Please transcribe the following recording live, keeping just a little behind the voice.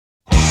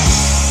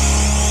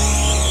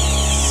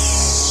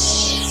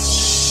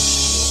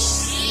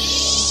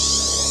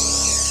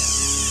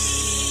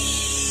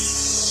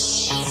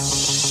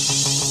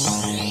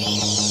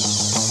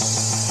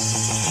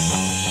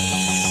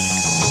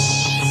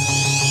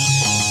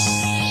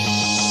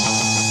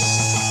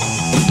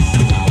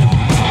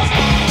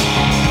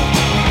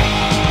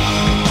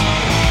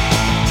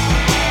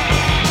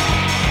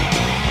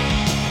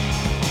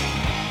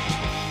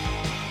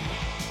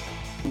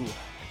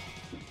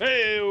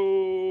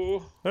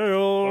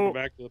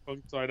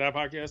Punk Side Eye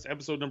Podcast,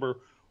 episode number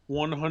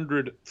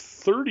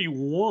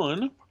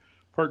 131,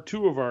 part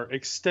two of our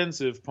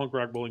extensive punk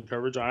rock bowling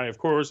coverage. I, of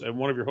course, am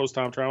one of your hosts,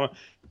 Tom Trauma.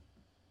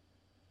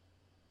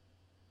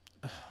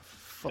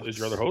 Is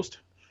your other host?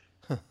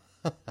 That's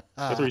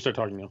where you start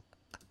talking now.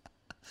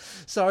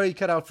 Sorry, you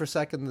cut out for a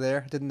second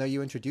there. Didn't know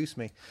you introduced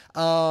me.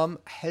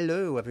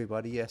 Hello,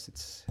 everybody. Yes,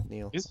 it's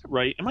Neil. Is that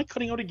right? Am I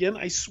cutting out again?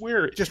 I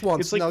swear. Just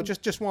once. It's like, no,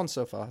 just once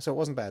so far, so it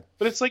wasn't bad.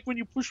 But it's like when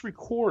you push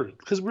record,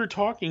 because we were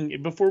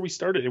talking before we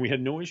started and we had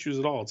no issues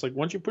at all. It's like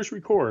once you push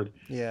record,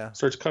 it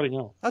starts cutting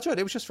out. That's right.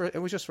 It was just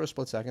for a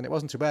split second. It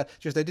wasn't too bad.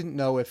 Just I didn't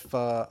know if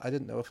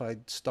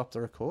I'd stopped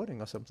the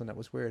recording or something. That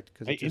was weird.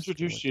 I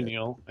introduced you,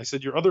 Neil. I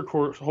said your other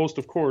host,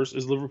 of course,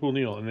 is Liverpool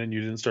Neil, and then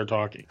you didn't start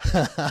talking.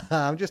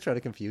 I'm just trying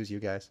to confuse you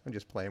guys. I'm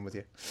just playing with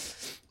you.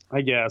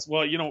 I guess.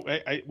 Well, you know,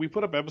 we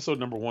put up episode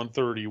number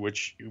 130,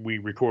 which we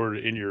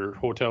recorded in your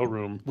hotel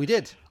room. We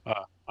did.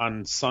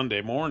 On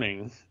Sunday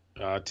morning.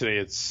 Today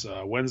it's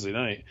Wednesday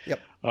night. Yep.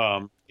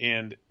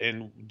 And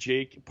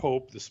Jake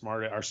Pope,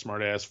 our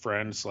smart ass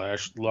friend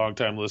 /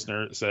 longtime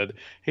listener, said,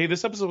 "Hey,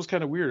 this episode was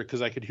kind of weird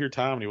because I could hear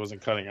Tom and he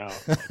wasn't cutting out."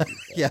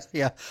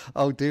 Yeah.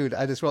 Oh, dude,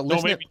 I just want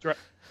don't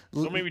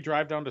maybe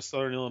drive down to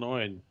Southern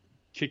Illinois and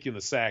kick you in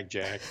the sack,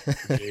 Jack.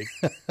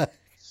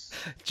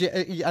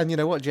 And you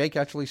know what? Jake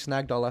actually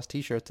snagged our last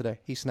T-shirt today.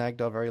 He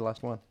snagged our very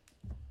last one.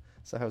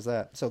 So how's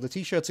that? So the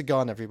T-shirts are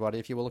gone, everybody.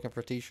 If you were looking for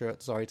a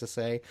T-shirt, sorry to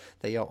say,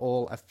 they are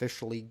all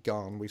officially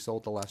gone. We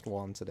sold the last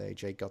one today.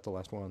 Jake got the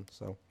last one.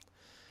 So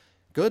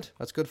good.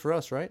 That's good for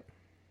us, right?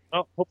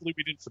 Well, hopefully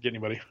we didn't forget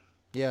anybody.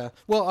 Yeah.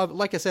 Well,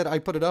 like I said, I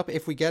put it up.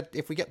 If we get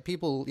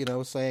people,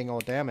 saying, "Oh,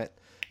 damn it,"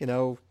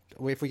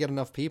 if we get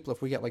enough people,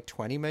 if we get like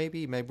 20,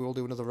 maybe we'll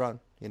do another run.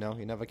 You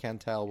never can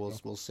tell.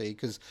 We'll see.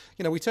 Because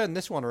we turned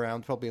this one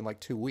around probably in like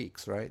 2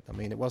 weeks, right? I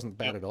mean, it wasn't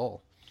bad at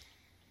all.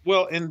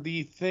 Well, and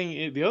the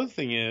other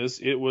thing is,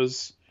 it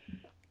was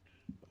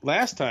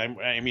last time.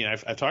 I mean,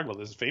 I've talked about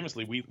this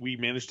famously. We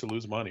managed to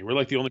lose money. We're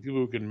like the only people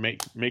who can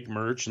make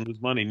merch and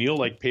lose money. Neil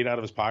paid out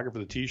of his pocket for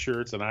the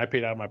T-shirts, and I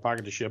paid out of my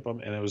pocket to ship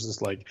them. And it was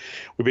just like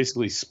we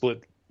basically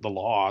split the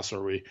loss,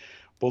 or we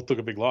both took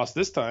a big loss.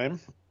 This time,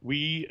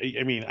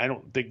 I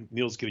don't think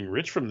Neil's getting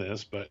rich from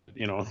this, but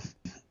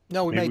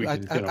No, we made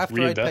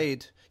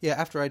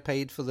after I'd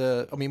paid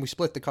for we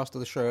split the cost of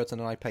the shirts,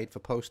 and then I paid for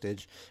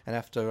postage, and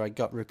after I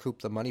got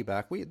recouped the money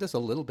back, there's a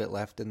little bit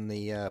left in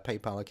the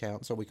PayPal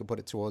account, so we can put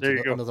it towards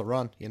another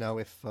run.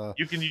 If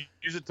you can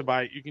use it to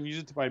buy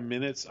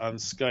minutes on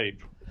Skype.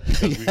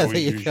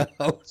 Yeah,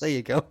 there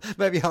you go.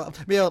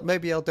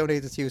 Maybe I'll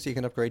donate it to you so you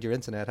can upgrade your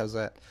internet. How's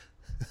that?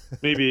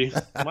 Maybe.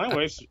 My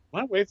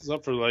wife is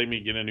up for letting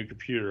me get a new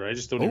computer. I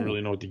just don't even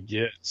really know what to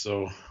get.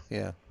 So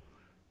yeah,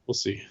 we'll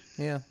see.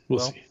 Yeah, we'll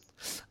see.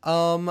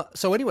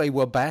 So anyway,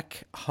 we're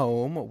back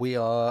home. We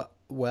are,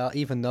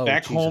 even though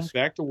home,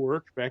 back to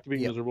work, back to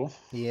being miserable.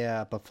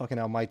 Yeah, but fucking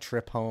hell, my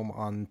trip home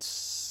on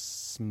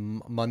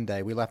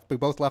Monday. We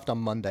both left on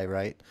Monday,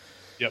 right?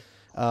 Yep.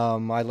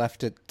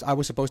 I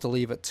was supposed to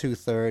leave at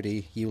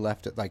 2:30. You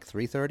left at like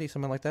 3:30,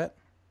 something like that.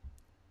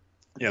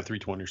 Yeah,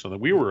 3:20 or something.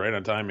 We were right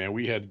on time, man.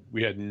 We had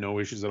no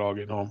issues at all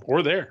getting home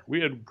or there.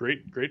 We had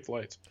great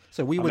flights.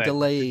 So we were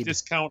delayed.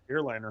 Discount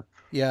airliner.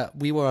 Yeah,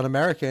 we were on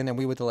American, and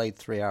we were delayed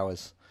 3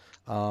 hours.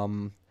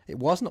 It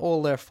wasn't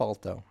all their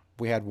fault, though.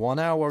 We had 1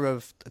 hour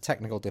of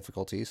technical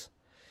difficulties,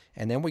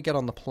 and then we get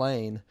on the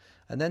plane,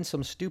 and then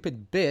some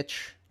stupid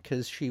bitch,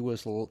 because she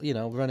was,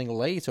 running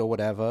late or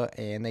whatever,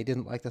 and they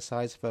didn't like the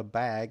size of her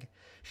bag,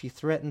 she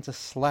threatened to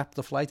slap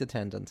the flight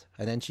attendant,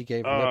 and then she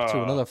gave lip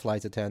to another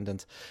flight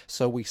attendant.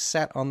 So we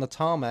sat on the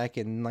tarmac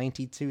in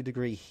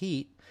 92-degree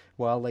heat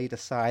while they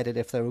decided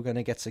if they were going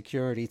to get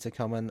security to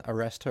come and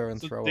arrest her and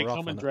throw her off. They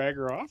come and drag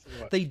her off?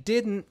 Or what? They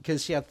didn't,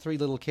 because she had 3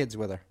 little kids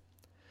with her.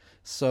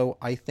 So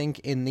I think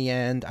in the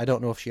end, I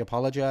don't know if she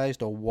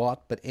apologized or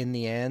what, but in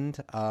the end,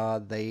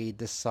 they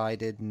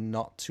decided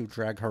not to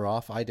drag her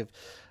off.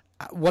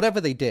 Whatever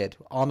they did,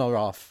 on or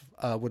off,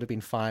 would have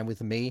been fine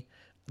with me.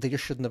 They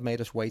just shouldn't have made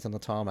us wait on the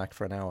tarmac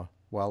for an hour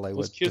while they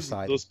were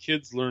deciding. Those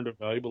kids learned a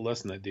valuable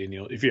lesson that day,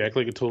 Neil. If you act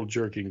like a total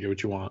jerk, you can get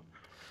what you want.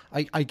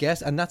 I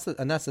guess, and that's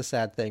the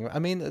sad thing. I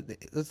mean,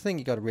 the thing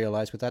you got to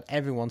realize with that,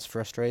 everyone's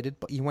frustrated,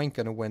 but you ain't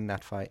gonna win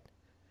that fight.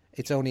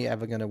 It's only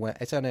ever going to win.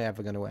 It's only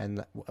ever going to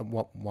end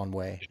one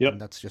way. Yep.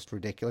 And that's just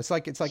ridiculous.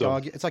 It's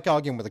like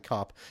arguing with a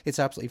cop. It's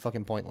absolutely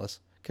fucking pointless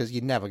because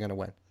you're never going to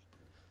win.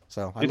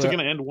 So it's going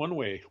to end one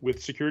way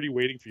with security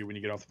waiting for you when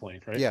you get off the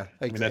plane, right? Yeah,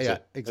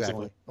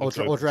 exactly.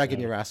 Or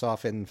dragging your ass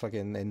off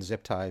in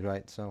zip tie,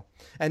 right? So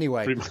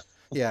anyway,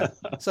 yeah.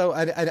 So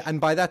and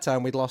by that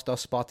time we'd lost our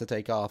spot to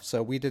take off.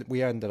 So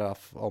we ended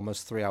off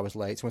almost 3 hours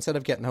late. So instead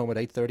of getting home at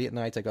 8:30 at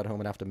night, I got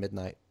home at after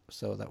midnight.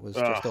 So that was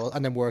just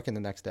and then working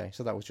the next day.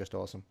 So that was just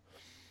awesome.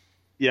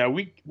 Yeah,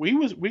 we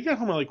got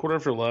home at like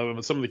 11:15,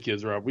 but some of the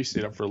kids were up. We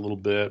stayed up for a little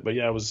bit, but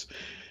yeah, it was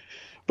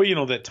But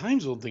that time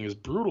zone thing is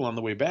brutal on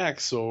the way back.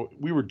 So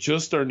we were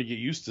just starting to get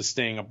used to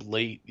staying up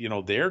late,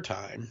 their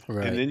time. And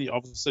Right. then all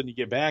of a sudden you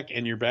get back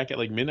and you're back at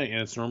like midnight,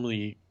 and it's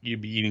normally you'd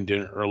be eating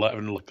dinner, or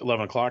 11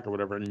 o'clock or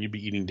whatever, and you'd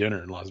be eating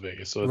dinner in Las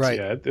Vegas. So it's, Right.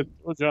 yeah, it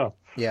was tough.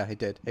 Yeah, it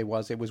did. It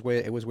was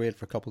weird. It was weird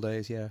for a couple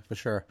days. Yeah, for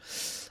sure.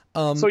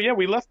 So yeah,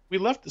 we left.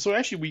 So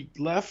actually, we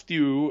left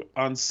you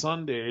on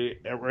Sunday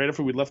right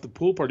after we left the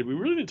pool party. We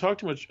really didn't talk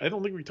too much. I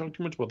don't think we talked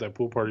too much about that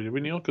pool party, did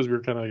we, Neil? Because we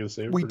were kind of going to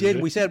save it We for did.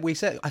 today. We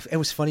said. It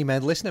was funny,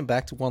 man. Listening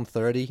back to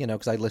 130,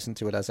 because I listened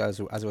to it as I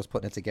was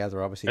putting it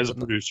together. Obviously, As a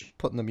producer.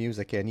 putting the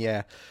music in.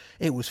 Yeah,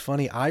 it was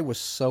funny. I was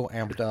so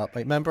amped up.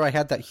 Remember, I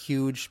had that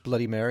huge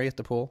Bloody Mary at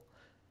the pool.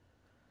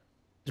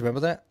 Do you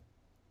remember that?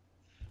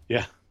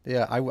 Yeah,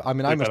 Yeah, I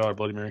mean, like that out of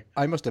Bloody Mary.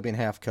 I must have been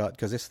half cut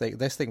because this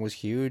thing was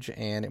huge,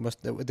 and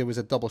there was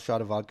a double shot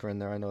of vodka in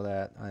there. I know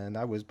that, and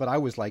I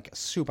was like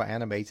super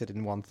animated in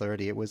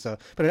 130. It was, but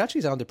it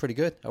actually sounded pretty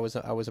good. I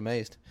was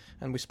amazed,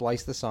 and we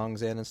spliced the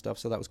songs in and stuff,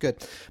 so that was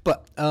good.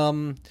 But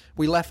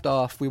we left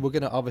off. We were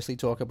going to obviously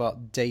talk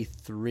about day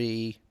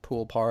 3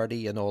 pool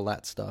party and all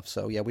that stuff.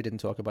 So yeah, we didn't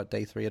talk about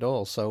day 3 at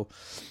all. So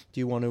do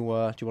you want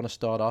to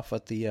start off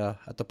at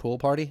the pool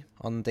party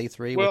on day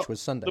 3, Well, which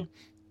was Sunday?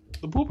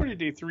 the pool party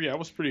day 3, I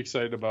was pretty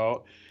excited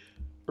about.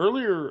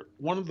 Earlier,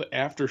 one of the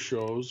after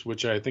shows,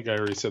 which I think I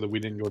already said that we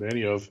didn't go to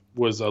any of,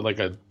 was like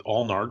a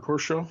all Nardcore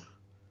show,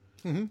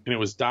 Mm-hmm. and it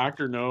was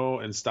Doctor No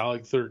and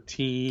Stalag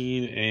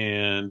 13,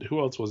 and who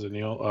else was it,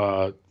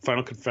 Neil?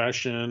 Final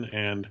Confession,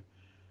 and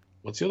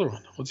what's the other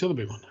one? What's the other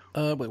big one?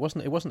 But it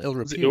wasn't Ill Was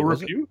Repute. it Ill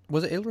Repute?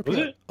 Was it Ill Repute?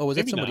 Was it? Or was it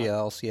Maybe somebody not.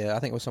 else? Yeah, I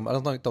think it was some. I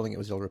don't think it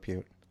was Ill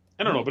Repute.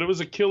 I don't know, but it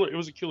was a killer. It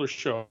was a killer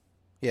show.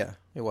 Yeah,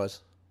 it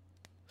was.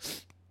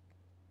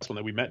 That's one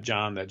that we met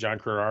John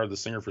Carrara, the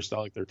singer for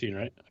Stalag 13,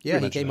 right? Yeah,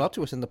 We he came mentioned up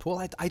to us in the pool.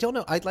 I don't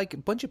know. I'd like a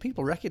bunch of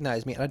people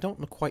recognized me, and I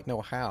don't quite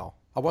know how.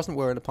 I wasn't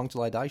wearing a Punk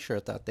Till I Die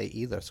shirt that day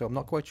either, so I'm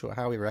not quite sure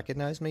how he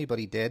recognized me, but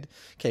he did.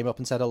 Came up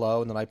and said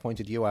hello, and then I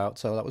pointed you out,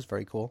 so that was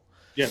very cool.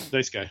 that. Yeah,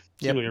 nice guy. Yep.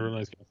 Seemed like a real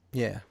nice guy.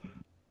 Yeah.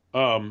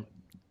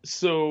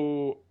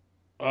 So,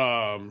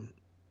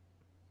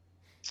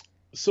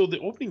 so the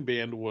opening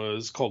band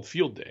was called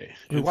Field Day,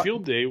 and What?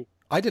 Field Day.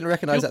 I didn't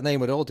recognize that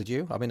name at all, did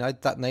you? I mean,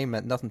 that name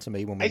meant nothing to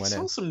me when we went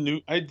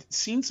in. I'd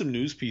seen some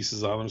news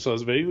pieces on them, so I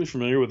was vaguely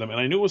familiar with them, and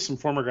I knew it was some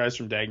former guys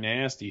from Dag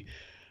Nasty.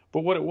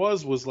 But what it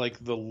was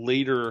like the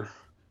later,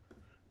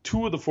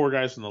 2 of the 4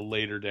 guys from the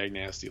later Dag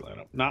Nasty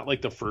lineup, not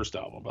like the first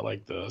album, but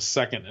like the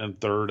second and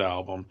third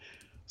album,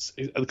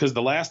 because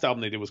the last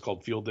album they did was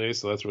called Field Day,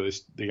 so that's where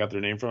they got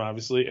their name from,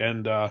 obviously,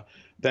 and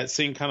that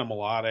same kind of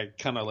melodic,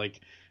 kind of like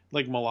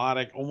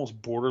melodic, almost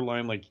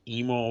borderline like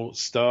emo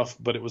stuff,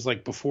 but it was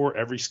like before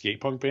every skate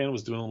punk band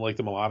was doing like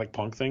the melodic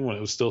punk thing, when it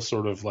was still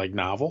sort of like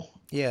novel.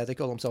 Yeah, they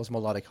call themselves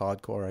melodic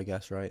hardcore, I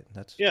guess, right?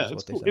 That's Yeah, what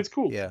it's cool. they say. It's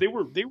cool. Yeah. They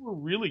were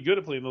really good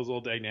at playing those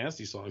old Dag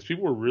Nasty songs.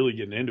 People were really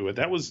getting into it.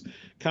 That was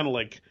kind of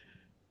like,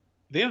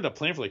 they ended up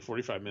playing for like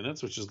 45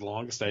 minutes, which is the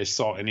longest I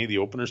saw any of the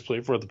openers play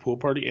for at the pool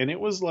party. And it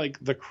was like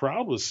the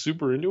crowd was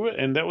super into it.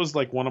 And that was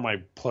like one of my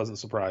pleasant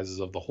surprises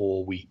of the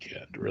whole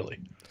weekend, really.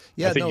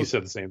 Yeah, I think no, you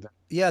said the same thing.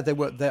 yeah, they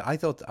were. I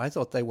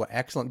thought they were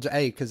excellent.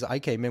 Because I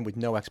came in with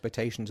no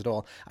expectations at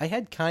all. I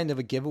had kind of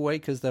a giveaway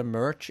because their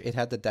merch, it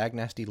had the Dag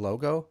Nasty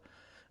logo,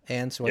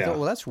 and so I Yeah. thought,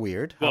 well, that's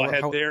weird. Well,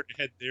 How- it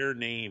had their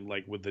name,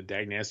 like with the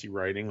Dag Nasty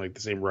writing, like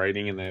the same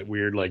writing and that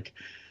weird, like,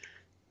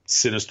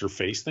 sinister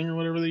face thing or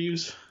whatever they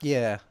use.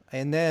 Yeah,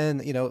 and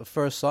then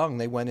first song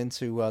they went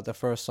into the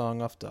first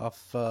song off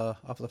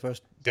the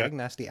first Yeah. Dag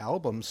Nasty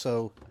album.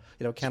 So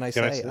can I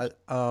Can I say,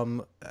 say?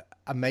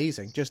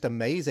 amazing, just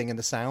amazing, and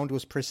the sound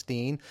was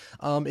pristine.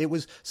 It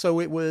was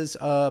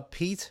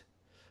Pete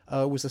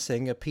was the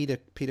singer, Peter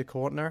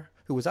Kortner,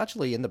 who was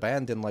actually in the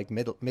band in like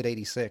mid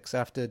 '86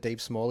 after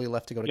Dave Smalley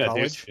left to go to Yeah,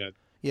 college.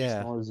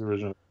 yeah. Small is the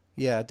original.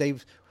 Yeah,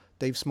 Dave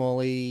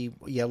Smalley,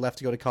 left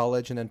to go to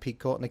college, and then Pete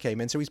Kortner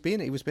came in. So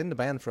he was been in the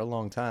band for a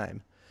long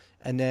time.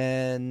 And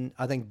then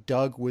I think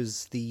Doug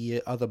was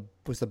the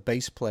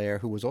bass player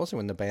who was also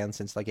in the band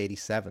since like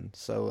 '87.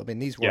 So I mean,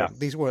 these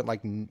weren't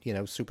like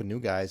super new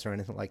guys or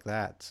anything like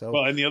that. So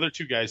Well, and the other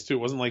 2 guys too.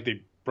 It wasn't like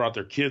they brought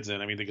their kids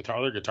in. I mean, their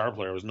guitar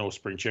player was no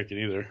spring chicken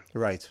either.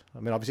 right. I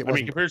mean, obviously,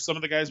 Compared to some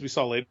of the guys we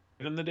saw later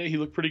in the day, he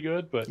looked pretty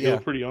good, but he Yeah.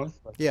 looked pretty young.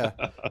 yeah,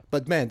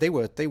 but man, they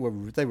were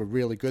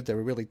really good. They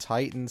were really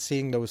tight, and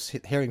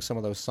hearing some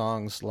of those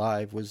songs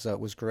live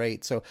was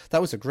great. So that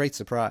was a great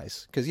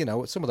surprise because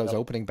some of those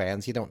opening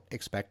bands you don't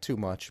expect too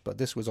much, but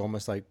this was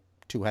almost like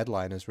 2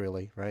 headliners,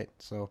 really, right?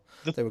 So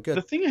they were good.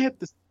 The thing I had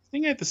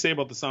to say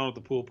about the sound at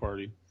the pool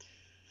party,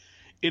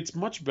 it's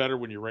much better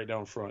when you're right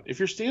down front. If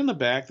you're standing in the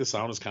back, the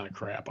sound is kind of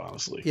crap,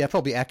 honestly. Yeah,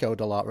 probably echoed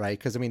a lot, right?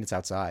 Because I mean, it's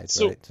outside,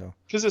 So, right? So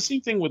because the same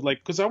thing with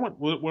because I went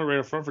right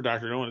up front for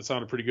Dr. No and it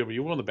sounded pretty good, but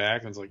you went in the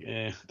back and it's like,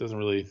 didn't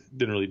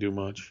really do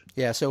much.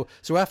 yeah, so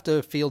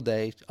after Field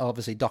Day,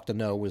 obviously Dr.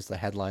 No was the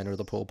headliner of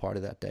the pool party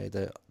that day,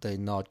 the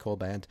Nardcore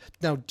band.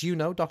 Now, do you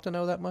know Dr.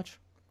 No that much?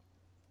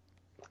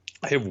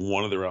 I have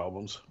one of their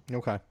albums.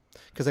 Okay,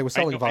 because they were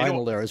selling I know-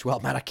 vinyl there as well.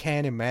 Man, I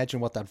can't imagine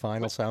what that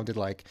vinyl sounded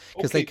like.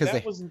 Okay,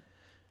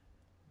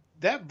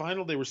 that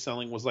vinyl they were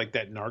selling was like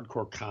that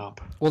Nardcore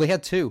comp. Well, they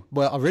had two.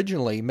 Well,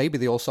 originally, maybe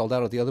they all sold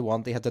out of the other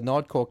one. They had the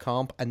Nardcore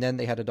comp, and then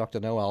they had a Dr.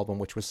 No album,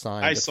 which was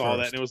signed. I saw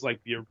that, first. and it was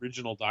like the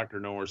original Dr.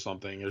 No or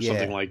something, Yeah,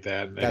 something like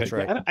that. that's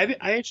right.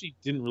 I actually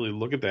didn't really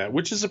look at that,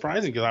 which is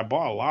surprising because I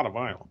bought a lot of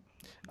vinyl.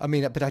 I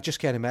mean, but I just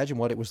can't imagine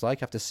what it was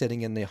like after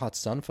sitting in the hot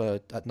sun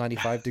at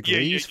 95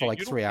 degrees for like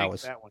you don't 3 take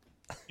hours. That one.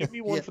 Give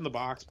me one Yeah. from the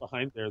box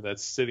behind there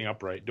that's sitting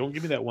upright. Don't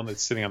give me that one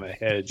that's sitting on the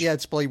hedge. Yeah,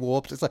 it's probably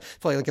warped. It's like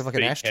an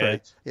Fake ashtray.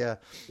 hedge. Yeah.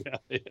 Yeah,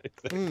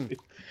 exactly.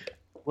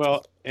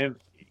 Well, and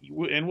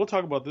we'll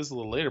talk about this a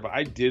little later, but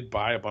I did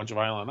buy a bunch of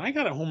vinyl, and I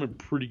got it home in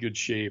pretty good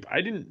shape. I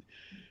didn't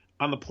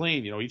on the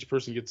plane. Each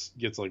person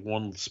gets like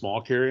one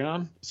small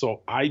carry-on,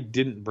 so I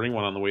didn't bring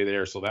one on the way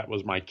there. So that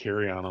was my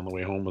carry-on on the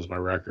way home was my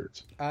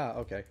records. Ah,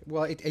 okay.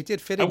 Well, it did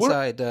fit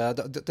inside.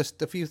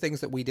 The few things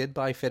that we did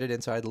buy fitted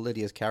inside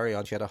Lydia's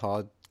carry-on. She had a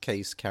hard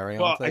case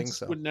carry-on Well, thing. I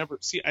just would never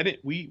see. I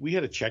didn't. We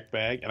had a check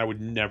bag, and I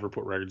would never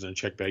put records in a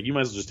check bag. You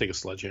might as well just take a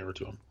sledgehammer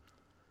to them.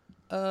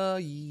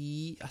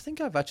 I think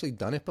I've actually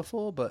done it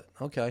before, but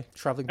okay.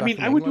 Traveling back I mean,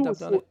 from I would England,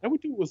 do I've done it. I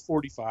would do it with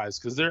 45s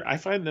because I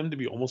find them to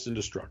be almost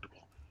indestructible.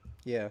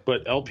 Yeah.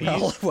 But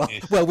LPs.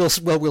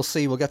 We'll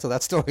see. We'll get to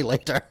that story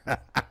later.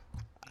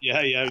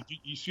 Yeah. You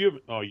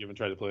haven't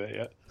tried to play that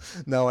yet?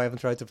 No, I haven't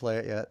tried to play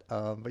it yet.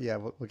 But yeah,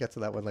 we'll get to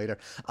that one later.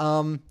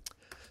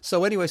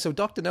 So anyway,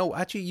 Dr. No,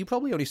 actually, you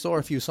probably only saw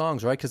a few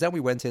songs, right? Because then we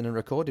went in and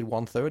recorded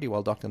 1:30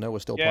 while Dr. No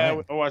was still playing.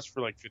 Yeah, I watched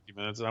for like 50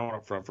 minutes, and I went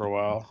up front for a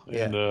while.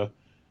 Yeah. And it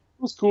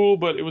was cool,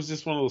 but it was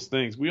just one of those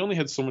things. We only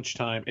had so much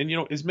time. And,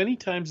 as many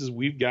times as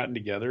we've gotten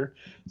together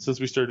since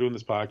we started doing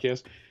this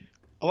podcast,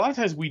 a lot of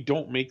times we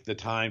don't make the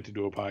time to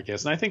do a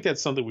podcast. And I think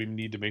that's something we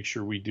need to make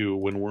sure we do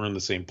when we're in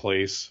the same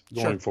place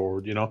going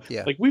forward,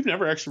 Yeah. Like, we've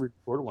never actually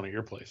recorded one at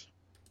your place.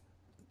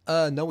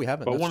 No, we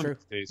haven't. But That's one true. of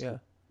these days, Yeah.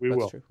 we that's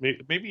will. true.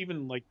 Maybe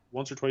even like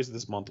once or twice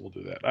this month we'll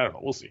do that. I don't know.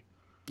 We'll see.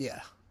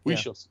 Yeah. We yeah.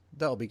 shall see.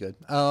 That'll be good.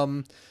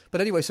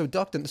 But anyway,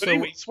 Dr. But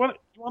anyway, you want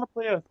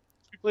to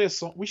play a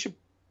song? We should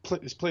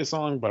play a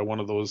song by one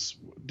of those.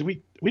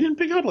 We didn't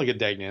pick out like a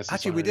Dag Nasty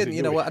Actually, song, we didn't.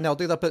 You know did we? what? And I'll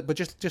do that. But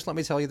just let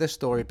me tell you this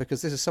story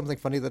because this is something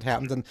funny that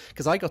happened. And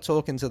because I got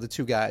talking to the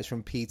two guys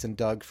from Pete and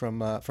Doug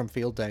from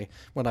Field Day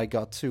when I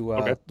got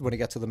to when I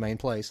got to the main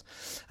place,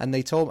 and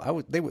they told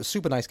they were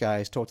super nice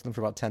guys. Talked to them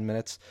for about 10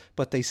 minutes,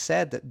 but they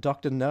said that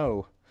Dr.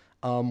 No,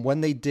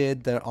 when they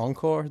did their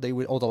encore, the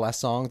last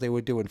song they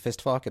were doing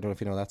Fist Fuck. I don't know if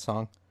you know that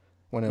song.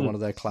 One of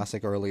their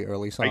classic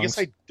early songs. I guess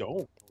I don't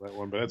know that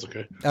one, but that's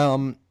okay.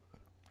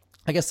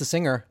 I guess the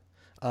singer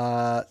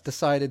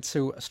decided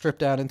to strip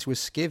down into his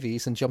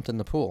skivvies and jumped in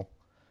the pool.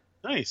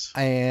 Nice.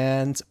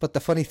 But the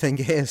funny thing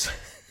is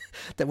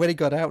that when he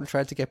got out and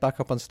tried to get back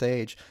up on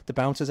stage, the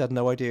bouncers had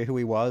no idea who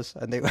he was,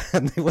 and they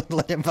wouldn't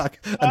let him back.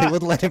 And they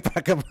wouldn't let him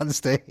back up on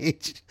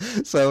stage.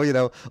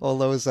 So all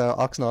those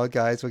Oxnard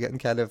guys were getting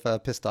kind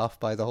of pissed off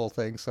by the whole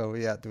thing. So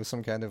yeah, there was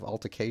some kind of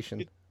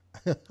altercation.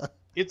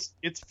 It's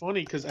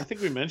funny because I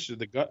think we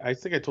mentioned I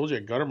think I told you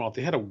at Guttermouth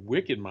they had a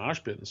wicked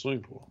mosh pit in the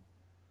swimming pool.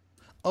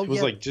 Oh, it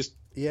was like just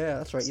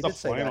that's right. You did stuff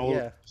say flying that. all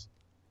Yeah.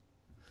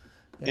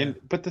 over.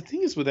 But the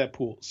thing is with that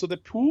pool, so the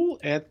pool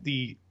at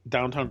the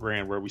downtown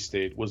Grand where we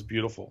stayed was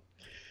beautiful,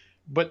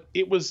 but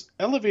it was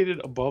elevated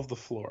above the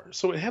floor,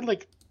 so it had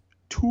like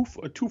a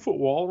 2-foot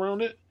wall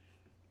around it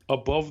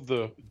above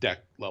the deck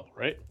level,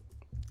 right?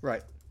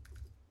 Right.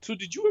 So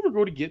did you ever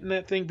go to get in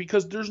that thing?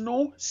 Because there's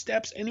no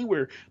steps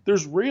anywhere.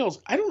 There's rails.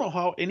 I don't know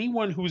how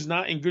anyone who's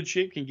not in good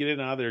shape can get in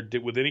and out of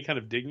there with any kind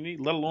of dignity,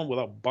 let alone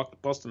without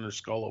busting their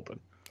skull open.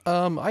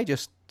 I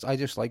just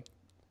like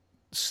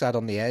sat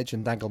on the edge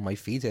and dangled my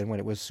feet in when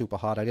it was super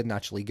hot. I didn't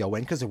actually go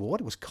in because the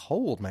water was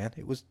cold, man.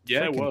 It was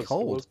freaking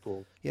cold. It was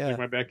cold. Yeah, like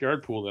my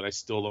backyard pool that I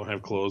still don't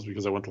have closed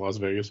because I went to Las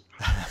Vegas.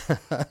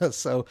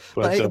 So,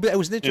 but it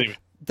was interesting. Anyway.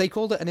 They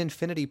called it an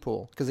infinity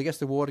pool because I guess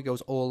the water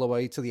goes all the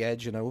way to the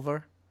edge and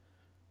over.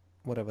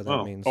 Whatever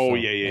that means. Oh, so,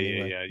 yeah,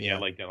 anyway,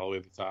 like that all the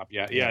way to the top.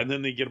 Yeah. And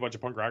then they get a bunch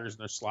of punk rockers and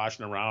they're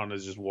sloshing around.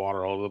 There's just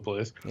water all over the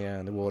place. Yeah,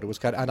 and the water was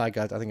kind of, and I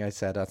think I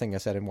said in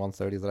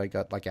 1:30 that I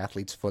got like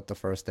athlete's foot the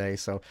first day.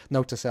 So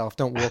note to self: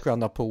 don't walk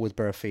around that pool with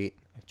bare feet.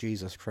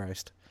 Jesus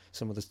Christ,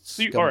 some of the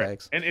scumbags. All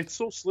right. And it's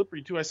so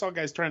slippery too. I saw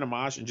guys trying to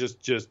mosh and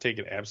just take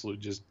an absolute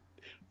just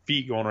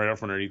feet going right up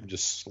from underneath and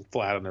just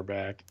flat on their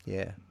back.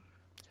 Yeah.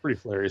 Pretty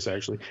hilarious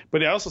actually,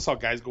 but I also saw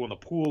guys go in the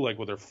pool like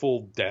with their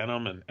full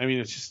denim, and I mean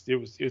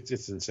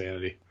it's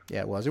insanity.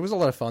 Yeah, it was a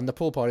lot of fun. The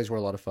pool parties were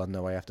a lot of fun,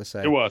 though, I have to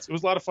say. It was a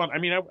lot of fun. I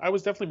mean, I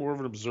was definitely more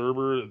of an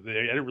observer. I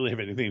didn't really have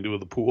anything to do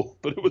with the pool,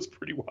 but it was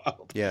pretty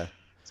wild. Yeah,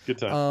 it's a good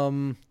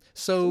time.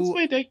 So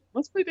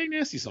let's play Dag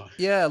Nasty song.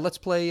 Yeah, let's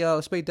play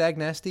Dag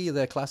Nasty,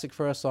 the classic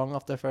first song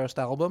off their first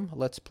album.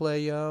 Let's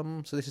play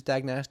so this is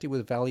Dag Nasty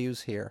with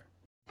Values Here.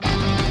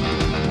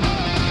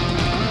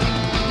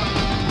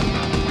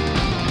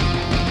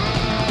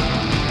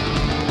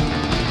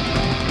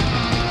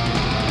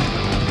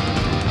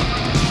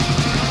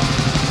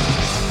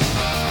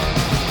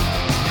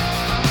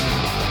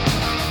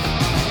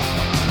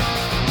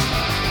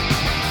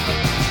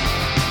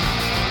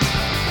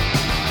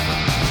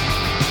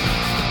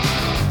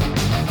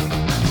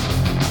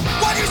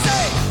 What do you say?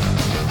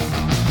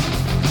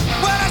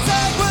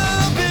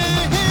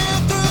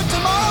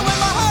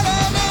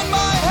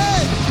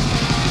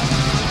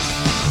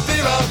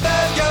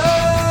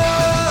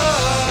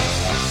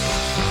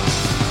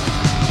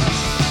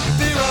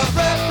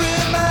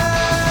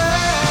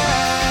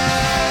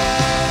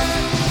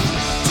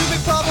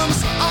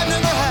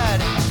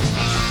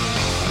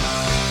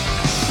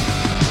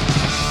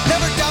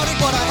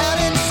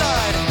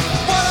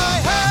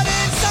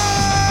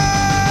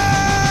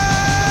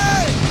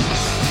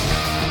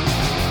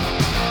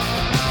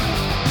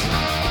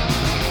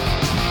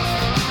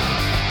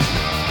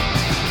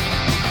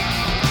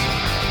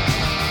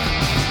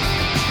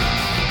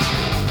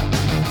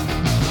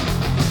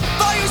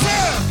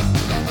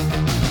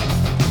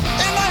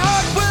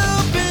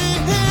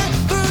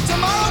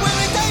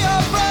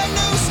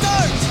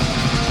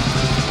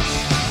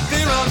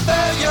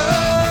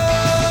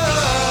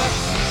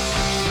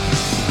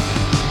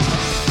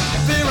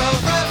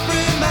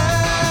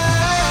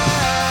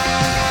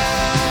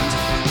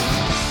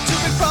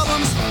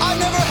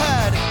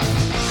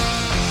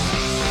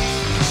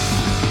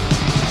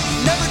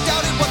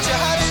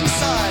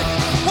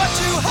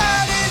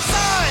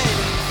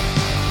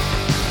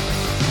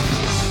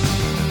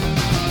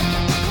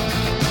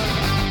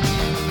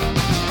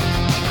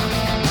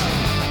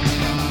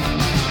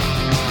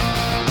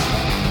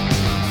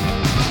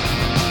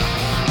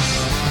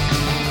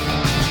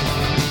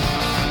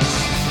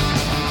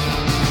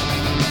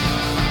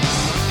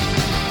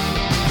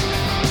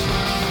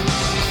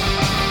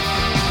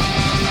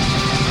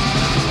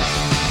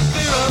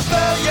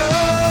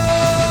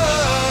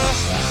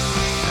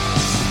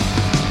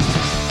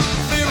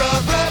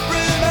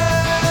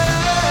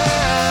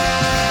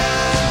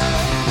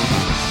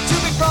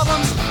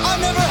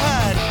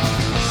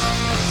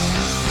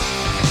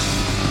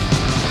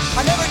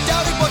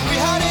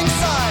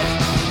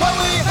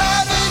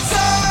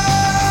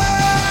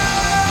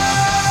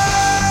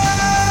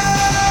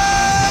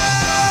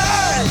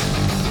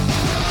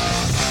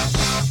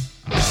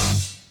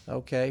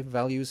 Okay,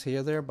 Values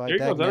Here There by There you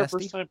go. Dag Is that our Nasty.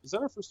 first time? Is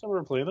that our first time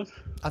we're playing it?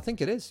 I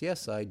think it is.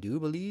 Yes, I do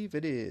believe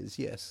it is.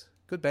 Yes,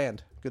 good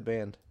band. Good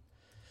band.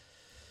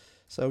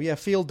 So yeah,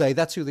 Field Day.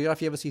 That's who they are.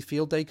 If you ever see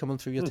Field Day coming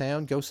through your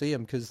town, go see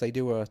them because they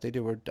do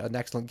an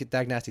excellent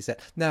Dag Nasty set.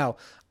 Now,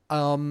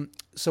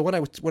 so when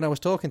I was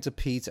talking to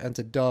Pete and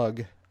to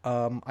Doug,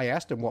 I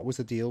asked him what was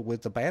the deal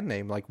with the band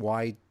name. Like,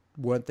 why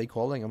weren't they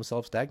calling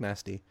themselves Dag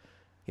Nasty?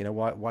 You know,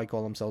 why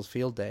call themselves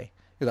Field Day?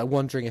 I'm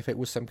wondering if it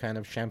was some kind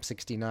of Champ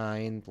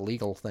 69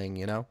 legal thing.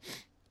 You know.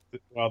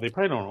 Well, they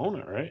probably don't own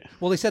it, right?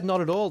 Well, they said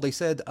not at all. They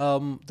said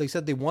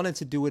they wanted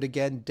to do it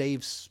again.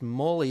 Dave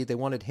Smalley, they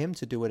wanted him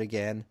to do it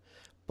again.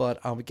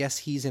 But I guess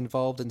he's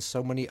involved in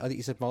so many.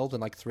 He's involved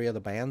in like 3 other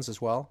bands as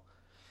well,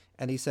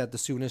 and he said the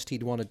soonest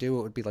he'd want to do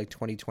it would be like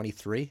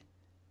 2023.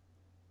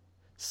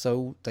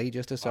 So they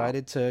just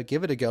decided to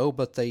give it a go.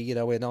 But they,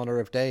 in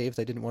honor of Dave,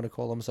 they didn't want to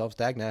call themselves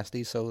Dag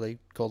Nasty, so they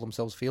called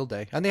themselves Field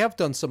Day. And they have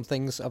done some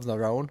things of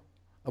their own,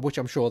 which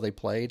I'm sure they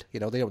played. They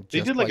don't. They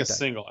Just did like play a that.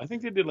 single. I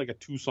think they did like a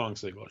 2-song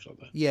single or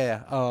something.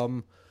 Yeah.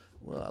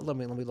 Well, let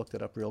me look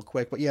that up real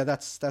quick. But yeah,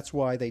 that's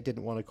why they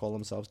didn't want to call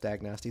themselves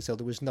Dag Nasty. So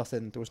there was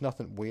nothing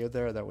weird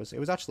there. It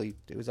was actually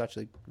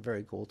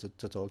very cool to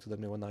talk to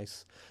them. They were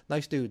nice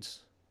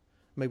dudes.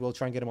 Maybe we'll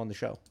try and get them on the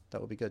show. That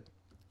would be good.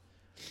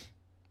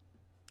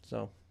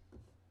 So,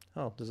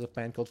 there's a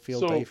band called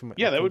Field Day from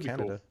that would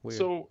Canada. be cool. Weird.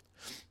 So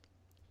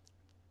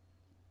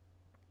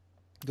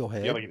go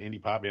ahead. yeah, like an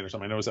indie pop band or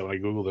something. I noticed that when I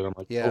googled it. I'm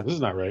like, Yeah. oh, this is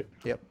not right.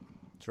 Yep,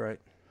 that's right.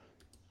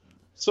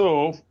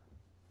 So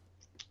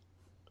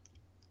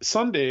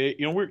Sunday,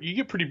 you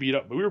get pretty beat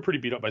up, but we were pretty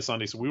beat up by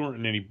Sunday, so we weren't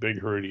in any big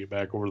hurry to get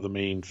back over to the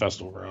main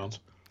festival grounds.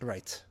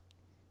 Right.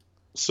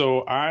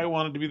 So I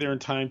wanted to be there in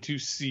time to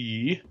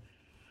see,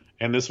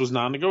 and this was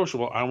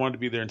non-negotiable, I wanted to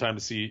be there in time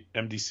to see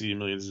MDC,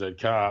 Millions of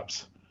Dead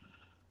Cops.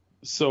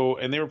 So,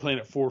 and they were playing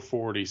at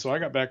 4:40, so I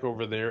got back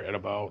over there at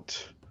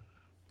about,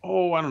 I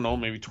don't know,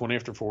 maybe 20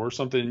 after 4 or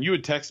something. And you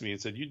had texted me and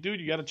said, you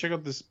got to check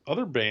out this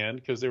other band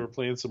because they were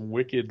playing some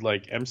wicked,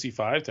 like,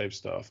 MC5 type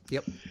stuff.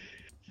 Yep.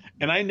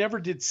 And I never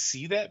did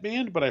see that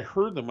band, but I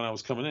heard them when I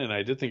was coming in.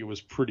 I did think it was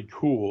pretty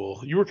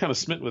cool. You were kind of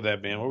smitten with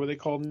that band. What were they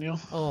called,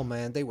 Neil? Oh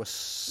man, they were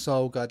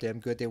so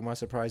goddamn good. They were my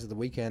surprise of the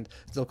weekend.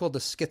 They're called the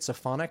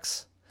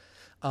Schizophonics.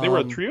 They were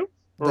a trio?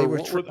 They were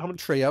how many?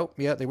 trio.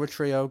 Yeah, they were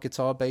trio.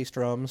 Guitar, bass,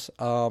 drums.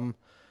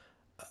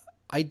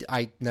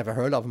 I never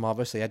heard of them,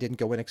 obviously. I didn't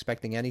go in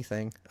expecting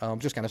anything.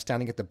 Just kind of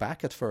standing at the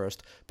back at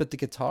first. But the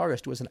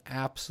guitarist was an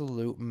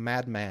absolute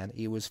madman.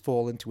 He was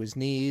falling to his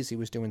knees. He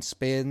was doing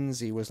spins.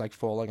 He was like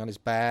falling on his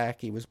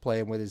back. He was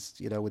playing with his,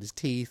 with his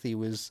teeth. He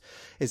was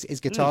his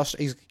guitar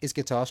his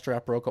guitar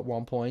strap broke at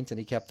one point, and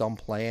he kept on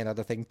playing. Had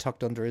the thing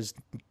tucked under his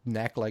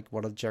neck like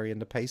one of Jerry and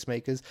the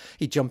Pacemakers.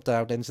 He jumped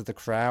out into the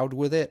crowd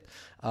with it.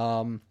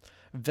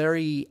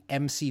 Very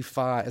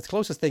MC5. It's the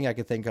closest thing I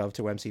could think of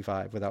to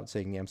MC5 without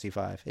seeing the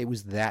MC5. It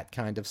was that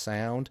kind of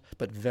sound,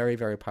 but very,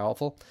 very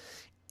powerful.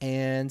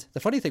 And the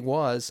funny thing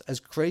was,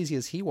 as crazy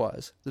as he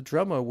was, the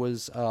drummer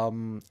was,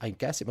 I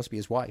guess it must be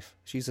his wife.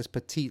 She's this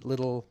petite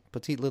little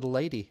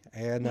lady,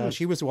 and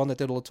she was the one that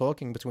did all the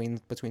talking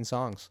between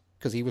songs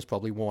because he was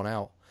probably worn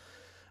out.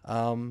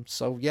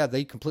 So yeah,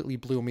 they completely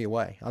blew me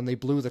away, and they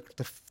blew the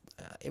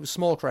it was a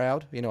small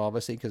crowd,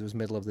 obviously because it was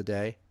middle of the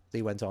day.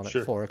 They went on at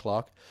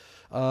 4:00.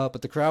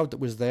 But the crowd that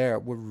was there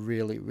were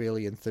really,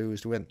 really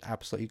enthused. Went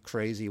absolutely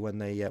crazy when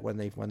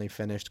they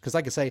finished. Because,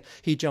 like I say,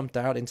 he jumped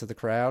out into the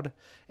crowd,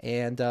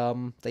 and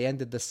they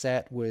ended the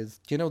set with,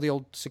 the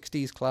old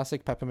 '60s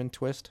classic Peppermint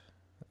Twist?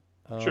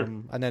 Sure.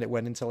 And then it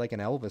went into like an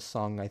Elvis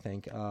song, I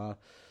think.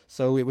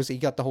 So he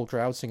got the whole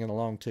crowd singing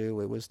along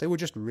too. They were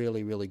just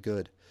really, really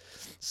good.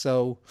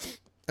 So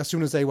as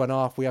soon as they went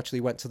off, we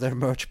actually went to their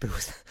merch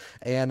booth,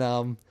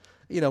 and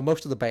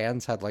most of the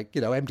bands had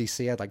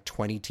MDC had like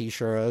 20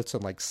 t-shirts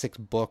and like 6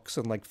 books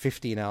and like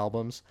 15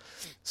 albums.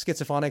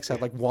 Schizophonics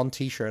had like 1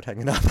 t-shirt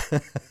hanging up.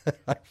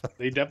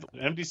 They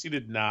MDC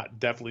did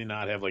definitely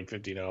not have like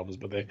 15 albums,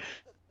 but they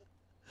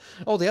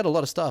had a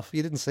lot of stuff.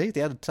 You didn't see?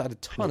 They had a ton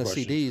of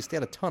question. CDs. They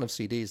had a ton of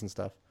CDs and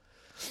stuff.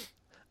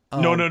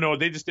 No.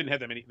 They just didn't have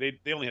that many.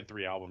 They only had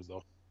 3 albums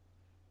though.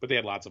 But they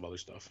had lots of other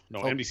stuff. No,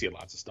 MDC had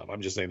lots of stuff.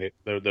 I'm just saying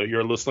you're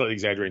a little slightly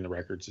exaggerating the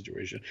record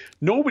situation.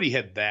 Nobody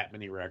had that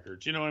many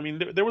records. I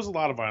mean, there was a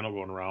lot of vinyl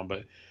going around,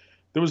 but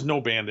there was no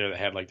band there that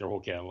had like their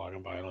whole catalog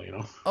on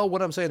vinyl. Oh,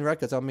 when I'm saying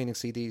records, I'm meaning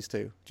CDs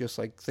too, just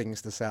like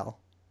things to sell.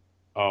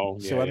 Oh,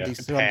 yeah. So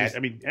yeah.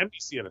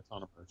 MDC had a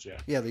ton of merch, yeah.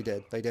 Yeah, they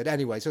did.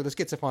 Anyway, so the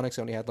Schizophonics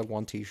only had like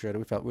 1 t-shirt.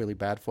 We felt really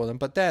bad for them.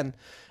 But then,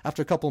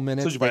 after a couple of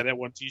minutes... So did you buy that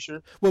 1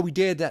 t-shirt? Well, we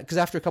did, because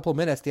after a couple of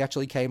minutes, they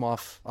actually came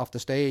off the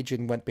stage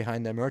and went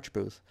behind their merch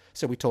booth.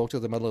 So we talked to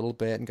them a little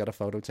bit and got a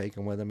photo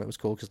taken with them. It was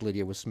cool because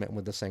Lydia was smitten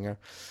with the singer.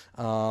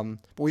 But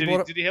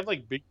did he have like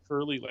a big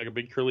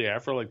curly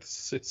afro like the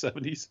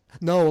 70s?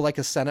 No, like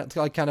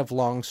like kind of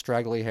long,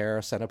 straggly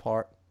hair, center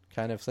part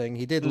kind of thing.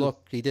 He did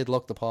look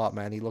the part,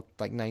 man. He looked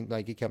like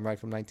he came right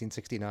from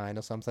 1969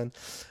 or something.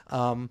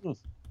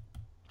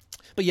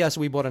 But yeah,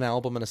 so we bought an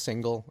album and a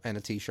single and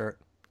a t-shirt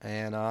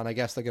and I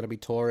guess they're going to be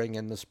touring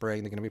in the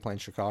spring. They're going to be playing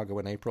Chicago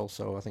in April,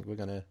 so I think we're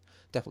going to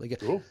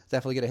Cool.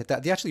 definitely get a hit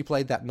that. They actually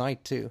played that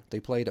night too. They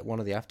played at one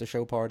of the after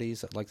show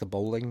parties at like the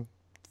bowling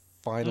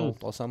final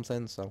or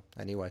something. So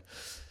anyway,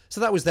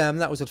 so that was them.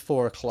 That was at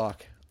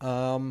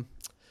 4:00.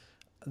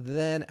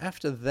 Then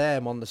after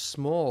them on the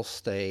small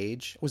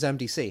stage was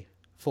MDC.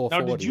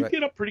 440. Now, did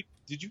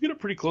you get up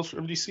pretty close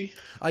for MDC?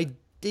 I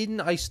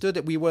didn't. I stood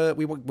at. We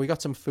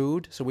got some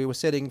food, so we were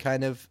sitting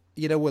kind of,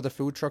 where the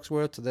food trucks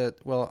were to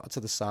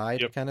the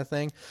side, kind of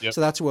thing. Yep.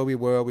 So that's where we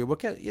were.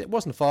 It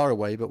wasn't far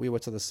away, but we were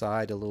to the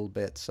side a little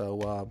bit.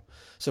 So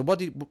what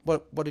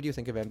did you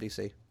think of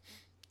MDC?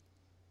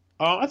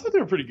 I thought they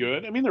were pretty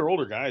good. I mean, they're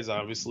older guys,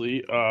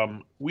 obviously.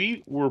 I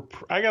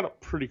got up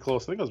pretty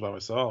close. I think I was by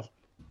myself.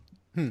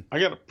 I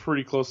got up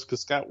pretty close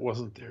because Scott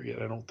wasn't there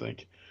yet, I don't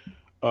think.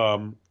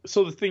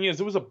 So the thing is,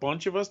 there was a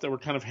bunch of us that were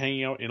kind of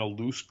hanging out in a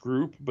loose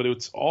group, but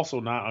it's also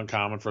not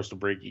uncommon for us to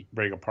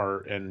break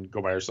apart and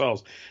go by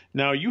ourselves.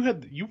 Now,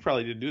 you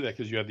probably didn't do that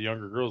because you had the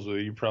younger girls with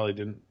you. You probably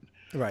didn't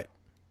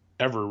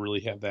ever really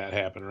have that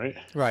happen, right?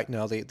 Right.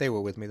 No, they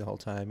were with me the whole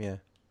time, yeah.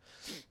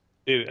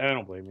 I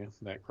don't blame you,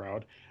 that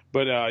crowd.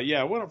 But,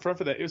 I went up front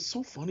for that. It was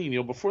so funny,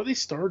 Neil. Before they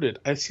started,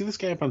 I see this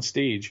guy up on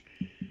stage,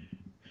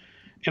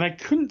 and I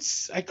couldn't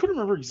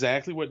remember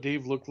exactly what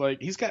Dave looked like.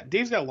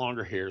 Dave's got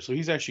longer hair, so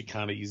he's actually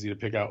kind of easy to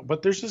pick out.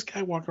 But there's this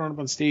guy walking around up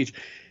on stage.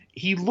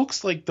 He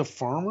looks like the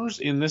farmers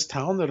in this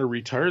town that are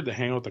retired that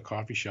hang out at the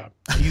coffee shop.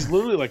 He's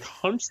literally like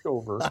hunched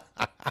over.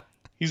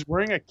 He's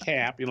wearing a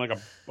cap, like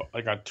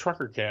a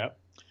trucker cap,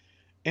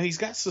 and he's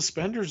got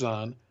suspenders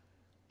on.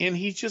 And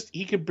he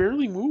can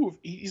barely move.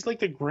 He's like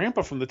the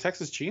grandpa from the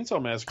Texas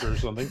Chainsaw Massacre or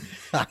something.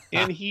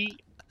 And he's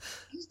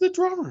the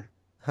drummer.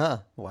 Huh?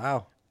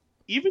 Wow.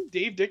 Even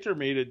Dave Dichter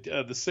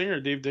the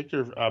singer Dave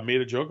Dichter made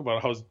a joke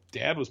about how his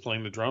dad was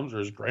playing the drums or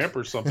his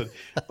grandpa or something,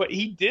 but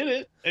he did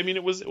it. I mean,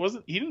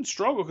 he didn't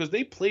struggle because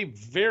they play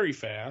very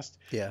fast.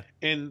 Yeah.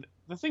 And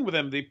the thing with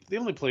them, they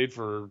only played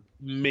for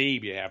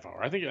maybe a half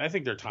hour. I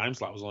think their time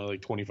slot was only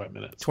like 25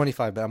 minutes.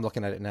 25. I'm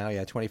looking at it now.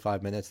 Yeah,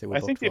 25 minutes. They were. I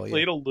think they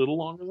played a little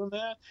longer than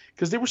that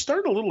because they were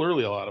starting a little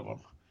early. A lot of them,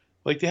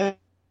 like they had.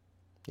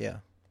 Yeah.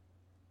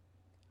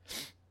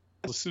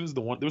 As soon as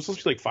there was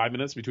supposed to be like 5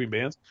 minutes between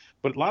bands,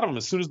 but a lot of them,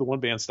 as soon as the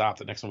one band stopped,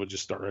 the next one would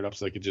just start right up,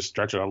 so they could just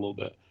stretch it out a little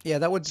bit. Yeah,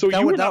 that would. So that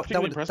you would were not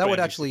that would impressed that by would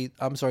MDC. actually.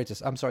 I'm sorry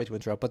to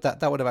interrupt, but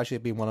that would have actually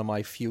been one of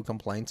my few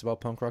complaints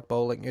about punk rock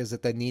bowling is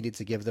that they needed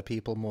to give the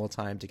people more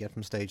time to get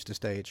from stage to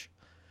stage.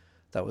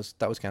 That was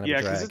kind of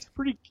a drag.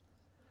 Because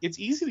it's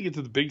easy to get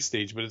to the big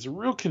stage, but it's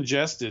real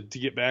congested to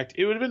get back.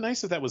 It would have been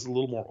nice if that was a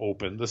little more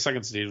open. The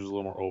second stage was a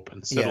little more open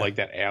instead of like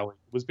that alley.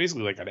 It was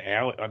basically like an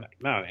alley,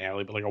 not an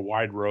alley, but like a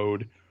wide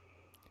road.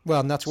 Well,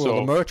 and that's where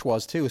all the merch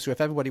was too. So if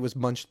everybody was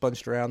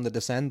bunched around the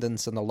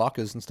Descendants and the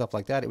Lockers and stuff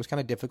like that, it was kind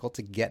of difficult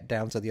to get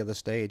down to the other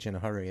stage in a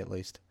hurry, at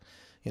least.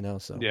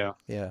 So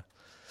yeah.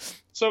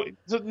 So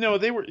no,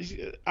 they were.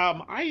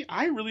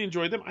 I really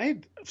enjoyed them. I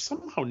had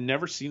somehow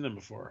never seen them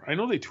before. I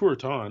know they tour a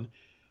ton.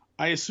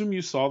 I assume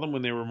you saw them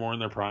when they were more in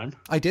their prime.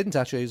 I didn't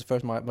actually. It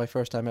was my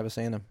first time ever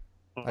seeing them.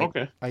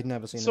 Okay, I'd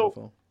never seen them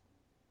before.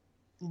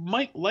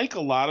 Like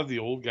a lot of the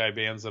old guy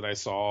bands that I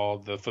saw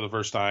for the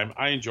first time,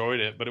 I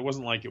enjoyed it, but it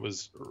wasn't like it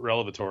was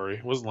revelatory.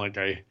 It wasn't like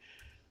I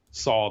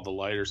saw the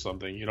light or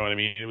something. You know what I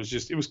mean? It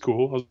was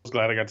cool. I was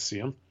glad I got to see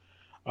them.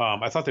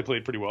 I thought they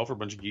played pretty well for a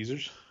bunch of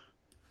geezers.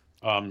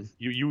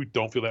 You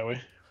don't feel that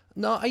way?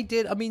 No, I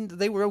did. I mean,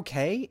 they were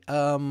okay.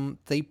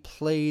 They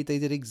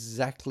did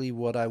exactly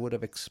what I would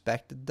have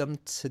expected them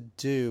to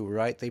do,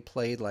 right? They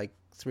played like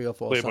 3 or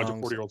 4 songs. Play a bunch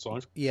of 40-year-old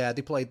songs? Yeah,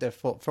 they played their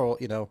for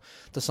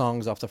the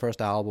songs off the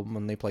first album,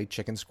 and they played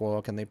Chicken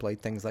Squawk, and they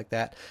played things like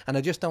that. And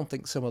I just don't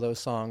think some of those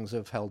songs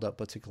have held up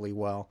particularly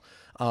well.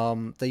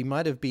 They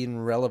might have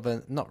been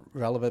not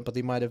relevant, but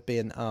they might have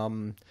been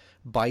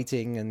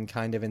biting and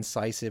kind of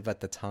incisive at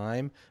the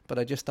time. But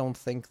I just don't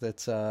think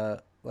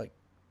that like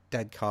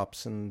Dead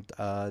Cops and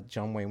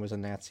John Wayne Was a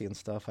Nazi and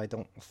stuff, I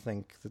don't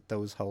think that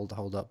those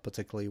hold up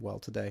particularly well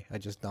today. I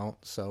just don't.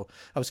 So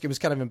it was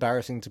kind of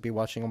embarrassing to be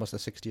watching almost a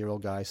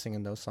 60-year-old guy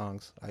singing those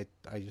songs. I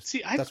just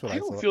see. I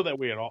don't feel that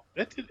way at all.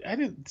 I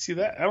didn't see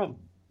that. I don't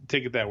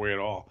take it that way at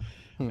all.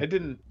 I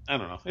don't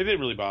know. It didn't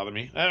really bother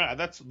me.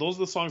 Those are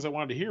the songs I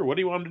wanted to hear. What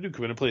do you want them to do?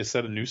 Come in and play a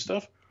set of new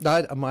stuff?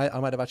 I might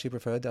have actually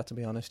preferred that, to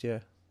be honest. Yeah.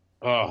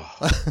 Oh,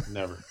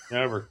 never.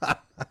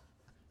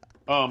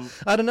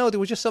 I don't know. There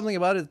was just something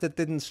about it that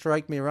didn't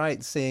strike me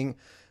right. Seeing,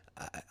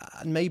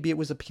 maybe it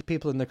was the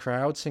people in the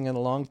crowd singing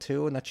along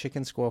too, and that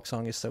Chicken Squawk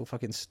song is so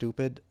fucking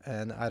stupid.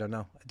 And I don't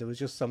know. There was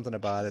just something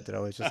about it that I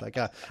was just like,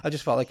 I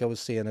just felt like I was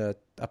seeing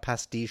a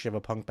pastiche of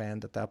a punk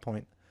band at that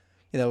point.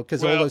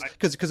 Because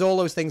all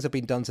those things have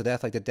been done to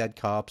death, like the Dead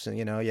Cops,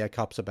 and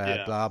cops are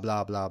bad, blah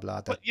blah blah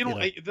blah. But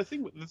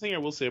the thing I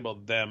will say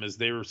about them is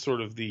they were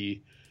sort of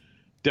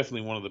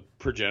definitely one of the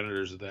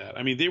progenitors of that.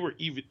 I mean, they were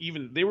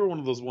even they were one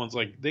of those ones,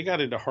 like, they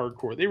got into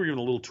hardcore. They were even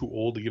a little too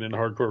old to get into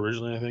hardcore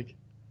originally, I think.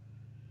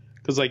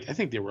 Because I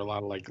think they were a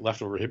lot of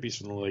leftover hippies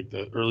from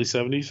the early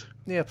 70s.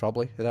 Yeah,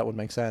 probably. That would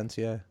make sense.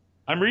 Yeah.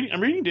 I'm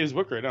reading Dave's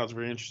book right now. It's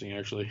very interesting,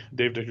 actually.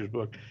 Dave Dicker's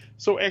book.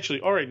 So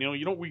actually, all right, Neil,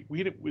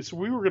 so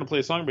we were gonna play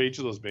a song by each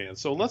of those bands.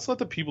 So let's let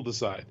the people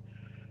decide.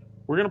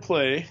 We're gonna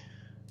play.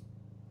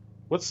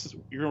 We're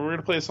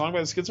gonna play a song by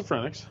the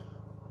Schizophrenics.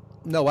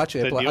 No,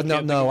 actually,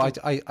 No.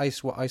 I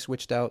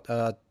switched out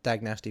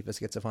Dag Nasty for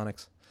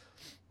Schizophrenics.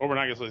 Oh, we're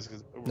not gonna play.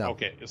 No.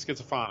 Okay, it's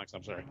Schizophrenics.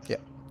 I'm sorry. Yeah.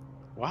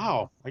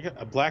 Wow, I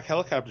got a black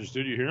helicopters,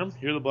 dude. You hear them?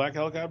 Hear the black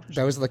helicopters?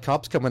 Those are the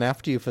cops coming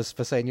after you for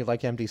saying you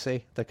like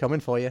MDC. They're coming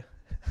for you.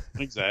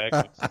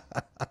 Exactly.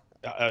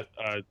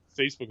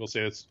 Facebook will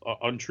say it's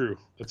untrue.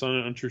 It's an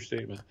untrue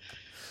statement.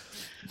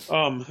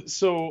 Let's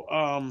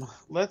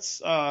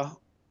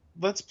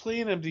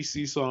play an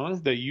MDC song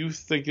that you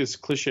think is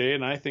cliche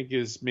and I think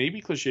is maybe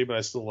cliche, but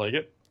I still like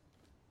it.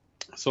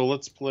 So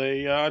let's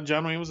play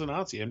John Wayne Was a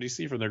Nazi,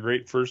 MDC, from their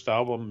great first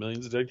album,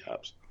 Millions of Dead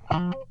Cops.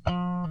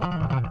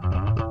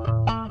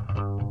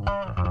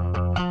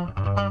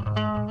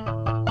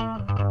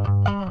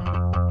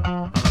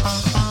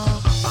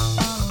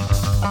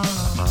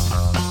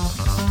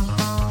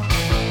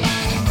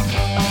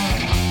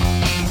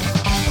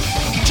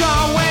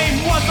 John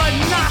Wayne was a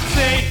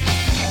Nazi.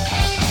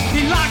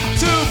 He liked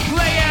to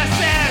play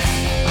SS.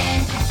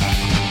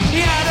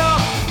 He had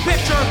a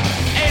picture,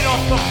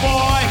 Adolf the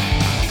boy,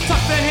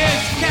 tucked in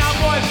his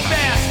cowboy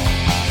vest.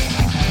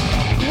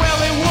 Well,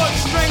 he would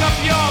string up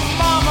your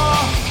mama.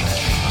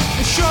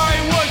 Sure,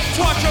 he would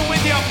torture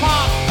with your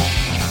pop.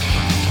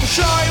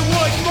 Sure, he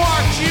would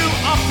march you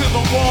up to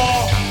the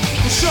wall.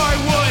 Sure, he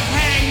would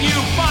hang you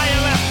by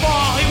your left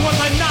ball. He was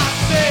a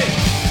Nazi.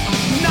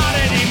 Not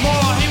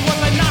anymore. He was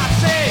a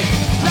Nazi.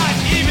 Not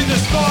even the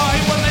score.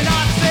 He was a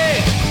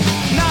Nazi.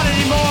 Not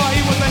anymore.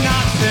 He was a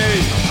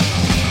Nazi.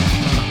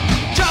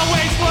 John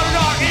Wayne slaughtered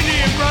our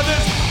Indian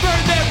brothers,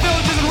 burned their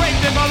villages and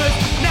raped their mothers.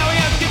 Now he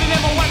has given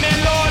them a one-man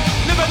lord.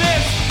 Never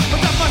this, but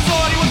that's my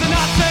sword. He was a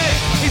Nazi.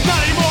 He's not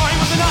anymore. He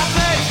was a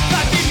Nazi.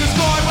 Not even the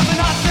score. He was a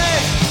Nazi.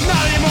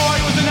 Not anymore.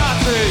 He was a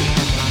Nazi.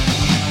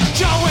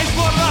 John Wayne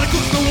slaughtered a lot of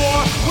cooks in the war.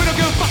 We don't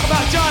give a fuck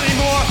about John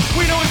anymore.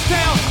 We know his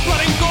tale, blood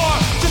and gore.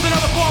 Just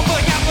another form for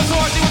the capitalist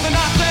horse. He was a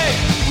Nazi.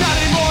 Not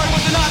anymore. He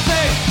was a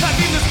Nazi. Not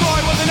even the score.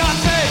 He was a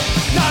Nazi.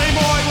 Not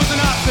anymore. He was a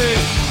Nazi.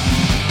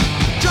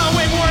 John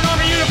Wayne wore an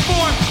army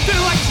uniform.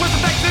 Didn't like Swiss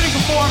effects, didn't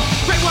conform.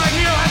 Great white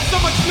hero had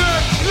so much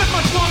nerve. He lived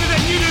much longer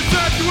than you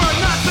deserved. You were a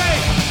Nazi.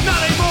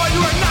 Not anymore.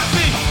 You were a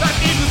Nazi. Not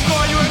even the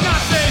score. You were a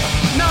Nazi.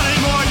 Not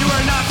anymore. You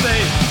were a Nazi.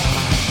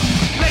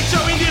 Make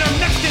sure Indian or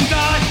Mexican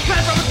die.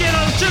 Bad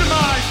propaganda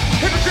legitimized.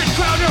 Hypocrite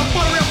crowd, you're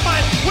a real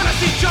fight. When I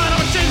see John, I'm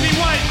ashamed to be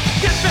white.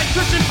 Get fed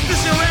Christian,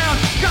 position around.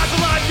 God's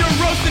alive, you're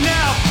roasting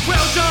now.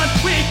 Well, John,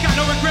 we ain't got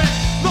no regrets.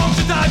 Long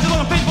to die, a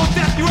long painful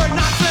death. You were a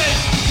Nazi.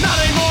 Not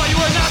anymore, you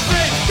were a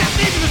Nazi. Death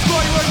even the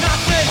score, you were a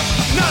Nazi.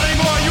 Not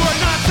anymore, you were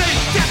a Nazi.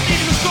 Death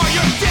even the score,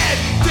 you're dead,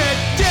 dead,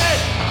 dead.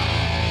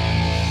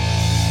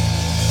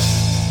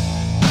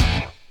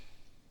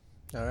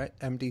 All right,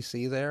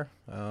 MDC there.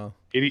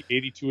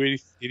 82,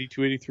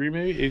 83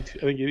 maybe? 82,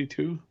 I think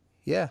 82.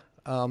 Yeah,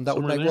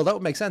 that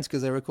would make sense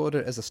because they recorded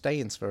it as a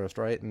Stains first,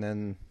 right? And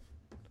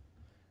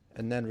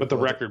then. But the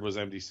record was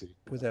MDC.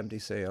 With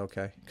MDC,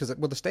 okay. Because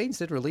the Stains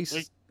did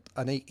release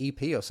an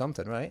EP or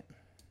something, right?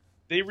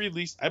 They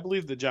released. I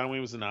believe that John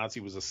Wayne Was a Nazi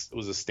was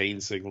a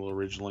Stain single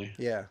originally.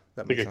 Yeah,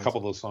 that I think makes a sense. couple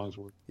of those songs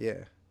were.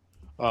 Yeah.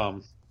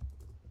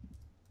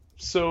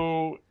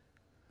 So,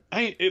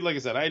 like I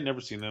said, I had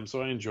never seen them,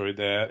 so I enjoyed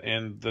that.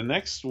 And the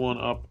next one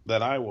up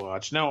that I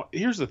watched. Now,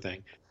 here's the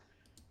thing.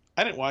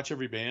 I didn't watch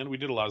every band. We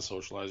did a lot of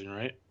socializing,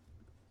 right?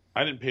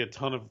 I didn't pay a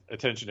ton of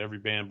attention to every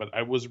band, but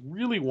I was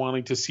really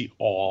wanting to see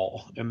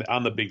all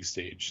on the big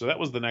stage. So that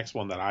was the next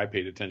one that I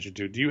paid attention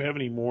to. Do you have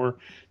any more?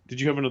 Did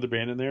you have another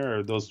band in there, or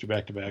are those two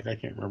back to back? I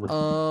can't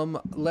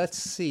remember. Let's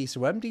see.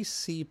 So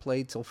MDC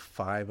played till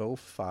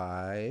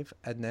 5:05,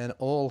 and then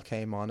All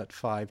came on at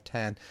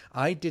 5:10.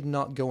 I did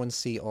not go and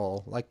see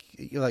All. Like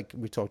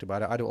we talked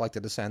about it. I don't like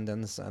the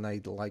Descendants, and I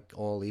like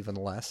All even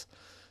less.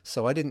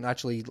 So I didn't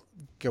actually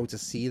go to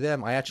see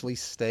them. I actually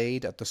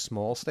stayed at the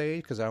small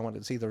stage because I wanted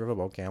to see the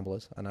Riverboat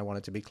Gamblers, and I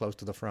wanted to be close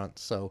to the front.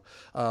 So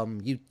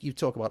you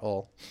talk about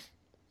All.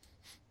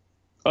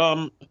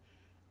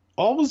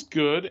 All was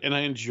good, and I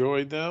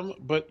enjoyed them.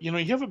 But, you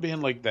have a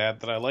band like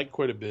that I like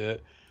quite a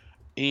bit,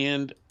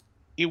 and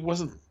it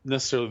wasn't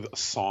necessarily the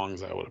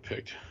songs I would have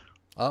picked.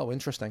 Oh,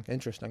 interesting.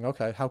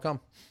 Okay, how come?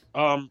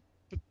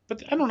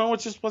 But I don't know. It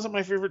just wasn't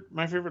my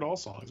favorite All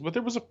songs. But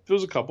there was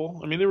a couple.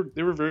 I mean,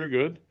 they were very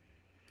good.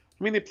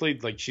 I mean, they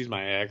played like "She's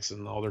My Ex"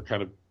 and all their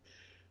kind of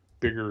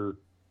bigger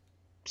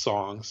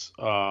songs.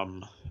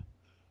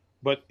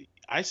 But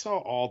I saw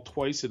All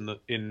twice in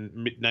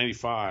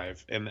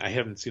 '95, and I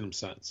haven't seen them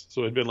since.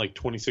 So it'd been like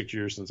 26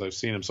 years since I've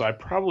seen them. So I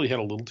probably had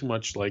a little too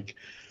much like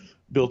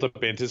built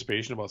up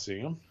anticipation about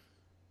seeing them.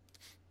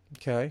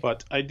 Okay.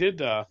 But I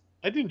did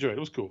enjoy it. It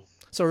was cool.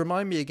 So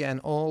remind me again,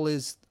 All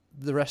is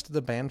the rest of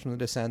the band from the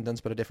Descendants,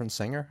 but a different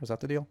singer. Is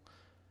that the deal?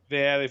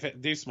 Yeah,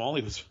 Dave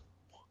Smalley was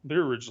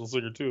their original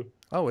singer too.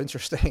 Oh,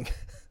 interesting.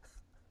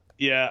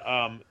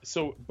 Yeah.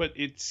 But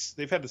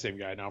they've had the same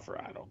guy now for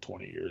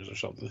 20 years or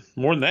something.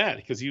 More than that,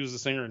 because he was the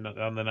singer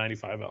on the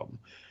 '95 album.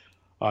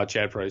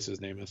 Chad Price,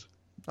 his name is.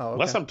 Oh, okay.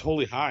 Unless I'm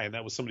totally high and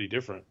that was somebody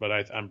different, but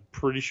I'm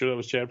pretty sure that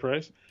was Chad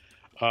Price.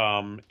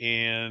 No,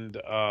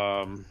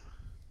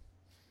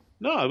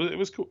 it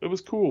was cool. It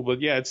was cool,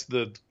 but yeah, it's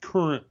the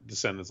current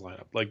Descendants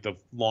lineup, like the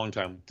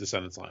longtime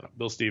Descendants lineup: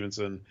 Bill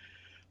Stevenson,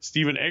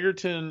 Stephen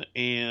Egerton,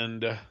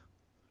 and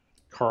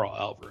Carl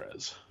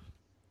Alvarez.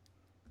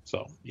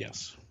 So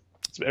yes,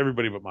 it's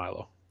everybody but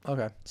Milo.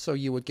 Okay, so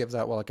you would give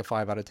that like a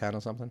 5 out of 10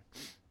 or something?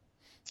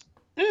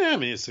 Yeah, I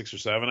mean it's 6 or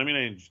 7. I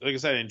mean, like I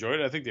said, I enjoyed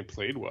it. I think they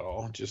played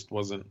well. It just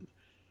wasn't.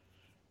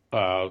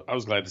 I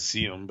was glad to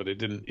see them, but it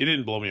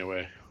didn't blow me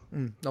away.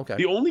 Okay.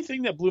 The only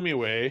thing that blew me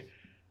away,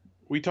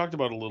 we talked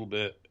about a little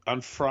bit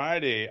on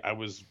Friday. He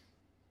was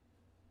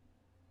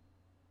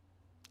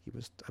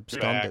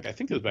back. I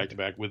think it was back to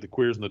back with the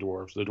Queers and the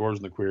Dwarves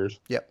and the Queers.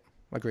 Yep,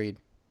 agreed.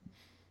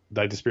 Did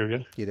I disappear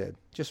again? You did,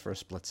 just for a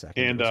split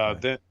second.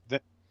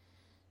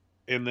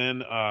 And then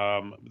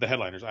the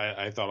headliners.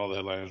 I thought all the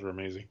headliners were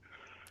amazing.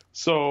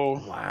 So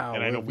wow,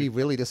 and I know we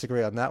really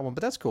disagree on that one,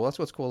 but that's cool. That's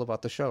what's cool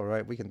about the show,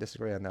 right? We can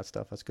disagree on that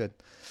stuff. That's good.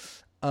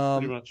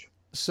 Pretty much.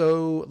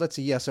 So let's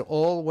see. Yeah, so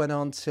All went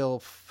on till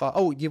 5.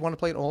 Oh, you want to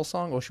play an All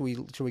song, or should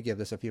we give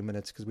this a few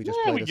minutes because we just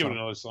played we a give song? it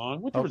another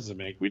song. What difference does it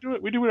make? We do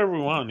whatever we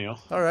want, Neil.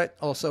 All right.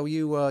 Also,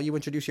 you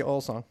introduce your All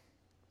song.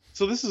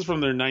 So this is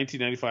from their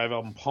 1995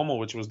 album Pummel,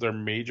 which was their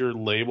major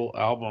label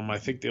album. I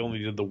think they only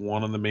did the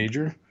one on the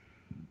major.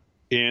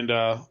 And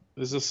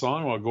this is a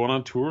song about going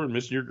on tour and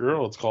missing your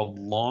girl. It's called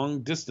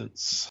Long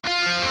Distance.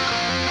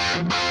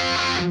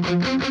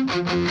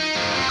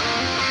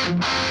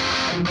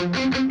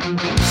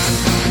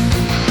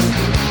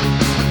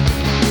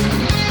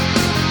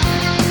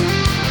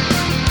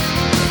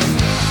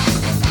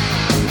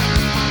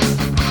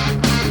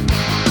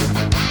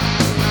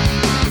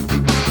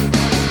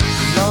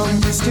 Long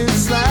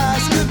distance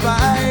last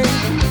goodbye.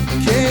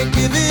 Can't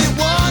give it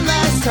one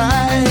last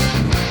try.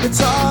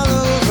 It's all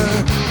over.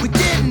 We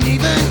didn't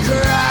even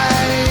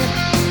cry.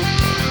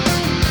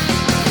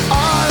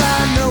 All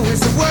I know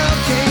is the world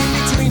came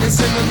between us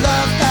and the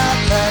love got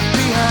left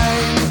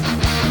behind.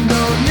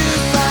 No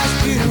newsflash,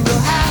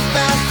 funeral,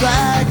 half-mast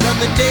flag on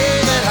the day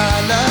that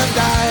our love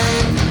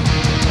died.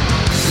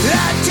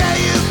 I tell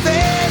you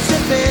face to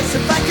face,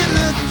 if I could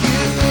look you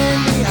in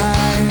the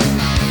eye.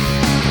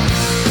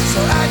 So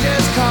I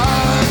just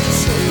called to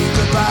say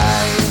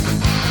goodbye.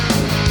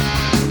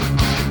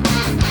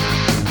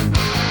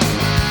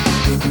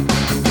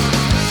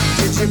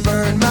 Did you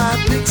burn my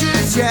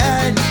pictures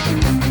yet?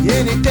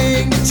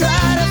 Anything to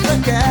try to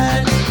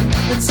forget?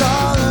 It's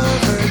all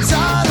over, it's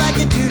all I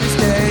can do to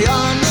stay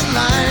on the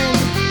line.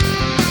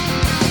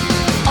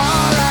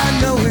 All I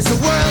know is the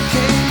world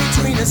came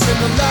between us and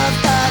the love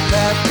got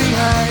left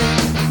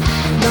behind.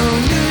 No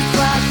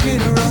newsflash,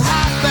 funeral,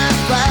 half-mast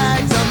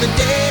flags on the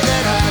day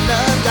that our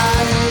love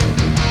died.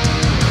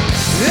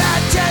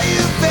 I tell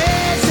you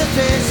face to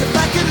face, if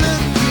I could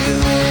look you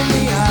in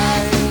the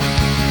eye.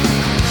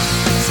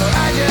 So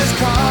I just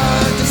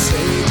called to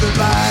say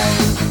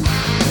goodbye.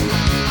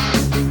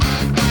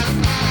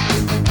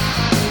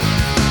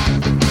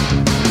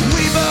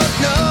 We both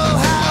know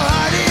how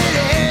hard it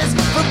is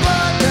for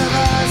both of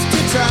us to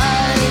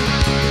try.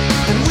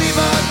 And we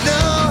both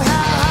know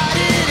how hard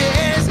it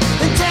is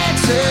in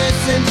Texas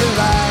in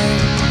July.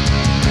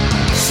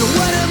 So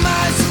what am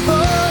I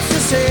supposed to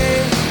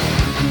say?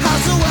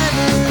 How's the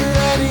weather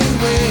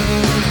anyway?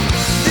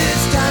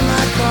 This time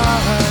I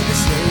called to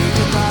say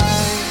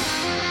goodbye.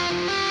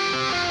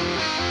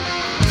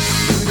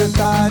 Who'd have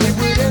thought it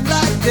would end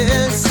like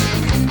this,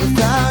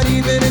 without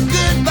even a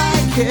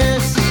goodbye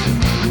kiss?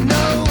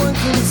 No one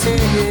can say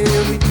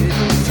we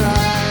didn't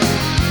try.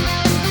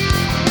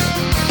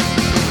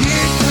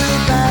 Years flew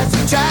fast,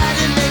 we tried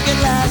to make it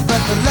last,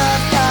 but the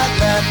love got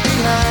left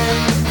behind.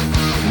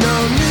 No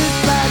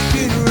newsflash,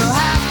 funeral,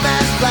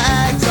 half-mast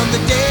flags on the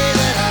day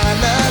that our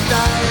love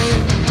died.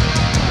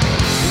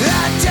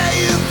 I tell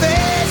you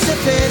face to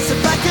face,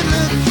 if I could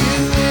look you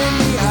in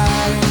the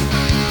eye.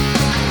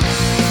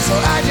 So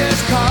I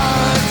just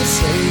called to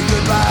say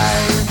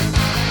goodbye.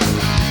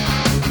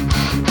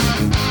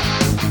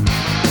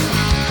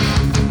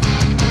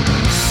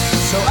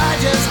 So I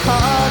just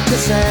called to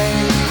say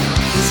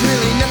there's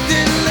really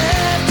nothing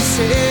left to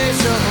say.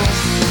 So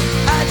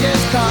I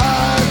just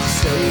called to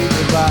say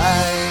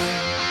goodbye.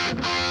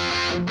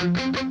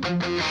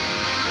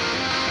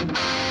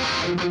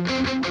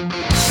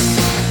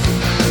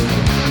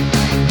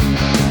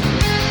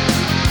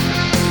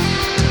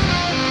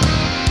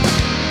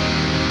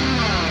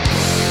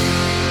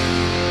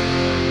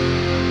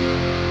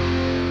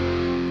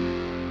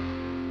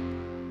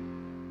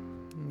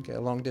 Okay,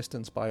 Long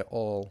Distance by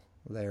All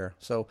there.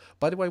 So,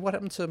 by the way, what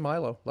happened to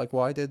Milo? Like,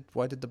 why did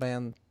the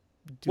band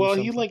do Well,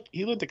 something?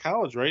 he went to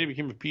college, right? He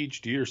became a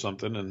PhD or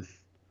something, and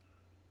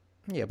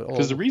Yeah, but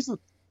because All...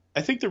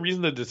 I think the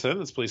reason the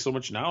Descendants play so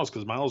much now is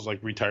because Miles like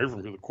retired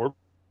from the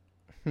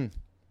corporate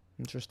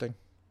Interesting.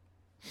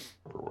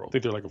 world. I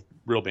think they're like a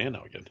real band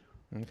now again.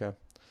 Okay.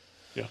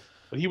 Yeah.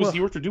 But he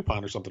worked for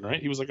DuPont or something,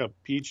 right? He was like a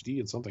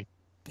PhD in something.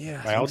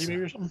 Yeah, Biology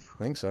maybe or something?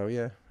 I think so,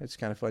 yeah. It's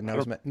kind of fun.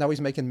 Now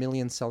he's making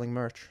millions selling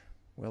merch.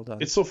 Well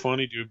done. It's so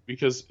funny, dude,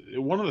 because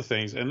one of the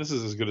things, and this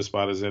is as good a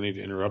spot as any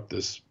to interrupt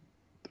this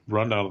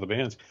rundown of the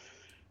bands.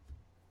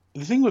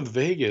 The thing with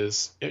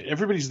Vegas,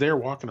 everybody's there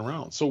walking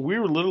around. So we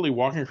were literally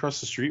walking across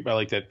the street by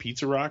like that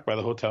Pizza Rock by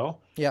the hotel.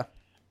 Yeah.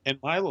 And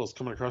Milo's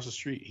coming across the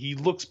street. He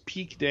looks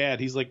peak dad.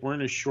 He's like wearing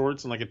his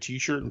shorts and like a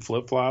t-shirt and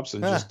flip-flops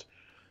and just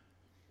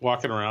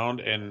walking around.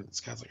 And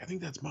Scott's like, I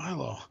think that's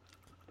Milo.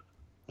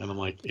 And I'm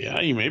like,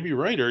 yeah, you may be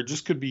right. Or it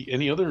just could be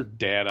any other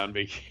dad on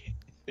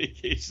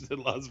vacation in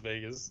Las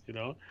Vegas, you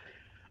know?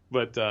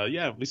 But,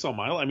 yeah, we saw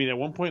Milo. I mean, at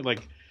one point,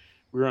 like,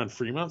 we were on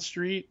Fremont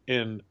Street,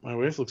 and my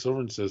wife looks over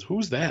and says,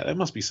 who's that? That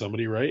must be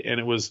somebody, right? And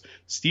it was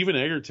Stephen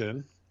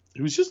Egerton,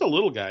 who's just a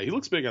little guy. He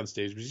looks big on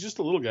stage, but he's just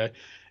a little guy.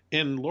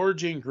 And Laura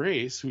Jane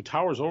Grace, who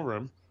towers over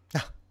him,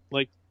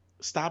 like,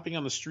 stopping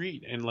on the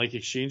street and, like,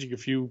 exchanging a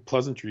few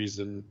pleasantries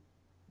and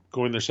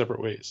going their separate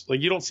ways.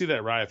 Like, you don't see that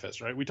at Riot Fest,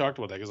 right? We talked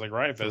about that because, like,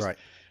 Riot Fest,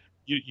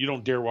 you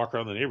don't dare walk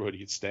around the neighborhood, you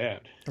get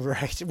stabbed.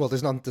 Right. Well,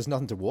 there's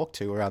nothing to walk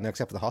to around there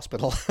except for the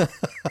hospital.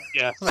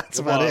 Yeah, that's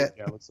about it.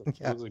 Yeah, it's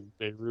like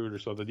Beirut or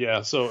something.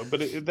 Yeah. So,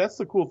 but that's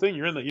the cool thing.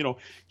 You're in the, you know,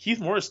 Keith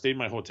Morris stayed in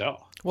my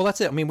hotel. Well, that's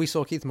it. I mean, we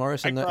saw Keith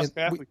Morris with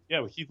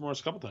Keith Morris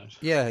a couple times.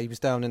 Yeah, he was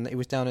down in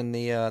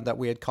the that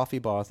weird coffee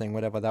bar thing,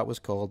 whatever that was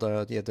called.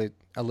 The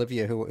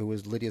Olivia, who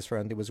was Lydia's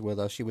friend, who was with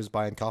us. She was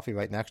buying coffee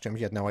right next to him.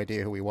 She had no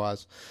idea who he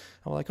was.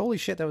 I'm like, holy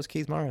shit, that was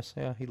Keith Morris.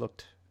 Yeah, he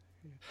looked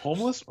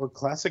homeless or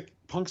classic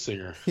punk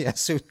singer. Yeah,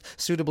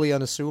 suitably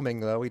unassuming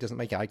though. He doesn't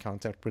make eye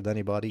contact with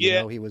anybody. Yeah. You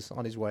know, he was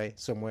on his way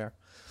somewhere.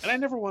 And I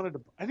never wanted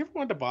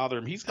to bother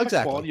him. He's got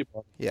a quality about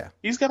him. Yeah.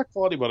 He's got a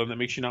quality about him that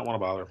makes you not want to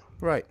bother him.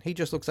 Right. He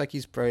just looks like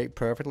he's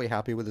perfectly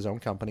happy with his own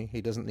company.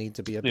 He doesn't need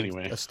to be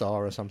a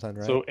star or something,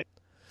 right? So,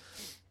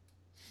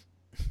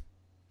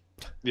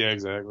 yeah,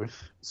 exactly.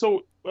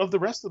 So, of the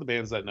rest of the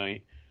bands that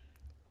night,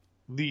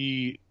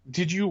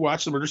 did you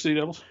watch the Murder City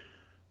Devils?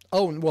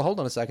 Oh, well, hold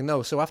on a second.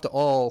 No, so after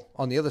all,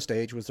 on the other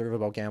stage was the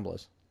Riverboat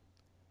Gamblers.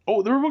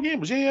 Oh, the Riverboat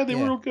Gamblers. Yeah, they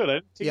were real good. I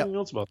didn't take any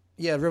notes about them.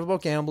 Yeah,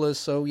 Riverboat Gamblers.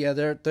 So, yeah,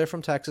 they're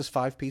from Texas,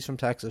 5-piece from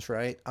Texas,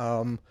 right?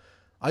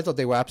 I thought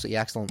they were absolutely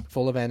excellent.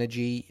 Full of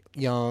energy,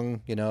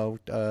 young, you know,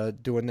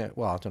 doing it.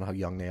 Well, I don't know how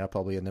young they are,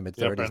 probably in their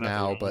mid-30s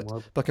now,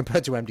 but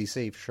compared to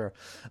MDC, for sure.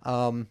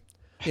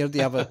 You know,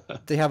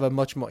 they have a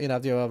much more, you know,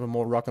 they have a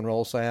more rock and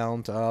roll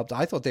sound.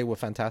 I thought they were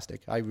fantastic.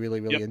 I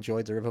really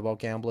enjoyed the Riverboat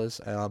Gamblers.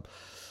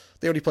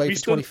 They already played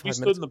for 25 minutes.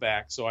 We stood in the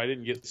back, so I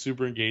didn't get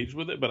super engaged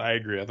with it, but I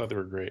agree. I thought they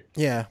were great.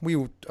 Yeah, we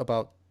were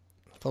about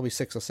probably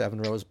 6 or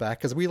 7 rows back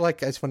because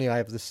it's funny, I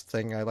have this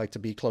thing. I like to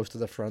be close to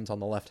the front on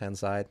the left-hand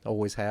side.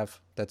 Always have.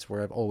 That's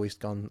where I've always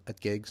gone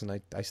at gigs,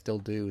 and I still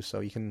do.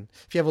 So you can,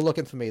 if you're ever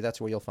looking for me, that's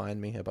where you'll find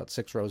me, about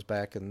 6 rows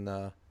back and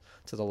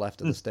to the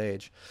left of the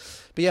stage.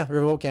 But yeah,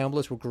 Riverboat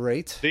Gamblers were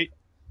great.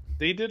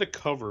 They did a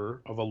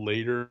cover of a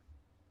later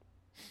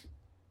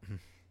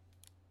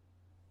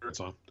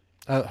song.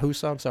 Whose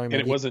song? Sorry, man.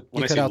 And it wasn't,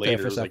 when I say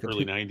later, it was like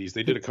early 90s.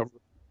 They did a cover.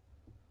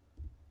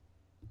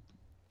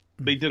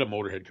 They did a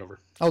Motorhead cover.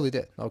 Oh, they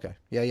did? Okay.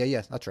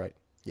 Yeah. That's right.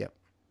 Yep.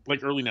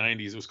 Like early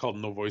 90s. It was called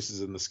No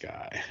Voices in the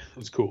Sky. It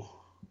was cool.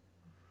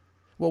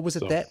 Well, was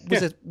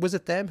it was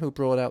it them who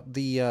brought out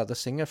the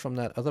singer from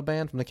that other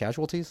band, from the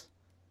Casualties?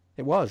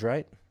 It was,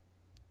 right?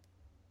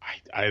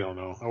 I don't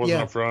know. I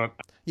wasn't up front.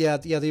 Yeah.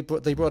 They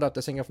brought out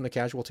the singer from the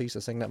Casualties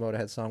to sing that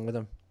Motorhead song with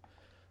him.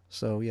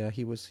 So yeah,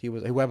 he was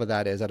whoever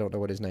that is. I don't know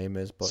what his name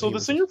is, but so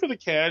the singer for the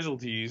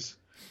Casualties.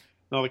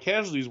 Now the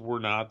Casualties were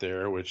not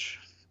there, which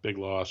big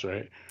loss,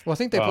 right? Well, I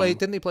think they played.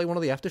 Didn't they play one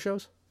of the after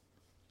shows?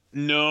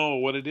 No,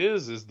 what it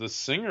is the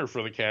singer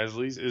for the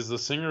Casualties is the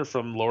singer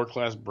from Lower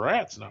Class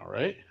Brats now,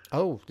 right?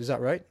 Oh, is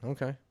that right?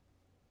 Okay.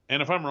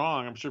 And if I'm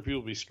wrong, I'm sure people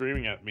will be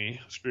screaming at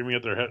their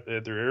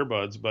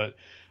earbuds, but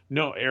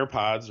no,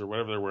 AirPods or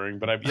whatever they're wearing.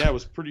 But I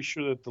was pretty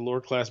sure that the Lower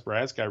Class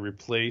Brats guy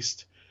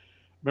replaced.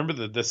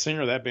 Remember the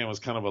singer of that band was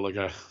kind of like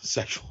a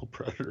sexual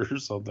predator or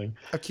something.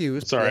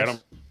 Accused. Sorry,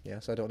 yes.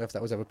 Yes, I don't know if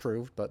that was ever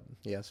proved, but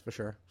yes, for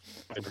sure.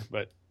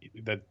 But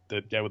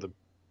that guy with the.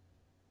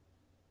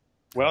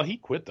 Well, he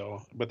quit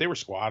though. But they were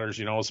squatters,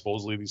 you know,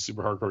 supposedly these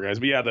super hardcore guys.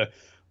 But yeah,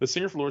 the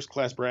singer for Lower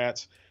Class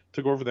Brats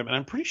took over them, and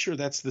I'm pretty sure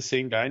that's the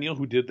same guy, Neil,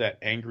 who did that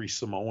Angry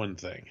Samoan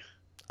thing.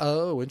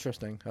 Oh,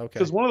 interesting. Okay.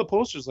 Because one of the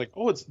posters like,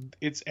 oh,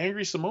 it's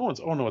Angry Samoans.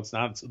 Oh no, it's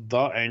not. It's the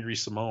Angry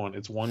Samoan.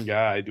 It's one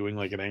guy doing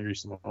like an Angry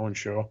Samoan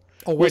show.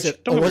 Oh, was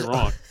it? Don't get me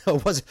wrong.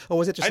 Was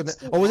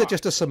it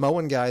just a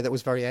Samoan guy that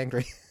was very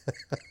angry?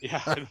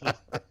 Yeah,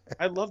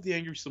 I love the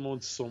Angry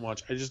Samoans so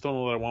much. I just don't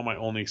know that I want my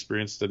only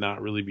experience to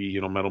not really be,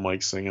 you know, Metal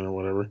Mike singing or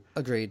whatever.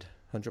 Agreed,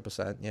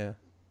 100%. Yeah.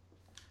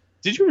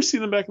 Did you ever see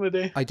them back in the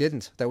day? I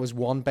didn't. There was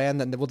one band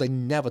that they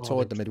never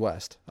toured the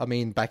Midwest. I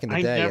mean, back in the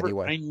day,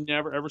 anyway. I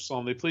never ever saw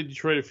them. They played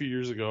Detroit a few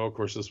years ago. Of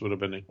course, this would have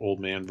been an old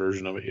man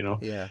version of it, you know.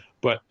 Yeah.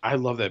 But I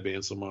love that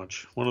band so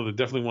much.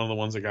 Definitely one of the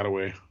ones that got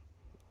away.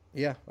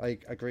 Yeah, I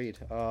agreed.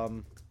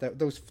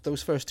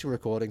 Those first 2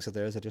 recordings of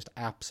theirs are just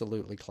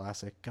absolutely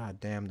classic. God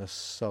damn, they're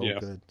so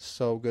good,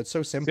 so good,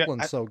 so simple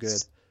and so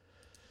good.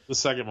 The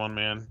second one,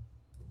 man.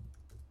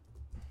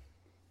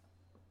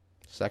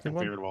 Second My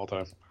one? favorite of all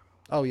time.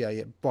 Oh yeah,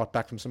 yeah. What,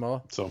 Back from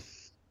Samoa? So,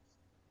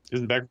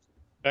 isn't back?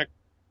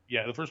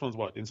 Yeah, the first one's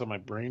what? Inside My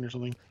Brain or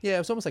something? Yeah, it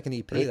was almost like an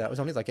EP. Right. That was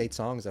only like 8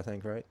 songs, I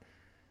think, right?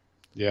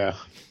 Yeah.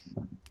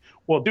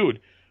 Well,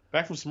 dude,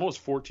 Back from Samoa is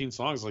 14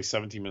 songs, like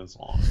 17 minutes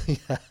long.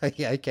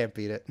 Yeah, I can't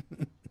beat it.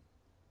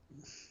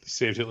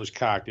 Saved Hitler's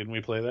Cock. Didn't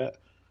we play that?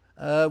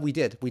 We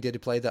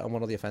did play that on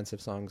one of the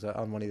offensive songs,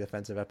 on one of the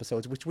offensive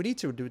episodes, which we need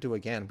to do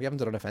again. We haven't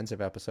done an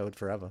offensive episode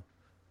forever.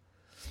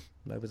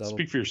 Maybe that'll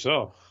Speak for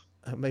yourself.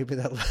 maybe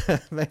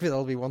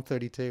that'll be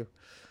 132.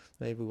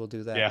 Maybe we'll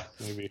do that. Yeah,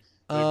 maybe.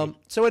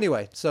 So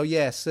anyway, so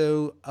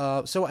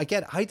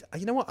again,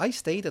 you know what? I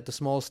stayed at the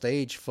small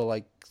stage for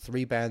like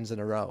 3 bands in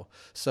a row.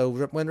 So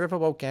when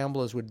Riverboat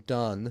Gamblers were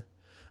done,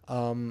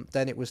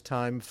 then it was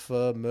time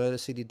for Murder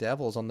City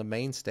Devils on the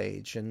main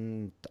stage,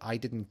 and I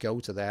didn't go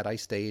to that. I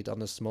stayed on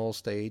the small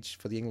stage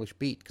for the English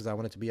Beat because I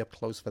wanted to be up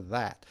close for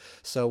that.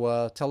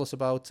 So tell us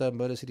about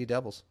Murder City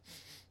Devils.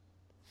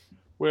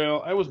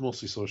 Well, I was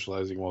mostly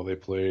socializing while they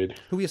played.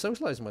 Who were you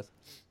socializing with?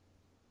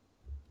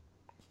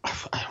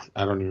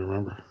 I don't even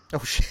remember. Oh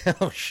shit!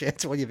 Oh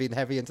shit! Well, you've been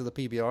heavy into the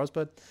PBRs,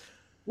 but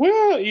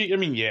Well, I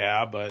mean,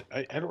 yeah, but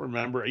I don't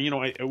remember. You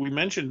know, we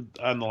mentioned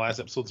on the last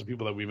episode some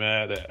people that we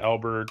met,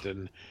 Albert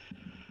and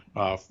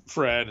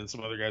Fred and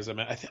some other guys I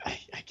met.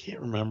 I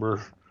can't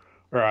remember.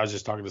 Or I was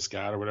just talking to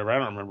Scott or whatever. I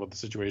don't remember what the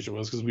situation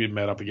was because we had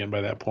met up again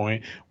by that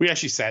point. We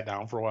actually sat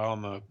down for a while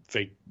on the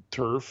fake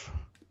turf.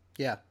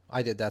 yeah,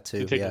 I did that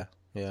too. To take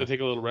Yeah. to take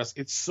a little rest.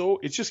 It's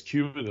just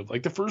cumulative.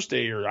 Like the first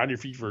day you're on your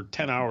feet for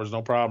 10 hours,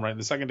 no problem, right? And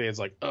the second day it's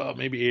like,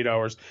 maybe 8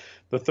 hours.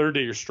 The third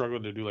day you're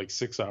struggling to do like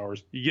 6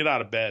 hours. You get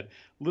out of bed,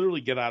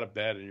 literally get out of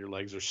bed, and your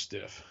legs are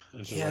stiff.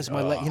 And it's just Yeah, it's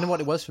like, you know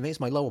what it was for me?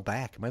 It's my lower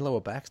back. My lower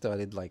back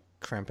started like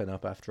cramping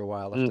up after a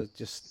while after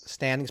just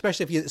standing,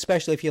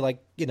 especially if you like,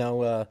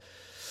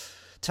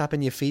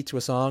 tapping your feet to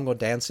a song or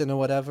dancing or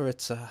whatever.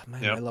 It's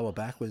my lower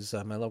back was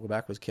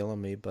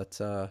killing me. But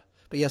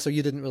yeah, so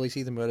you didn't really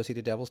see the Murder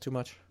City Devils too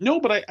much? No,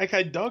 but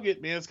I dug it,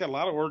 man. It's got a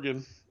lot of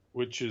organ,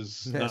 which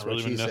is That's not what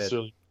really she said.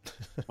 necessarily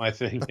my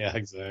thing. Yeah,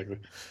 exactly.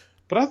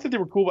 But I thought they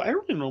were cool. But I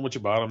don't really know much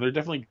about them. They're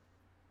definitely,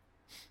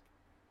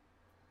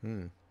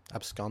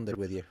 Absconded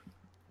with you.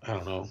 I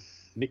don't know,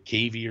 Nick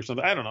Cavey or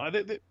something. I don't know.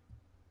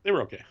 They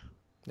were okay.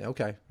 Yeah,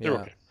 okay. They Yeah.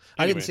 were okay.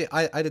 I Anyway,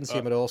 didn't see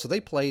them at all. So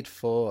they played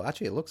for,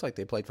 actually it looks like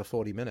they played for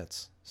 40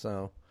 minutes.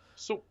 So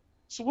So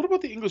what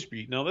about the English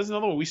Beat? Now, there's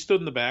another one we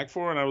stood in the back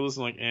for, and I was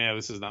listening like,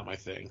 this is not my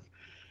thing.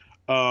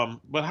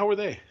 But how were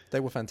they? they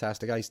were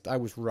fantastic. I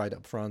was right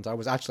up front. I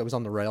was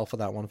on the rail for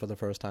that one for the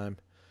first time.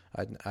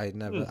 I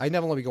never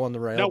let me go on the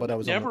rail, No, but I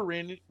was we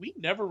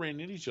never ran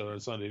into each other on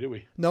Sunday, did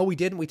we? No, we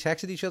didn't. We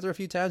texted each other a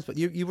few times, but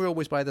you were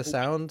always by the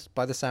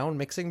sound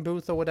mixing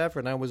booth or whatever,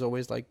 and I was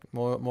always like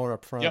more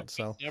up front. Yep,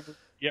 So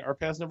our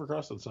paths never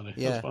crossed on Sunday.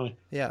 yeah, That's funny.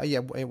 yeah,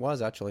 it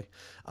was actually.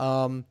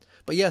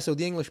 But yeah, so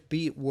the English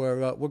Beat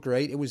were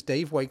great. It was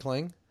Dave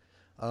Wakeling,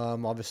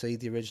 obviously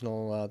the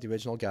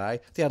original guy.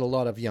 They had a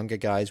lot of younger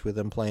guys with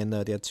them playing.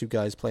 They had 2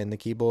 guys playing the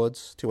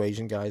keyboards, 2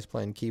 Asian guys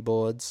playing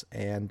keyboards,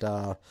 and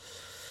a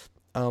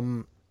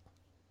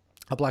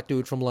black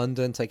dude from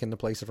London taking the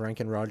place of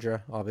Rankin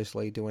Roger,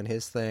 obviously doing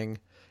his thing.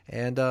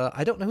 And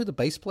I don't know who the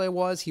bass player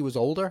was. He was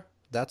older,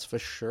 that's for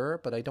sure,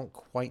 but I don't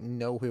quite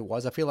know who it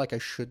was. I feel like I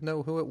should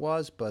know who it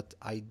was, but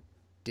I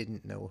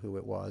didn't know who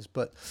it was.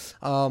 But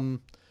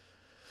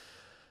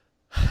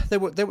they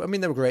were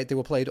great. They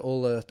were played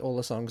all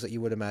the songs that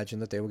you would imagine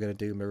that they were going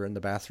to do. Mirror in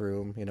the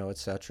Bathroom,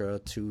 etc.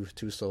 Two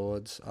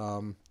Swords,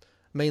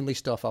 mainly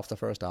stuff off the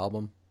first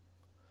album.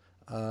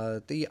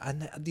 The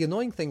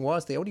annoying thing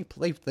was they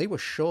were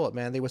short,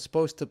 man.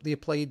 They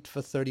played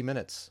for 30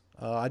 minutes.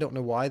 I don't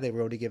know why they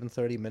were only given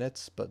 30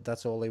 minutes, but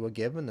that's all they were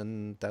given,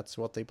 and that's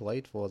what they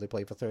played for. They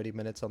played for 30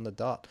 minutes on the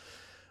dot.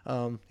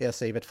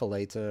 Save It for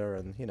Later,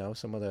 and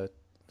some of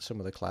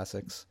the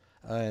classics.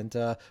 And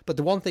but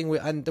the one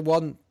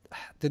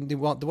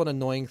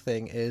annoying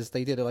thing is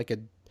they did like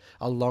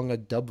a longer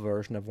dub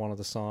version of one of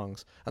the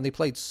songs, and they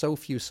played so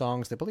few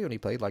songs. They probably only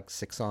played like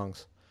 6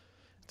 songs.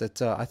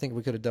 That I think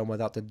we could have done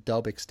without the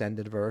dub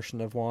extended version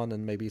of one,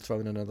 and maybe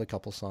thrown in another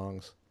couple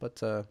songs.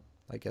 But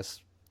I guess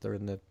they're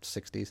in the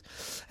 60s.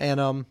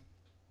 And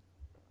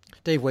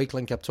Dave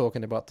Wakeling kept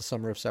talking about the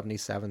summer of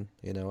 77,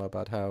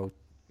 about how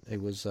he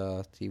was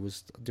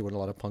doing a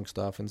lot of punk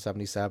stuff in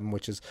 77,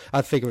 which is,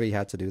 I figure he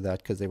had to do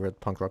that because they were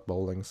at Punk Rock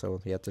Bowling, so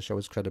he had to show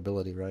his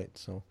credibility, right?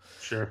 So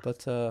Sure.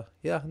 But they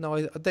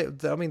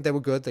were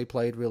good. They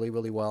played really,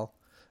 really well.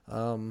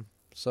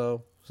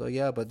 So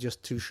yeah, but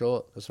just too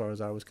short as far as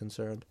I was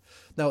concerned.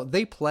 Now,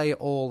 they play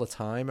all the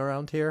time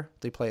around here.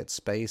 They play at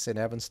Space in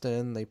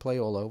Evanston. They play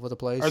all over the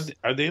place.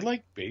 Are they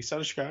like based out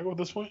of Chicago at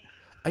this point?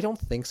 I don't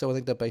think so. I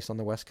think they're based on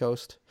the West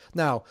Coast.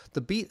 Now,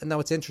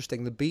 it's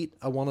interesting. The Beat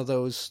are one of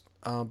those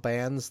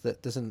bands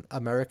that there's an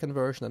American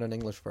version and an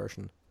English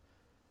version.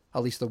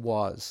 At least there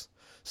was.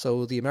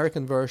 So the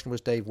American version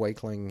was Dave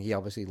Wakeling. He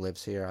obviously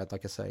lives here.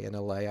 Like I say, in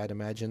LA, I'd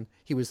imagine.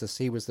 He was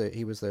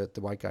the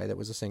white guy that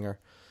was a singer.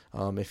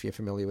 If you're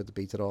familiar with the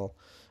Beat at all.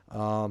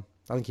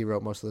 I think he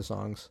wrote most of the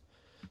songs.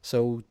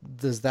 So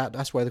there's that.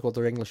 That's why they're called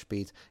their English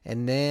Beat.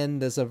 And then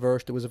there was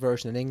a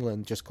version in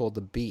England just called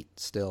The Beat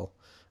still,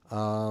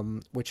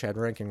 which had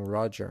Ranking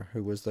Roger,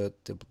 who was the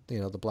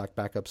black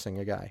backup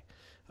singer guy,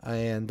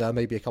 and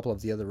maybe a couple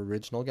of the other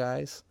original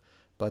guys.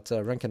 But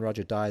Rankin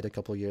Roger died a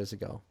couple of years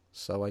ago,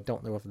 so I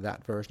don't know if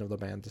that version of the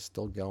band is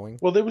still going.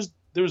 Well, there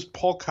was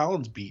Paul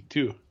Collins' Beat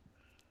too.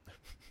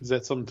 Is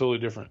that something totally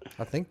different?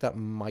 I think that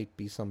might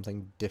be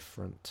something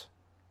different.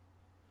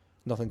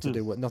 Nothing to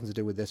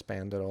do with this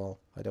band at all,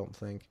 I don't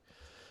think.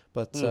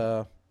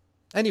 But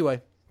anyway,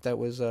 that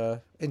was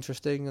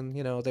interesting, and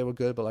they were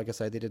good. But like I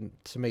said, they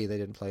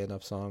didn't play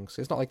enough songs.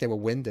 It's not like they were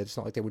winded. It's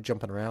not like they were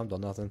jumping around or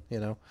nothing.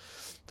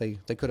 They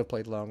could have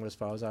played longer as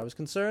far as I was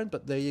concerned.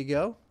 But there you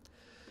go.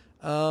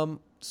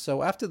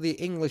 So after the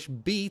English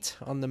Beat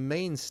on the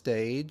main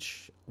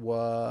stage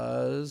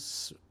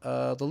was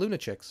the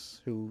Lunachicks,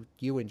 who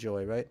you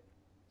enjoy, right?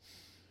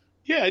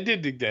 Yeah, I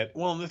did dig that.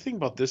 Well, and the thing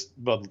about this,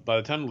 by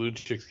the time the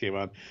Lunachicks came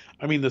on,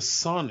 I mean, the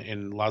sun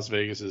in Las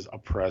Vegas is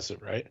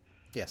oppressive, right?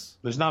 Yes.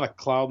 There's not a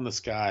cloud in the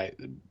sky.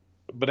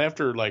 But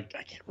after, I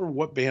can't remember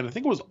what band, I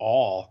think it was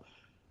All,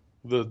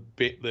 the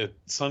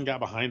sun got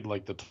behind,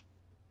 the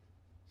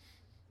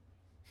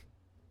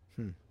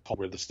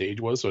where the stage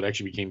was, so it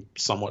actually became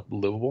somewhat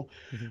livable.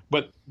 Mm-hmm.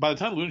 But by the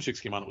time the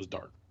Lunachicks came on, it was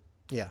dark.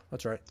 Yeah,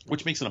 that's right.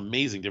 Which makes an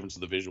amazing difference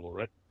to the visual,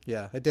 right?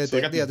 Yeah, it did. So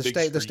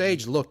the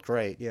stage looked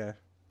great, yeah.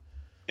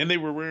 And they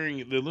were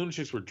the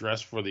Lunachicks were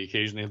dressed for the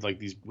occasion. They had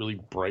these really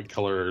bright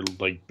color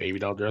baby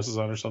doll dresses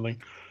on or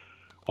something,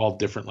 all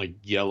different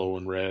yellow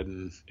and red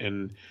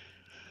and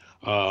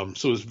so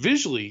it was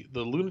visually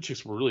the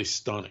Lunachicks were really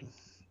stunning.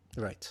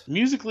 Right.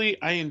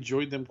 Musically, I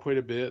enjoyed them quite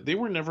a bit. They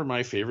were never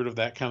my favorite of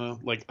that kind of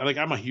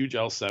I'm a huge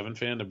L7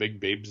 fan, a big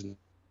Babes in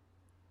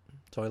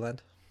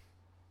Toyland.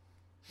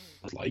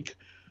 But it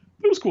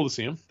was cool to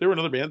see them. They were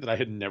another band that I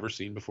had never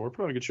seen before.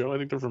 Put on a good show. I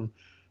think they're from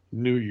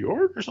New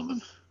York or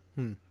something.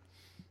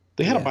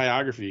 They had a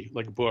biography,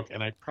 a book,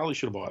 and I probably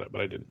should have bought it,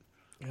 but I didn't.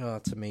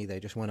 To me,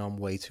 they just went on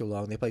way too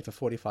long. They played for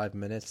 45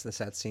 minutes. The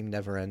set seemed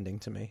never ending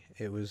to me.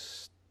 It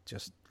was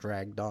just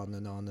dragged on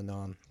and on and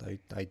on.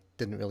 I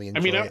didn't really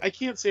enjoy it. I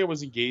can't say I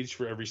was engaged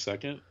for every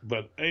second,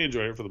 but I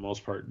enjoyed it for the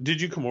most part.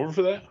 Did you come over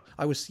for that?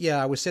 I was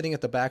sitting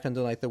at the back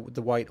under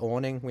the white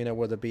awning, where they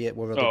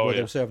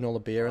were serving all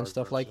the beer and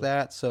stuff like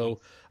that. So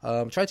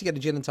tried to get a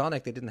gin and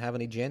tonic. They didn't have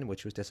any gin,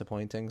 which was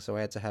disappointing. So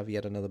I had to have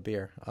yet another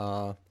beer.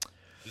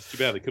 It's too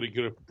bad. They could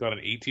have got an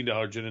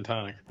 $18 gin and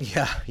tonic.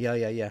 Yeah.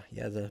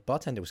 The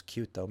bartender was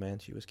cute though, man.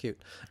 She was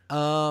cute.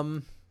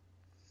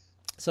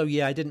 So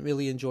yeah, I didn't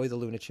really enjoy the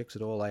Lunachicks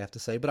at all, I have to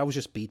say. But I was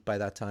just beat by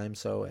that time,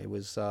 so it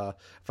was. In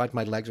fact,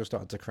 my legs were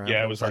starting to cramp.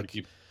 Yeah, it was hard to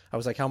keep. I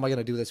was like, "How am I going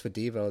to do this for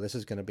Devo? This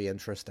is going to be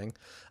interesting."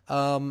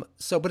 But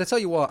I tell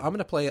you what, I'm going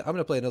to play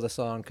another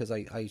song because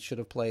I should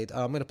have played.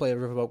 I'm going to play a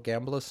Riverboat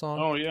Gamblers song.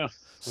 Oh yeah.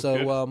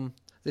 So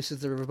this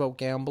is the Riverboat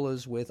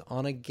Gamblers with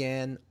 "On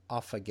Again,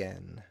 Off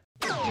Again."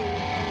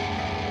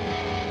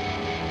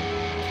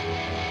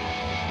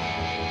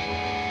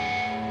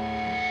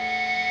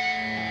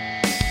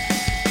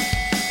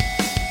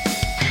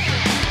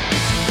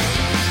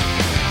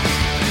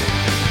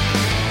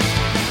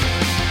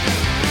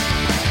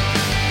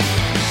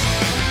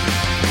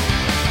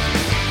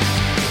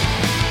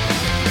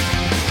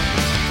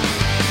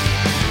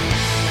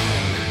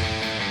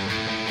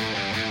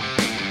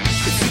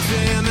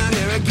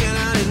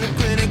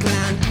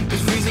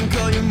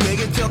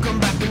 Come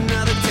back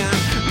another time.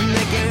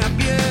 They can help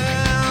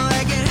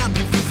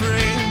you for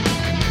free.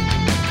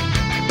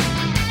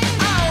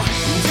 Oh,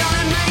 don't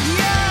it make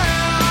you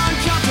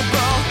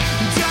uncomfortable?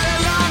 Dirty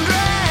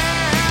laundry,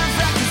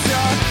 fractured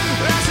soul.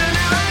 Listen,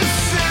 now ain't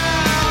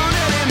sound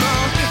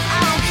anymore. I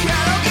don't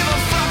care, don't give a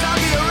fuck. I'll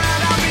be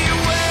around, I'll be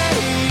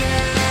waiting.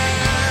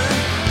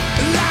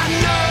 I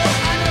know.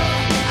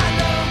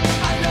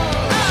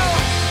 Oh,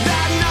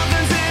 that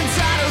nothing's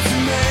entitled to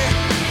me.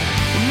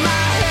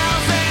 My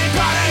health ain't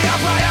part of your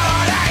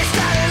priorities.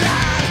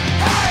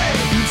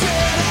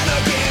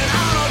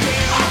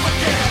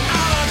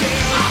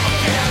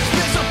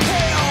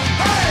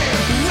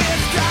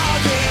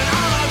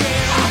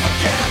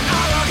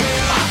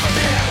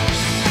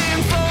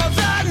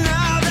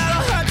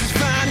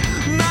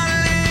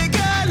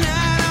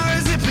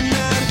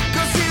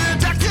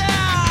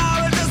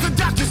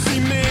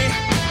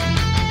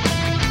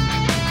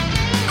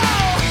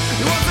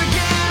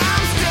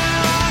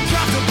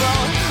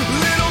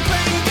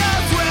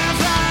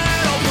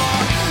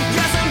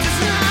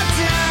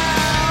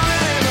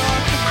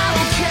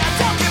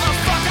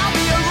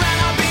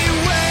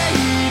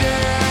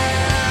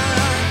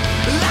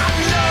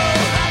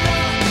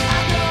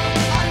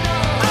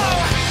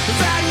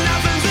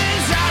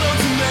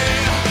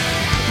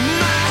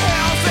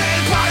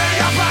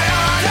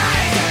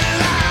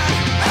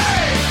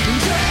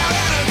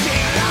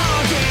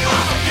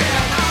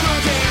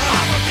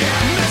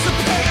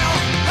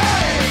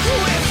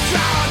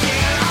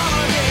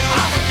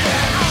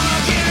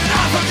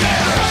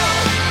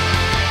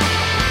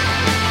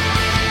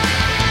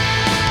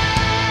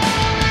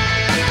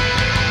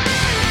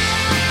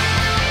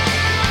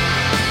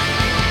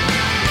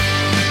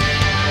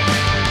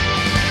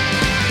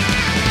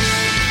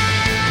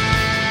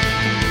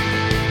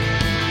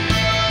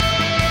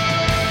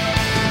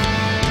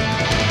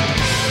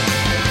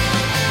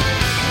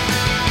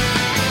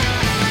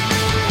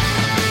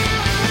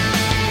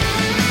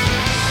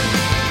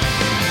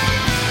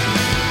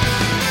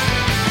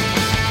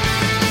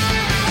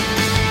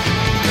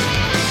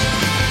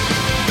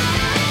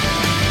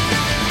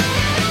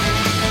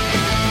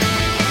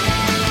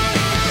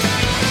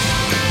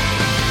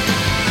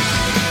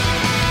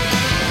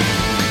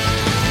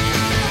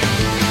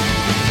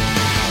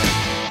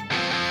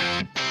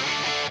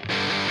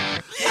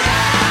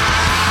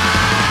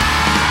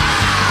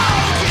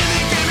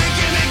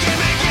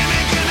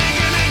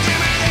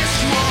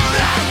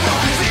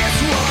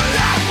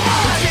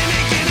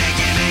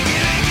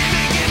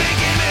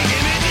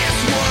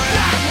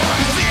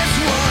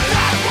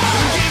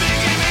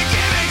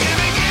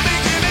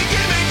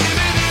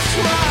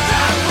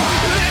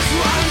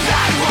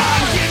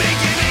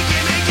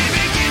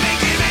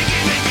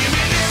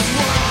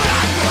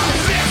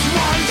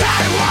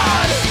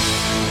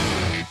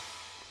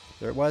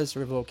 it was.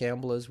 Riverboat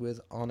Gamblers with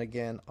On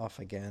Again, Off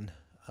Again.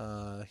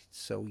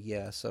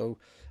 So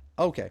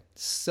okay.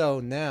 So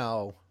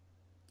now,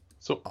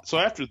 So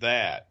after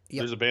that,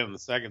 Yep. there's a band on the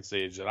second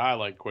stage that I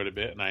like quite a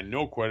bit, and I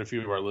know quite a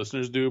few of our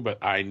listeners do, but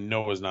I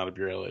know is not up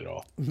your alley at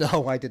all.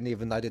 no, I didn't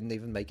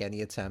even make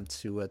any attempt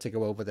to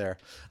go over there.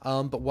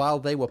 But while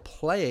they were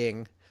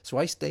playing, so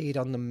I stayed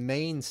on the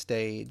main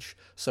stage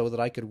so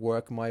that I could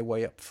work my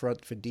way up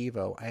front for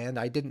Devo, and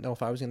I didn't know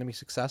if I was going to be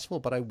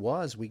successful, but I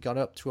was. We got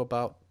up to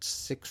about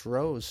 6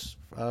 rows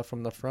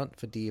from the front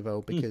for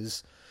Devo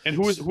because. And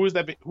who is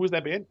that band? Who's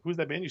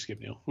that band you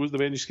skipped, Neil? Who's the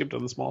band you skipped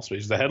on the small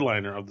stage? The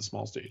headliner of the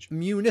small stage.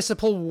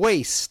 Municipal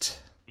Waste.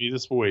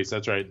 Municipal Waste.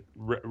 That's right.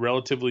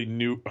 Relatively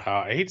new.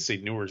 I hate to say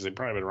newer because they've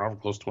probably been around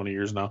for close to 20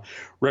 years now.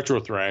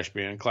 Retro thrash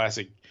band,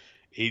 classic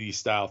 80s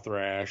style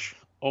thrash.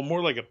 Oh,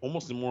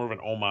 almost more of an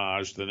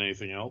homage than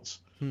anything else.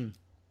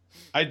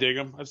 I dig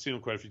them. I've seen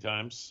them quite a few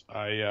times.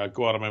 I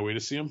go out of my way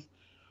to see them.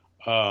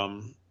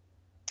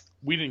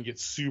 We didn't get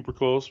super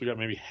close. We got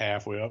maybe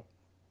halfway up.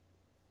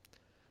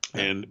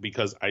 And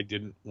because I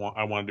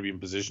wanted to be in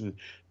position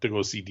to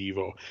go see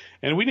Devo,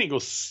 and we didn't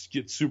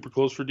get super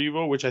close for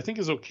Devo, which I think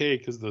is okay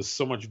because there's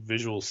so much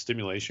visual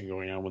stimulation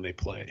going on when they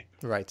play.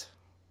 Right.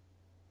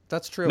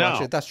 That's true. Now-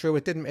 Actually, that's true.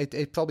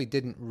 It probably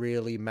didn't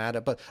really matter.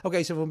 But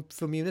okay, so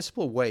for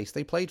Municipal Waste,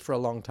 they played for a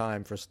long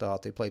time for a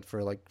start. They played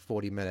for like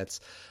 40 minutes.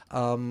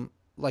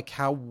 Like,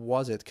 how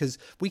was it? Because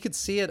we could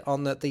see it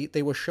on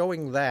they were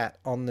showing that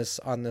on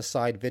the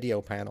side video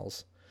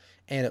panels.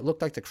 And it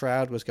looked like the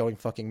crowd was going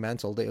fucking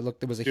mental. There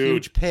was a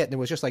huge pit, and it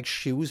was just like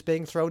shoes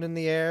being thrown in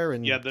the air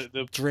and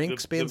the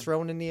drinks being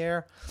thrown in the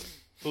air.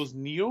 Those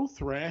neo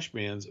thrash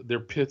bands,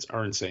 their pits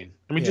are insane.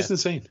 I mean, Yeah. just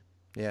insane.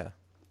 Yeah.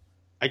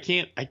 I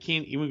can't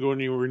even go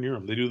anywhere near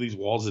them. They do these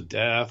walls of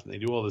death, and they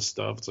do all this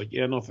stuff. It's like,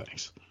 yeah, no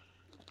thanks.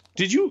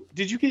 Did you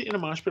get in a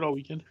mosh pit all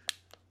weekend?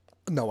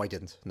 No, I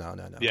didn't. No.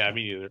 Yeah,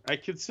 me neither.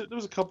 There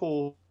was a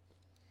couple.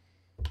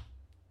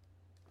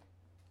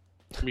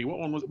 I mean, what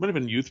one was it? Might have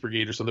been Youth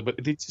Brigade or something,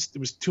 but there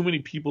was too many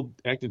people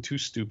acting too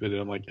stupid,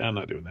 and I'm like, I'm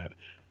not doing that.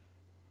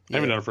 I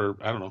haven't done it for,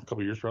 I don't know, a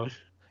couple of years probably.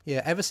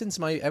 Yeah, ever since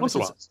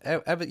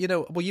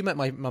you met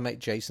my mate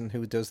Jason,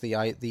 who does the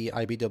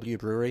IBW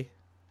brewery.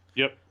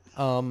 Yep.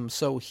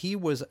 So he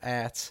was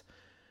at,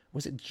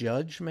 was it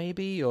Judge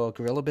maybe, or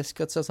Gorilla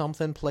Biscuits or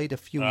something, played a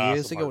few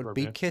years some ago hardcore at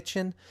Beat band.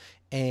 Kitchen,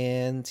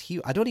 and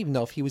I don't even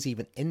know if he was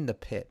even in the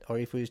pit or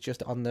if he was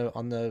just on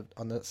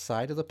the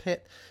side of the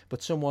pit,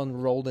 but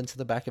someone rolled into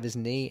the back of his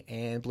knee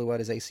and blew out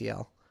his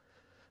ACL.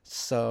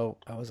 So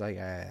I was like,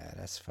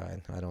 that's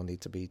fine. I don't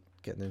need to be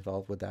getting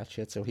involved with that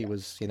shit. So he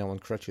was, on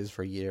crutches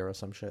for a year or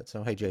some shit.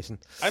 So hey, Jason.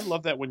 I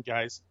love that when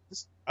guys.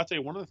 I'll tell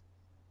you, one of the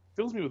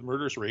fills me with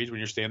murderous rage when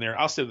you're standing there.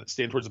 I'll stand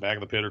towards the back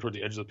of the pit or towards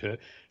the edge of the pit,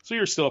 so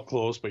you're still up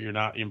close, but you're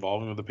not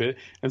involving with the pit.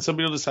 And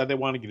somebody will decide they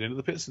want to get into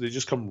the pit, so they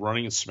just come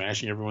running and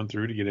smashing everyone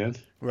through to get in.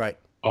 Right.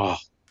 Oh,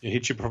 it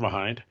hits you from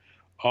behind.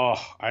 Oh,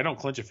 I don't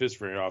clench a fist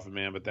very often,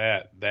 man, but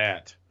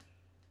that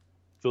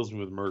fills me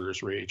with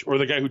murderous rage. Or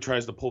the guy who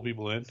tries to pull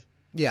people in.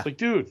 Yeah. It's like,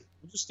 dude,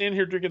 I'm just standing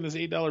here drinking this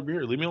 $8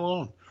 beer. Leave me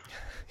alone.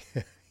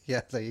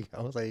 Yeah. There you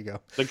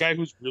go. The guy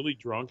who's really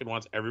drunk and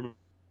wants everybody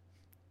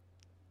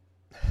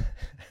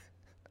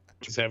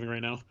he's having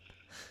right now.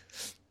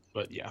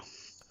 But yeah.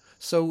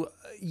 So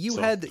you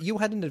had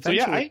an adventure. So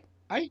yeah,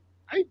 I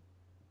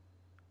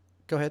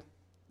Go ahead.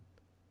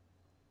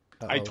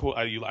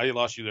 I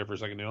lost you there for a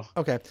second, Neil.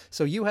 Okay,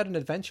 so you had an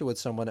adventure with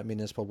someone at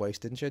Municipal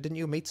Waste, didn't you? Didn't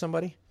you meet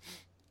somebody?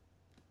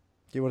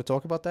 Do you want to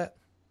talk about that?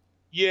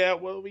 Yeah,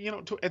 well,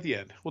 at the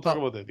end. We'll talk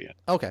about that at the end.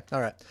 Okay, all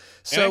right. And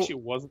So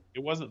actually,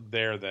 it wasn't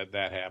there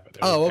that happened. It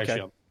Oh, was okay.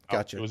 actually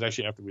Gotcha. It was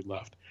actually after we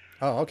left.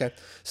 Oh, okay.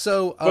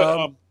 So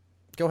But,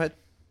 go ahead.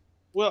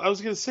 well, I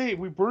was going to say,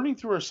 we're burning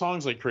through our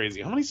songs like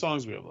crazy. How many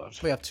songs do we have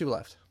left? We have 2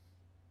 left.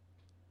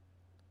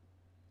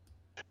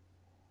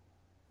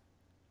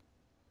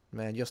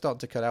 Man, you're starting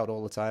to cut out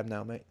all the time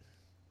now, mate.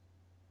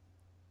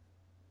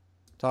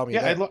 Tommy,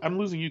 Yeah, I'm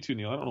losing you too,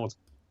 Neil. I don't know what's.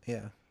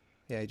 yeah.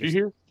 Do you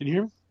hear? Can you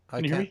hear me?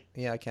 Can you hear me?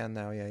 Yeah, I can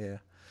now. Yeah.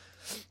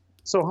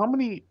 So how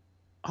many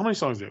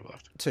songs do we have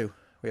left? 2.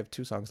 We have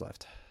 2 songs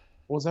left.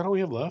 Well, is that all we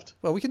have left?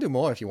 Well, we can do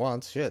more if you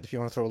want. Shit, if you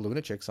want to throw a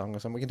Lunatic song or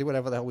something, we can do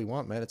whatever the hell we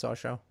want, man. It's our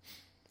show.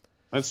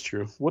 That's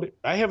true.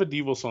 I have a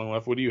Devo song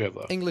left. What do you have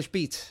left? English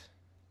Beat.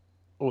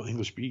 Oh,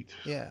 English Beat.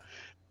 Yeah.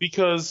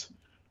 Because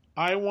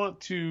I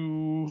want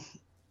to.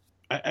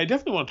 I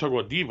definitely want to talk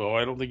about Devo.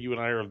 I don't think you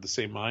and I are of the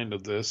same mind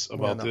of this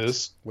about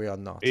this. We are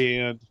not.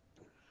 And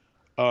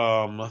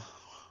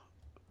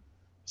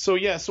so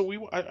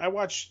I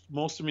watched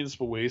most of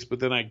Municipal Waste, but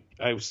then I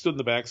stood in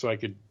the back so I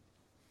could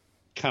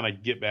kind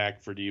of get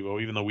back for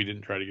Devo, even though we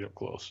didn't try to get up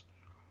close.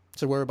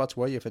 So whereabouts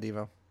were you for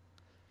Devo?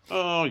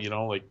 Oh,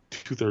 like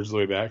 2/3 of the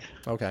way back.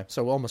 Okay,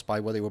 so almost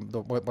by where they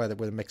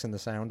were mixing the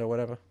sound or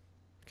whatever,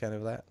 kind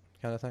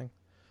of thing.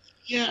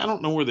 Yeah, I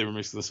don't know where they were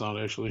mixing the sound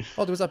actually.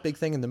 Oh, there was that big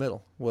thing in the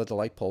middle where the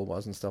light pole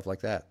was and stuff like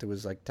that. There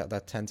was like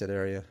that tented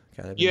area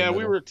kind of. Yeah,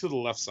 we were to the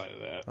left side of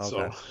that.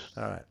 Okay.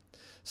 So All right.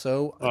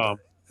 So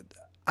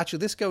actually,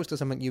 this goes to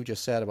something you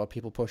just said about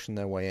people pushing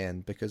their way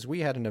in, because we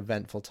had an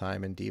eventful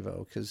time in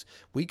Devo, because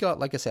we got,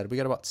 like I said, we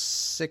got about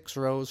 6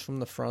 rows from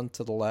the front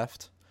to the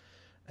left,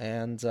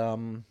 and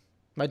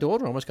my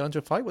daughter almost got into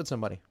a fight with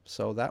somebody,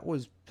 so that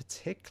was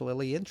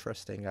particularly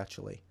interesting,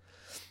 actually.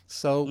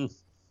 So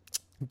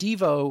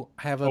Devo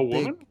have a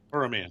woman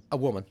or a man? A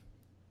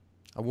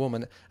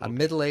woman, a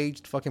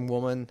middle-aged fucking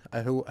woman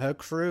who her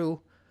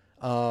crew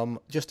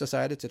just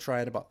decided to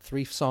try it about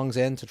 3 songs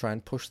in to try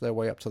and push their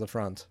way up to the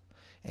front.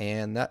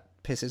 And that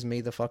pisses me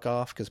the fuck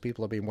off because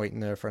people have been waiting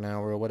there for an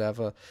hour or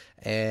whatever.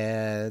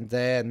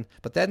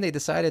 But then they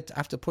decided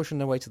after pushing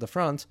their way to the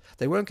front,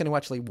 they weren't going to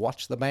actually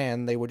watch the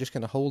band. They were just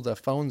going to hold their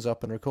phones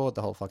up and record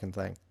the whole fucking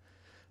thing.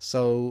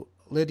 So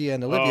Lydia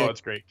and Olivia... Oh,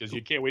 that's great, because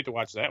you can't wait to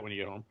watch that when you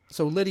get home.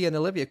 So Lydia and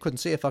Olivia couldn't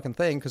see a fucking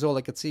thing because all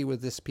they could see was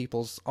this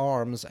people's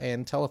arms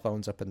and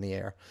telephones up in the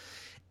air.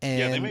 And,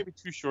 yeah, they may be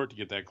too short to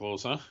get that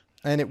close, huh?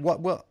 And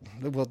well,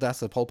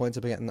 that's the whole point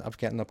of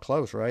getting up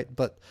close, right?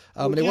 But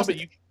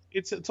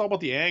it's all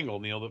about the angle,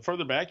 Neil. The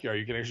further back you are,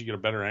 you can actually get a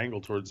better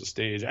angle towards the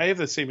stage. I have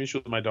the same issue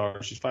with my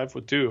daughter. She's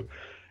 5'2",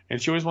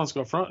 and she always wants to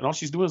go up front, and all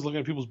she's doing is looking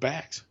at people's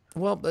backs.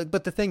 Well,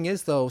 but the thing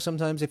is, though,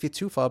 sometimes if you're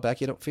too far back,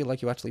 you don't feel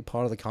like you're actually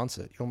part of the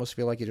concert. You almost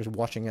feel like you're just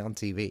watching it on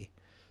TV.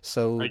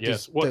 So I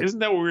guess. Well, isn't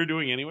that what we were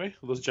doing anyway?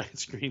 Those giant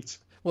screens.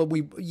 Well,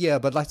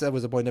 but like that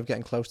was the point of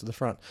getting close to the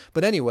front.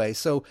 But anyway,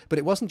 but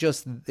it wasn't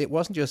just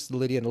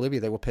Lydia and Olivia.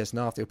 They were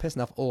pissing off. They were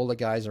pissing off all the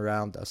guys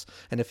around us.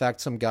 And in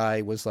fact, some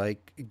guy was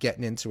like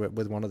getting into it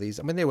with one of these.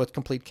 I mean, they were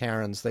complete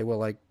Karens. They were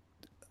like,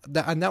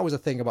 and that was a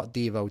thing about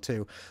Devo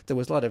too. There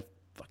was a lot of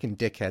fucking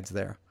dickheads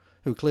there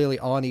who clearly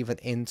aren't even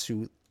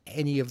into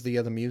any of the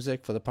other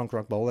music for the punk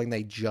rock bowling.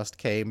 They just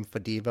came for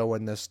Devo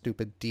and their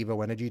stupid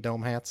Devo Energy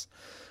Dome hats.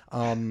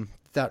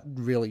 That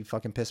really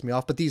fucking pissed me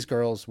off. But these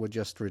girls were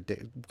just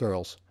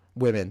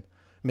women,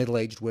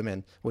 middle-aged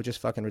women, were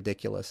just fucking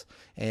ridiculous.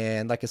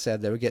 And like I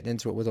said, they were getting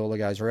into it with all the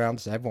guys around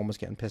us. Everyone was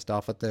getting pissed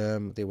off at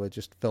them. They were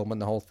just filming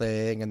the whole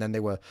thing, and then they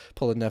were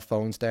pulling their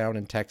phones down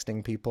and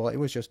texting people. It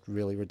was just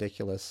really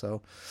ridiculous.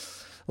 So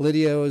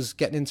Lydia was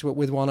getting into it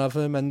with one of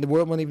them, and the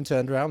woman even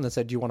turned around and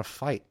said, "Do you want to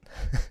fight?"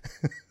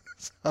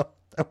 So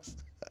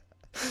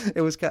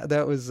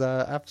that was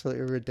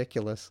absolutely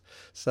ridiculous.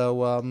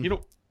 So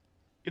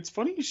it's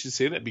funny you should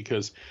say that,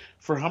 because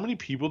for how many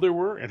people there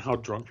were and how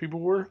drunk people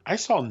were, I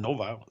saw no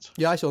violence.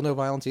 Yeah, I saw no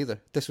violence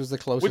either. This was the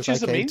closest Which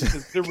is I came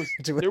amazing.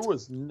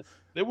 to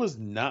There was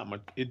not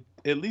much.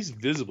 At least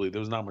visibly,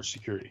 there was not much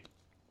security.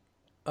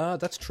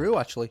 That's true,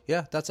 actually.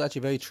 Yeah, that's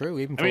actually very true.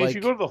 Even for if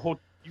you go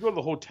to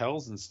the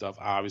hotels and stuff,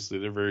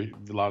 obviously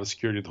a lot of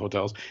security at the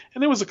hotels,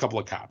 and there was a couple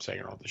of cops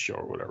hanging around the show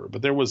or whatever.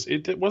 But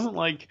it wasn't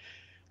like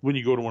when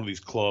you go to one of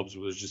these clubs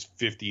where there's just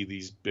 50 of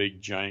these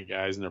big giant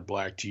guys in their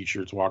black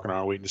T-shirts walking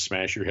around waiting to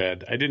smash your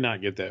head. I did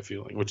not get that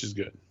feeling, which is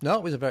good. No,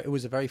 it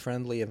was a very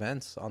friendly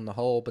event on the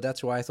whole, but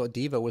that's why I thought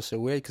Devo was so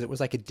weird, because it was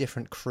like a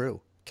different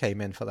crew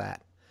came in for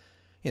that.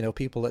 You know,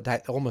 people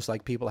that almost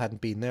like people hadn't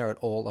been there at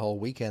all the whole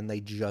weekend. They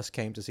just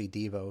came to see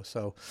Devo.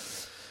 So,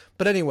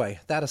 but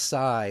anyway, that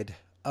aside,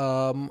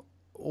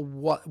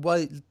 what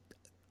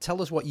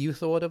tell us what you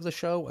thought of the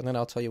show, and then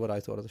I'll tell you what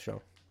I thought of the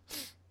show.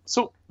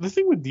 So the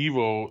thing with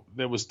Devo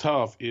that was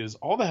tough is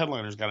all the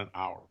headliners got an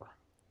hour.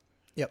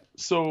 Yep.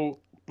 So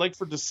like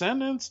for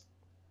Descendants,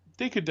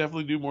 they could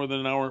definitely do more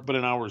than an hour, but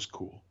an hour is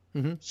cool.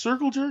 Mm-hmm.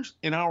 Circle Jerks,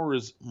 an hour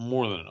is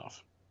more than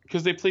enough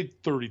because they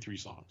played 33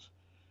 songs.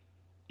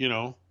 You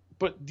know,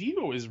 but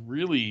Devo is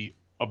really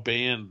a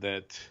band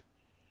that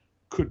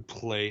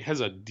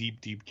has a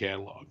deep, deep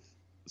catalog.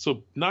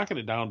 So knocking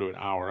it down to an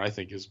hour, I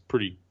think, is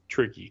pretty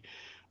tricky.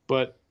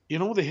 But they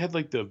had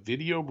like the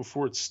video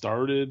before it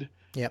started.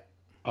 Yep.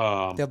 They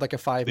had like a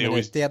 5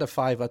 minutes. They had a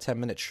 5 or 10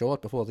 minute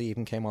short before they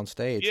even came on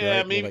stage. Yeah,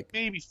 right?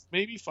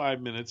 maybe 5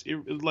 minutes.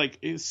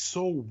 It's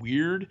so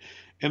weird,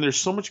 and there's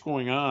so much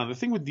going on. The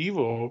thing with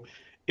Devo,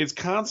 it's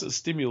constant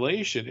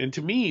stimulation, and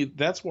to me,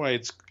 that's why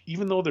it's,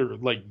 even though they're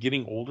like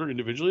getting older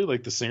individually,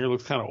 like the singer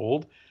looks kind of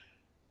old,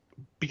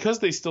 because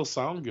they still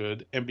sound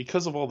good, and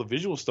because of all the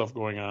visual stuff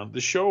going on, the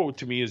show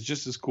to me is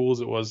just as cool as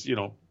it was,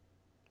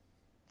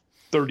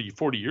 30,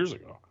 40 years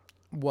ago.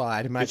 Well,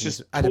 I'd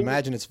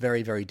imagine it's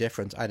very, very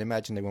different. I'd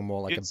imagine they were more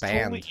like a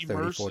band totally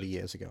 30, 40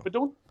 years ago. But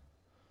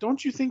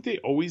don't you think they've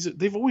always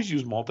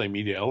used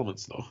multimedia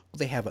elements though?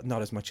 They have, but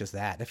not as much as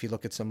that. If you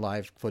look at some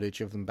live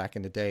footage of them back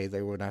in the day,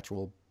 they were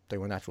natural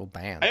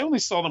band. I only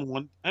saw them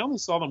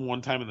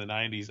one time in the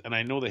 90s, and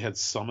I know they had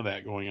some of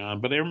that going on.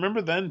 But I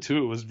remember then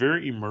too, it was a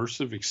very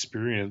immersive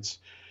experience,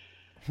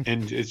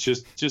 and it's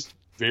just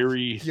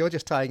very. You're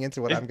just tying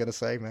into what I'm going to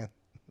say, man.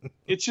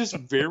 It's just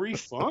very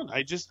fun.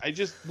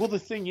 Well, the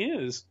thing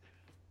is,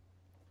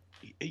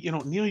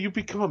 Neil, you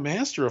become a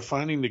master of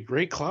finding the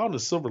gray cloud and the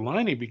silver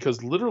lining,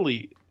 because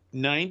literally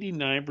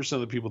 99%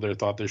 of the people there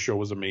thought their show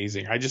was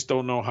amazing. I almost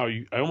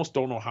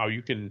don't know how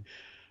you can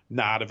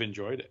not have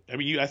enjoyed it. I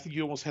mean, I think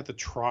you almost had to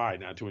try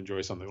not to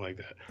enjoy something like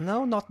that.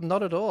 No,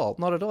 not at all.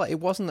 Not at all.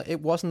 It wasn't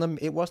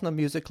a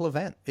musical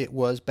event. It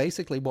was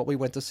basically what we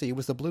went to see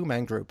was the Blue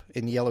Man Group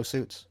in yellow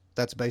suits.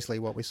 That's basically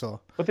what we saw.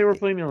 But they were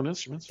playing their own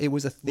instruments. It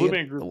was a Blue theater.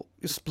 Man Group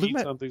Blue beats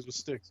Man. on things with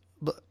sticks.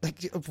 But,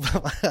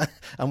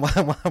 and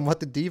what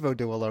did Devo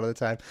do a lot of the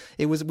time?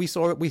 It was we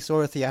saw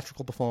a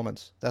theatrical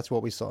performance. That's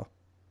what we saw.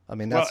 I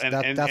mean,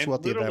 that's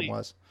what the event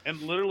was.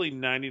 And literally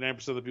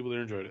 99% of the people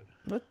there enjoyed it.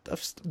 But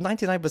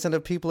 99%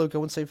 of people who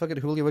go and say fucking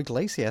Julio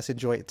Iglesias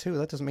enjoy it too.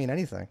 That doesn't mean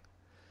anything.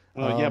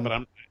 Yeah, but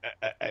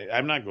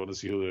I'm not going to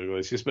see Julio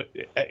Iglesias. But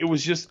it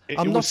was just.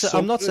 I'm not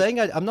saying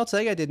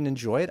I didn't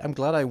enjoy it. I'm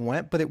glad I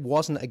went, but it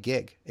wasn't a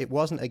gig. It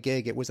wasn't a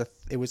gig. It was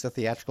a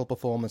theatrical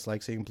performance,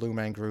 like seeing Blue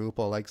Man Group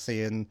or like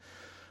seeing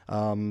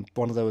one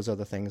of those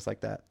other things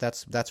like that.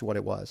 That's what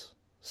it was.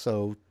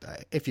 So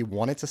if you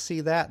wanted to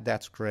see that,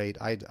 that's great.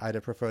 I'd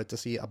have preferred to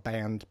see a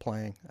band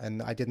playing,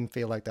 and I didn't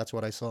feel like that's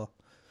what I saw.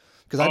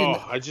 Because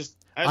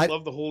I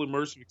love the whole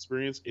immersive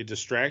experience. It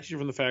distracts you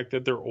from the fact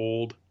that they're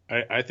old.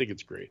 I think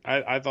it's great.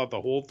 I thought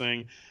the whole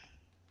thing,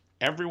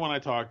 everyone I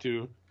talked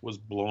to was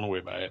blown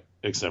away by it,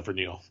 except for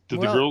Neil.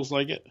 Did the girls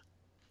like it?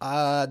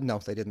 No,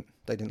 they didn't.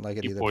 They didn't like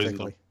it either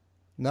particularly.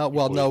 Them.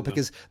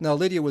 No,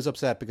 Lydia was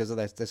upset because of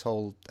this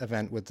whole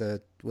event with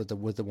the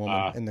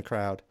woman in the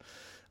crowd.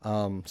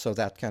 So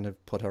that kind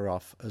of put her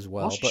off as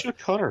well. She should have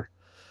cut her.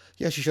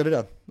 Yeah, she should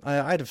have done.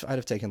 I'd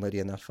have taken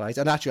Lydia in that fight,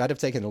 and actually, I'd have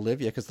taken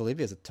Olivia because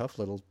Olivia's a tough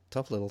little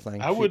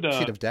thing. She'd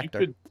have decked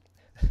her.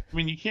 I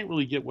mean, you can't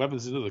really get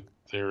weapons into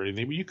there or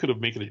anything, but you could have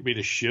made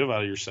a shiv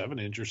out of your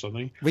 7-inch or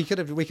something. We could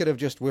have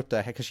just whipped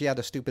her because she had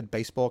a stupid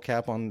baseball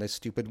cap on, this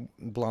stupid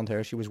blonde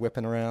hair she was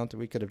whipping around.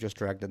 We could have just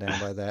dragged her down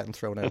by that and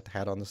thrown her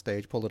hat on the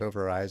stage, pulled it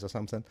over her eyes or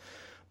something.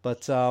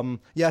 But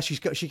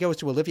she goes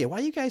to Olivia. Why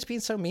are you guys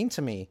being so mean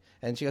to me?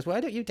 And she goes, why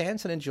don't you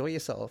dance and enjoy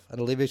yourself? And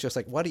Olivia's just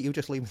like, why don't you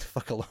just leave me the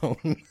fuck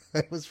alone?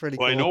 It was pretty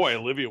cool. Well, I know why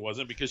Olivia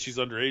wasn't, because she's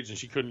underage and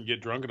she couldn't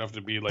get drunk enough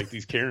to be like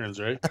these Karens,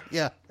 right?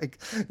 Yeah,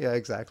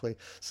 exactly.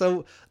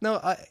 So no,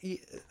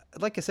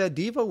 like I said,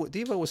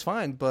 Devo was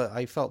fine, but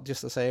I felt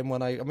just the same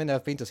when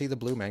I've been to see the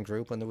Blue Man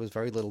Group, and there was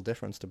very little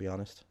difference, to be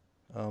honest.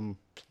 I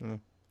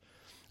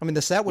mean,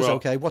 the set was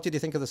okay. What did you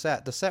think of the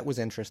set? The set was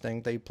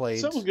interesting. They played.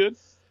 The set was good.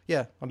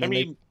 Yeah,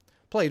 they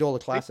played all the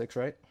classics,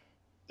 right?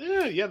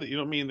 Yeah. You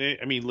know what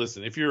I mean?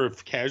 Listen, if you're a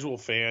casual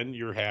fan,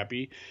 you're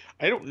happy.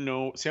 I don't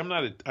know. See, I'm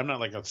not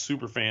like a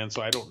super fan,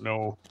 so I don't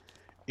know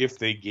if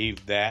they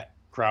gave that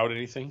crowd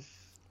anything.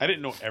 I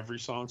didn't know every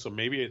song, so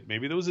maybe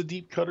there was a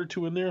deep cut or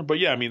two in there. But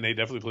yeah, I mean, they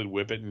definitely played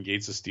 "Whip It" and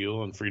 "Gates of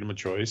Steel" and "Freedom of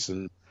Choice."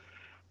 And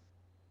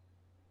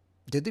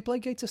did they play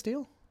 "Gates of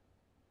Steel"?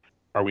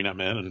 "Are We Not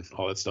Men" and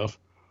all that stuff.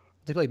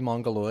 They played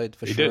 "Mongoloid"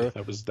 for they sure. Did.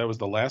 That was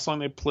the last song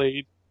they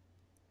played.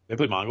 They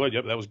played Mongoloid.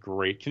 Yep, that was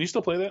great. Can you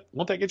still play that?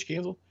 Won't that get you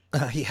canceled?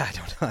 Yeah, I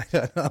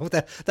don't know.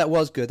 That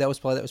was good. That was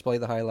probably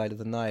the highlight of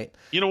the night.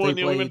 You know what,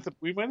 Neil?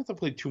 We might have to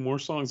play 2 more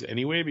songs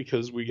anyway,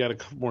 because we got a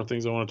couple more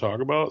things I want to talk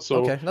about.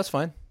 So okay, that's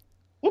fine.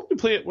 Why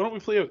don't we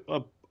play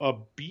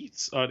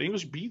an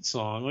English beat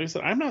song? Like I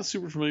said, I'm not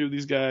super familiar with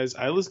these guys.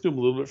 I listened to them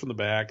a little bit from the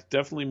back.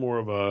 Definitely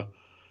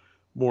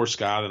more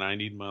ska than I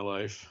need in my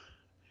life.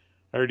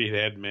 I already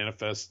had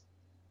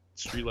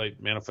Streetlight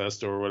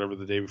Manifesto or whatever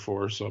the day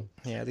before, so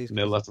yeah, and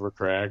they left of a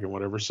crack and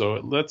whatever. So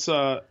let's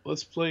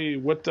play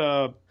what.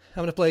 I'm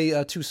gonna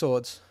play Two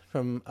Swords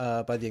from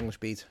by the English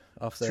Beat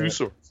off there. Two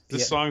Swords.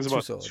 This song's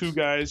about swords. 2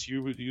 guys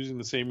using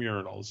the same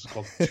urinal. This is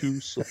called Two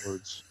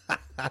Swords.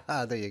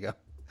 There you go.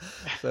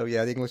 So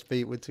yeah, the English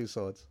Beat with 2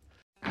 swords.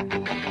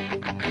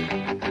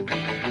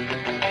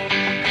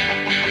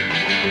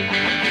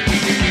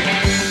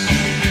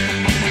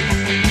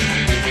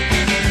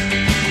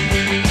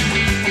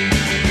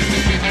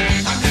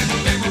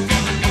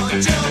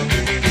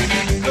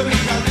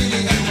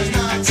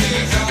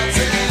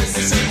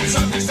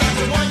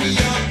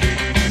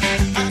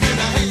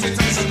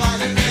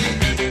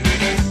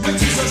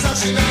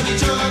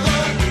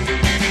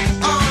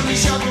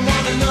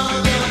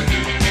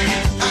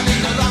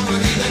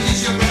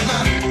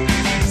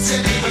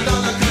 Said even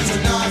though the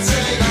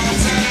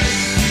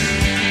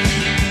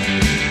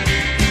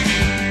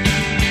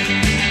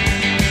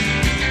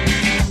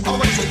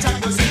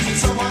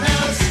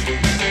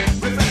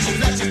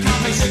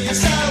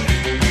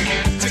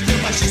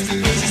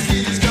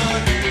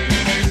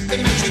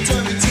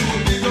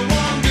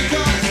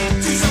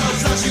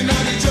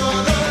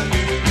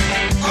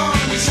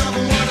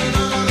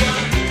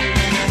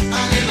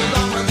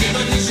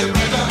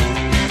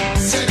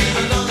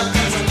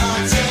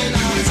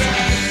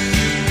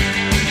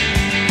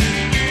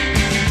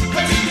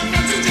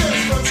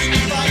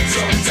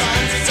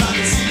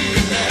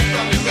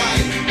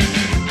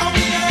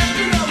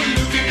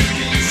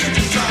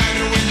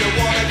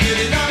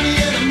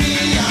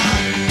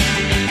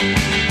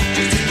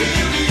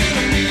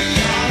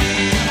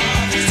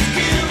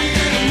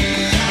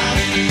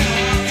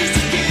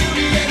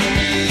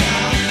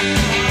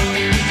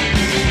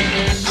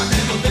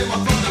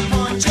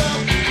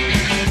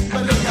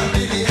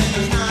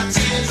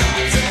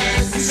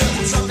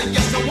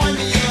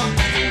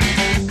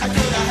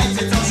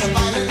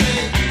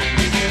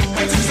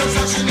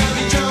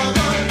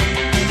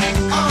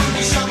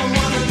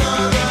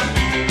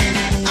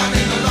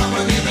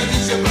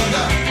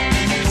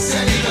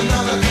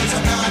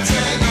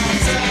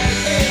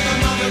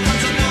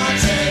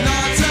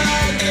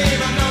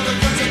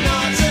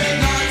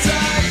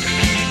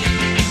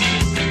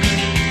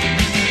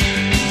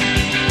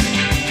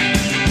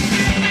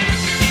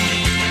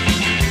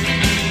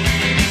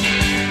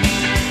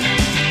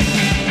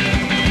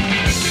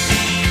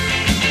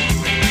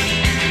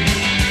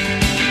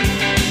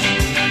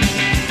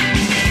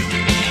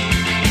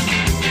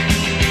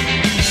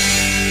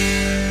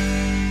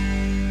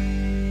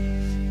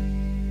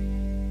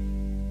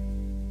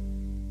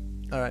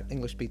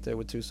beat there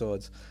with two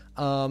swords.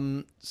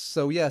 So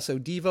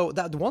Devo.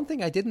 That the one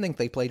thing I didn't think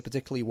they played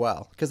particularly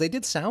well, because they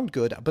did sound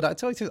good, but I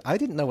tell you the truth, I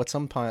didn't know at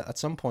some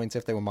point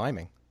if they were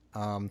miming.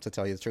 To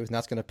tell you the truth, and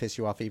that's going to piss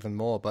you off even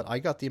more. But I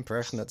got the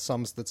impression that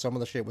some of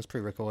the shit was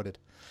pre-recorded.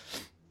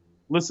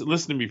 Listen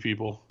to me,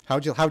 people.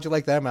 How'd you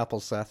like them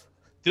apples, Seth?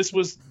 This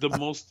was the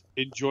most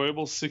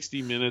enjoyable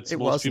 60 minutes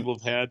most people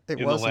have had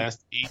in the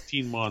last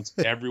 18 months.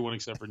 Everyone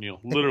except for Neil.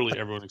 Literally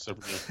everyone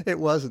except for Neil. It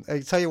wasn't. I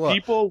tell you what.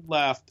 People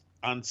left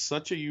on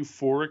such a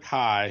euphoric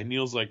high.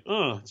 Neil's like,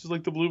 it's just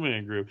like the Blue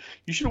Man Group.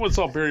 You should have went and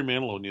saw Barry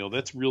Manilow, Neil.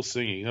 That's real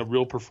singing, a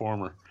real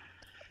performer.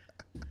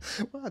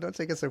 Well, I don't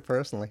take it so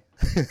personally.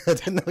 I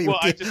didn't know you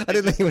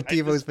were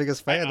Devo's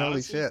biggest fan.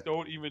 Holy shit! I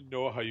don't even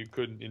know how you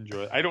couldn't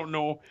enjoy it. I don't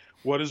know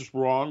what is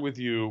wrong with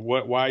you.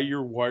 Why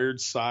you're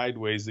wired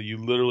sideways that you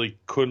literally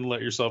couldn't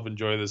let yourself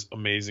enjoy this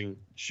amazing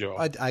show.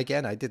 I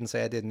didn't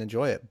say I didn't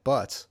enjoy it,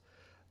 but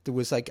there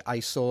was I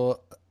saw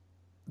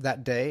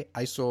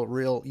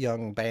real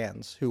young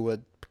bands who were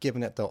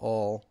giving it the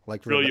all,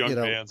 real young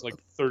bands,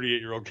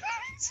 38-year-old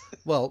guys.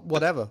 Well,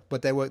 whatever,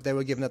 but they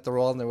were giving it their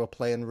all, and they were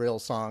playing real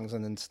songs.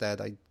 And instead,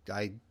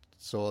 I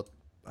saw,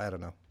 I don't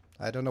know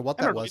what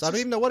that was. I don't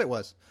even know what it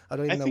was. I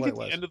think at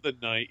the end of the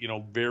night,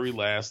 very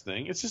last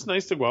thing, it's just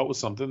nice to go out with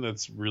something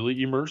that's really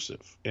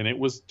immersive, and it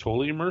was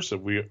totally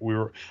immersive. We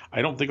were.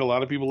 I don't think a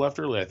lot of people left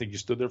early. I think you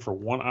stood there for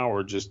 1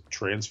 hour just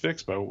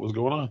transfixed by what was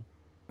going on.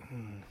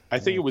 I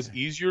think it was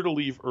easier to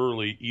leave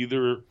early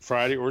either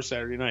Friday or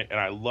Saturday night, and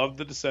I loved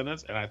the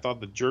Descendants, and I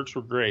thought the Jerks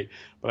were great,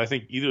 but I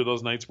think either of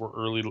those nights were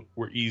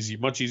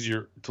much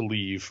easier to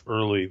leave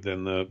early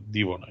than the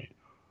Devo night.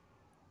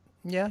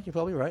 Yeah, you're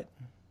probably right,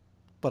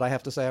 but I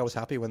have to say I was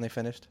happy when they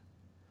finished.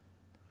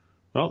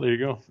 Well, there you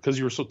go, because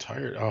you were so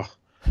tired. Oh.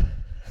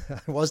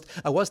 I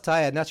was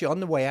tired, and actually on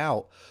the way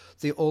out,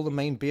 all the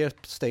main beer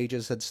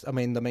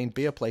the main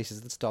beer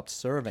places had stopped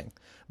serving,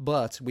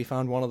 but we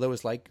found one of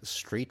those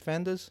street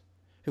vendors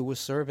who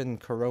was serving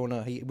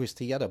Corona. He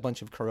had a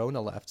bunch of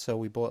Corona left, so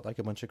we bought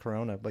a bunch of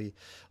Corona. But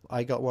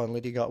I got one,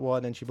 Lydia got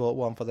one, and she bought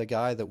one for the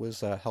guy that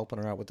was helping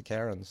her out with the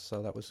Karens.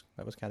 So that was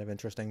kind of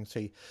interesting.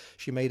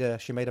 She made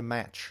a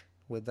match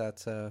with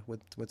that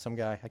with some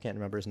guy. I can't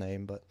remember his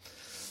name, but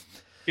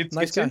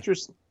it's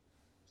interesting.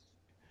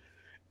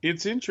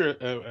 It's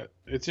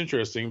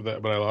interesting,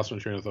 but I lost my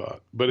train of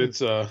thought. But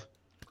it's I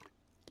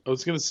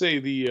was gonna say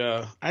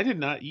I did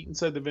not eat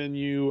inside the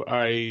venue.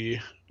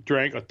 I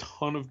drank a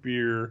ton of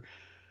beer.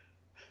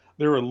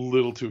 They were a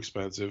little too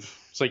expensive.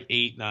 It's like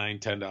 $8, $9,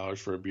 $10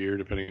 for a beer,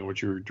 depending on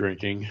what you were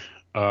drinking.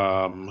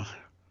 But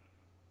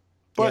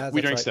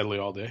we drank steadily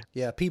all day.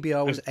 Yeah,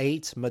 PBR was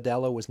 8,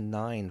 Modelo was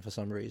 9 for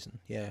some reason.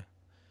 Yeah.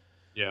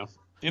 Yeah.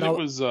 And it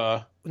was...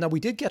 Now, we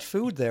did get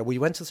food there. We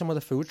went to some of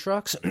the food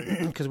trucks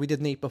because we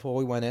didn't eat before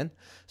we went in.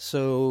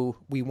 So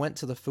we went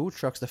to the food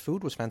trucks. The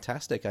food was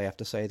fantastic, I have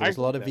to say. There was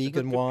a lot of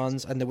vegan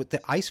ones. And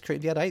the ice cream.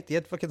 They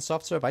had fucking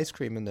soft serve ice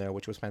cream in there,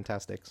 which was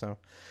fantastic. So...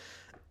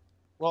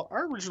 Well,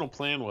 our original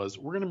plan was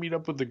we're going to meet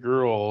up with the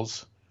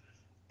girls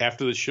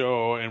after the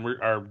show, and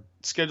our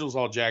schedule's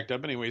all jacked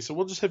up anyway, so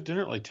we'll just have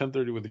dinner at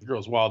 10:30 with the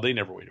girls. Well, they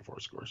never waited for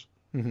us, of course.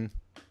 Mm-hmm.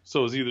 So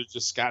it was either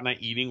just Scott and I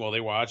eating while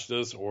they watched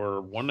us, or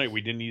one night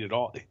we didn't eat at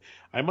all.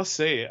 I must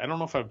say, I don't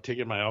know if I've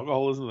taken my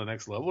alcoholism to the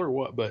next level or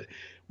what, but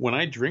when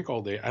I drink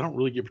all day, I don't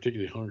really get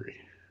particularly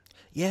hungry.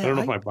 Yeah, I don't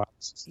know if my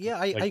body's... Yeah,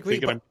 I agree.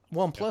 But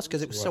one plus,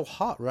 because it was so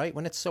hot, right?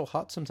 When it's so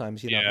hot,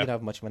 sometimes you don't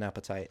have much of an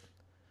appetite.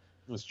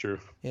 That's true.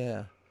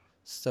 Yeah.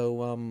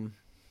 So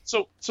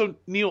So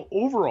Neil,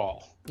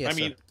 overall, yes, I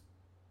mean,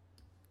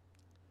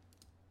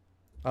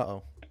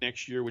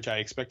 next year, which I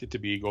expect it to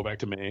be, go back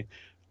to May.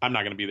 I'm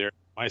not going to be there.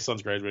 My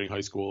son's graduating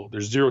high school.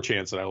 There's zero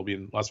chance that I will be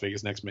in Las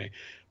Vegas next May.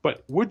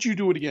 But would you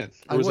do it again?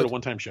 Or was it a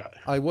one-time shot?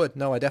 I would.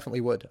 No, I definitely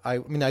would. I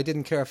mean, I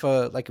didn't care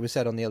for, like we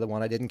said on the other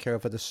one, I didn't care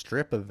for the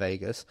strip of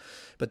Vegas.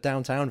 But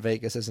downtown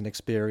Vegas is an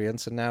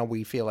experience, and now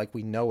we feel like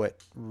we know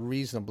it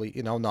reasonably,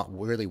 not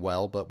really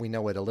well, but we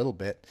know it a little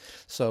bit.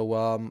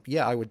 So,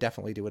 yeah, I would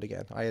definitely do it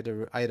again. I had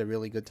a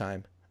really good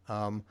time.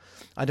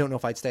 I don't know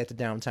if I'd stay at the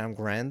Downtown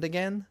Grand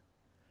again.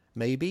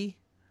 Maybe.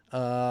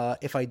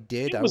 If I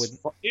did, I would.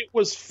 It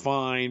was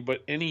fine,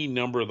 but any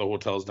number of the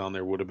hotels down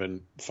there would have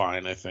been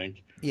fine, I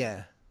think.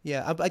 Yeah. You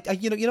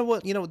know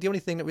what? The only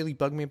thing that really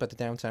bugged me about the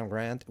Downtown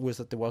Grand was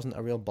that there wasn't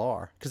a real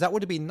bar, because that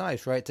would have been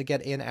nice, right? To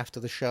get in after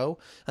the show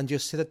and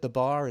just sit at the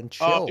bar and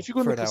chill if you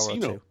go for in the an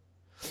casino, hour or two.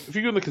 If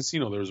you go in the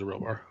casino, there's a real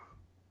bar.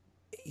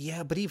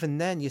 Yeah, but even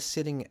then, you're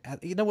sitting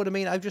at. You know what I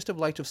mean? I'd just have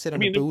liked to have sit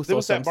in a booth there or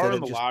was that something. bar in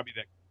the lobby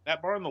that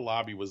bar in the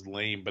lobby was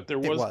lame, but there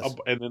was.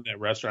 And then that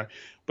restaurant,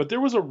 but there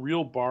was a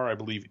real bar, I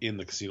believe, in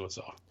the casino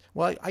itself.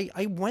 Well,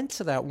 I went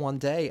to that one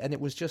day, and it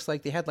was just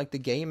like they had like the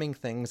gaming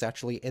things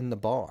actually in the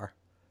bar.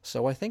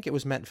 So I think it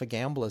was meant for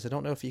gamblers. I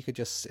don't know if you could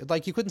just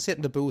you couldn't sit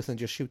in the booth and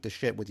just shoot the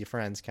shit with your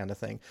friends, kind of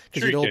thing,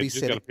 because you'd all be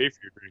sitting. You just got to pay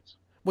for your drinks.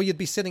 Well, you'd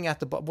be sitting at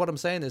the bar. What I'm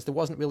saying is there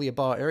wasn't really a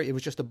bar area. It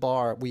was just a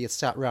bar where you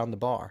sat around the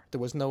bar. There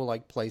was no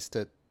place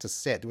to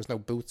sit. There was no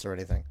booths or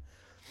anything.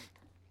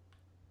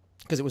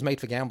 Because it was made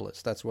for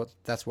gamblers. That's what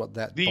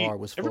that bar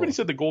was for. Everybody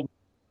said the gold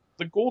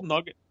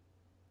nugget.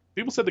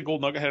 People said the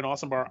Golden Nugget had an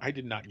awesome bar. I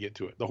did not get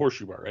to it. The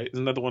Horseshoe Bar, right?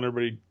 Isn't that the one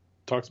everybody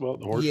talks about?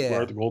 The Horseshoe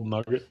Bar, the Golden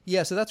Nugget.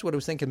 Yeah, so that's what I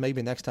was thinking.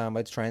 Maybe next time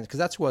I'd try and because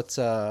that's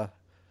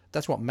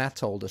what Matt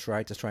told us,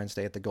 right? To try and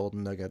stay at the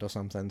Golden Nugget or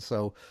something.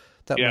 So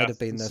that might have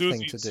been the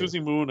thing to do. Susie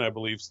Moon, I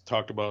believe,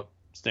 talked about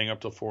staying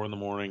up till 4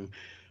 a.m.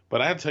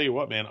 But I have to tell you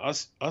what, man,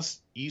 us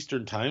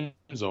Eastern time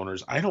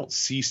zoners, I don't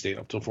see staying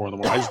up till 4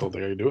 a.m. I just don't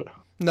think I can do it.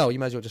 No, you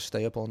might as well just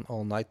stay up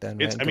all night then.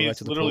 Right?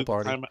 It's literally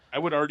the time I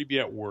would already be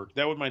at work.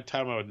 That would my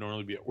time I would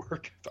normally be at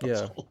work.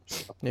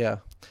 Yeah.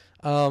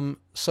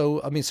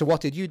 So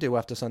what did you do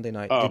after Sunday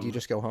night? Did you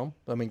just go home?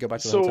 Go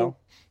back to the hotel?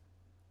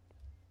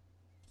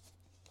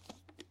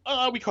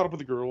 We caught up with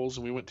the girls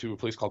and we went to a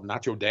place called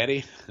Nacho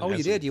Daddy. Oh,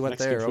 you did? You went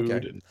there?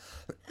 Okay.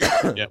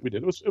 Yeah, we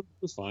did. It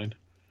was fine.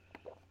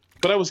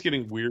 But I was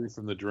getting weary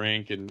from the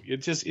drink, and it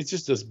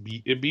just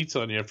beats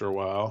on you after a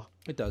while.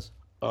 It does.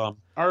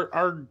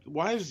 Our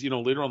wives,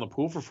 later on the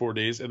pool for 4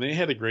 days, and they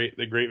had a great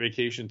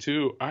vacation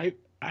too. I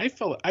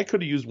felt I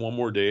could have used one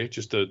more day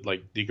just to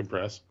like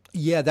decompress.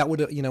 Yeah, that would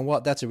have. You know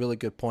what? That's a really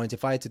good point.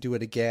 If I had to do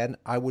it again,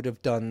 I would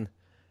have done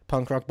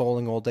punk rock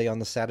bowling all day on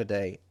the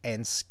Saturday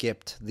and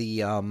skipped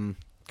the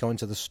going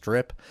to the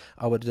Strip.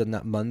 I would have done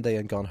that Monday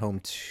and gone home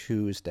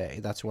Tuesday.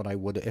 That's what I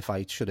would if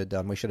I should have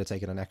done. We should have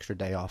taken an extra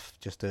day off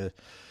just to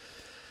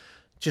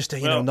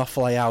not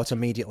fly out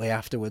immediately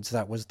afterwards.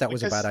 That was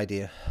a bad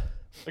idea.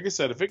 Like I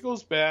said, if it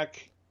goes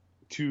back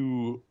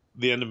to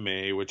the end of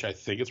May, which I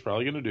think it's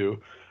probably going to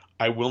do,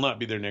 I will not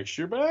be there next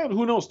year. But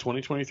who knows?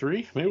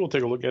 2023, maybe we'll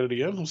take a look at it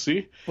again. We'll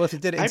see. Well, if you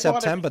did it in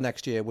September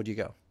next year, would you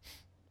go?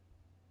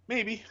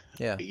 Maybe.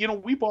 Yeah.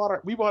 We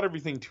bought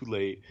everything too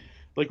late.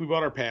 Like we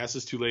bought our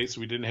passes too late, so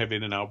we didn't have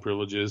in and out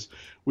privileges.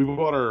 We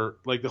bought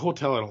the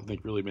hotel. I don't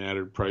think really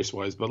mattered price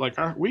wise, but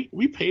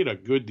we paid a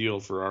good deal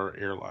for our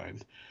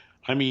airline.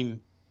 I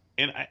mean.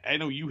 And I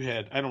know you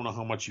had, I don't know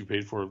how much you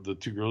paid for the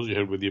two girls you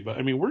had with you, but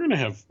I mean,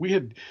 we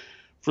had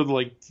for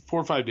the 4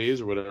 or 5 days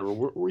or whatever,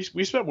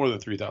 we spent more than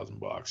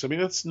 $3,000. I mean,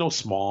 that's no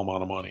small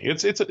amount of money.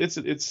 It's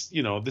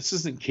this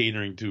isn't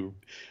catering to,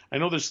 I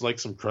know there's like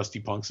some crusty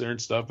punks there and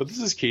stuff, but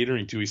this is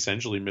catering to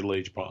essentially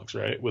middle-aged punks,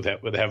 right? With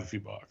have a few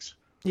bucks.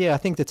 Yeah, I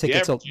think the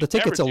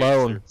tickets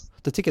alone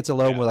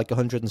were like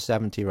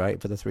 170,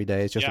 right, for the 3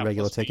 days, just the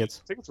regular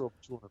tickets. Tickets were over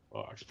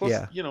 $200.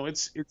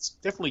 Plus, it's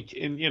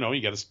definitely, and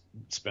you got to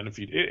spend a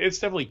few. It's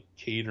definitely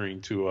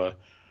catering to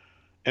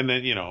and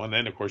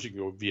then of course you can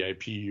go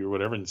VIP or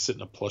whatever and sit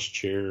in a plush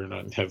chair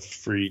and have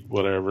free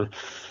whatever.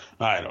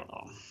 I don't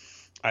know.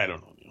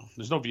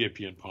 There's no VIP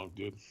in punk,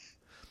 dude.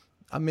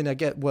 I mean, I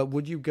get. Well,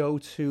 would you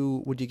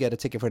get a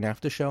ticket for an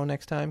after show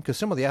next time? Because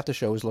some of the after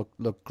shows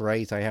look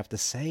great, I have to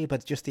say.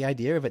 But just the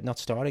idea of it not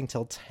starting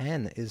till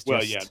 10 is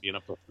just being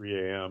up till 3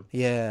 a.m.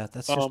 Yeah,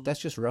 that's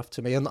just rough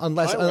to me.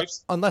 Unless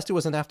it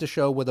was an after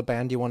show where the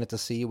band you wanted to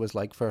see was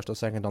like first or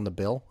second on the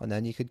bill, and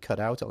then you could cut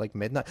out at like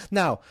midnight.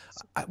 Now,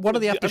 one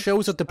of the after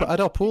shows at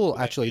our pool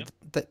actually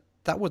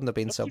that wouldn't have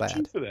been so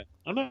bad. For that.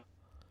 I'm not.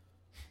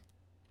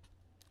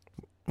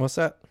 What's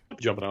that?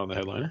 Jumping out on the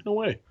headliner? No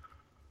way.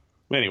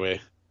 Anyway.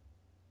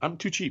 I'm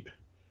too cheap.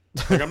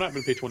 Like I'm not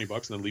going to pay $20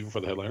 and then leave it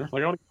for the headliner.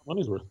 Like I want to get my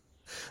money's worth.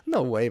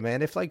 No way,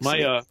 man. If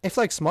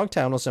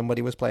Smogtown or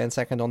somebody was playing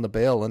second on the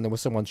bill and there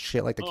was someone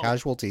shit like the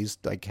Casualties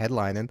like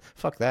headlining,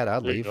 fuck that,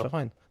 I'd leave.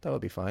 Fine, that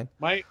would be fine.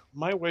 My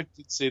wife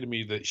did say to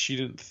me that she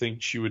didn't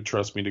think she would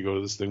trust me to go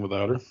to this thing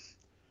without her.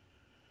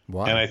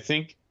 Why? And I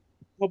think,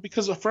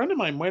 because a friend of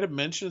mine might have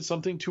mentioned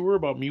something to her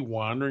about me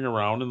wandering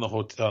around in the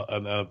hotel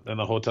at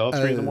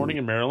 3 in the morning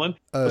in Maryland.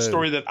 A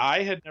story that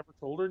I had never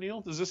told her.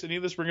 Neil, does any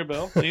of this ring a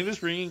bell? Any of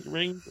this ring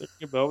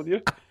a bell with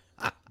you?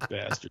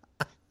 Bastard.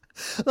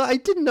 No, I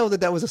didn't know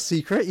that was a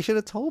secret. You should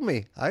have told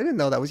me. I didn't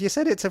know that was. You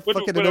said it's an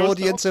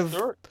audience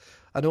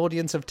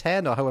of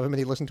 10 or however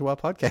many listen to our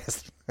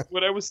podcast.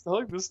 When I was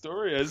telling this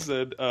story, I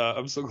said,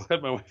 "I'm so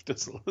glad my wife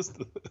doesn't listen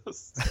to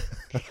this."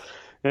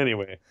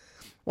 Anyway.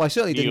 Well, I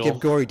certainly didn't give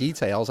gory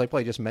details. I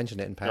probably just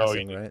mentioned it in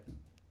passing, right?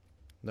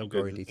 No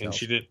gory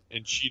details.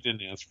 And she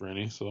didn't ask for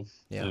any. So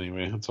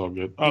anyway, it's all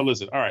good. Oh,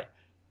 listen. All right.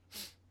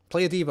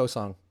 Play a Devo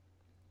song.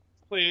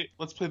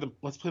 Let's play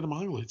the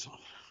Mongoloid song.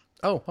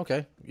 Oh,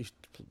 okay. You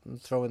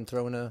throw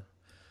in a.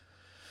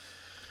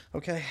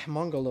 Okay,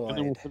 Mongoloid. And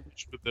then we'll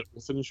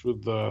finish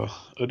with a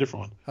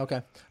different one.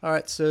 Okay. All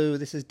right. So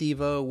this is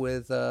Devo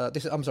with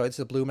this is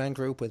the Blue Man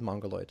Group with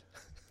Mongoloid.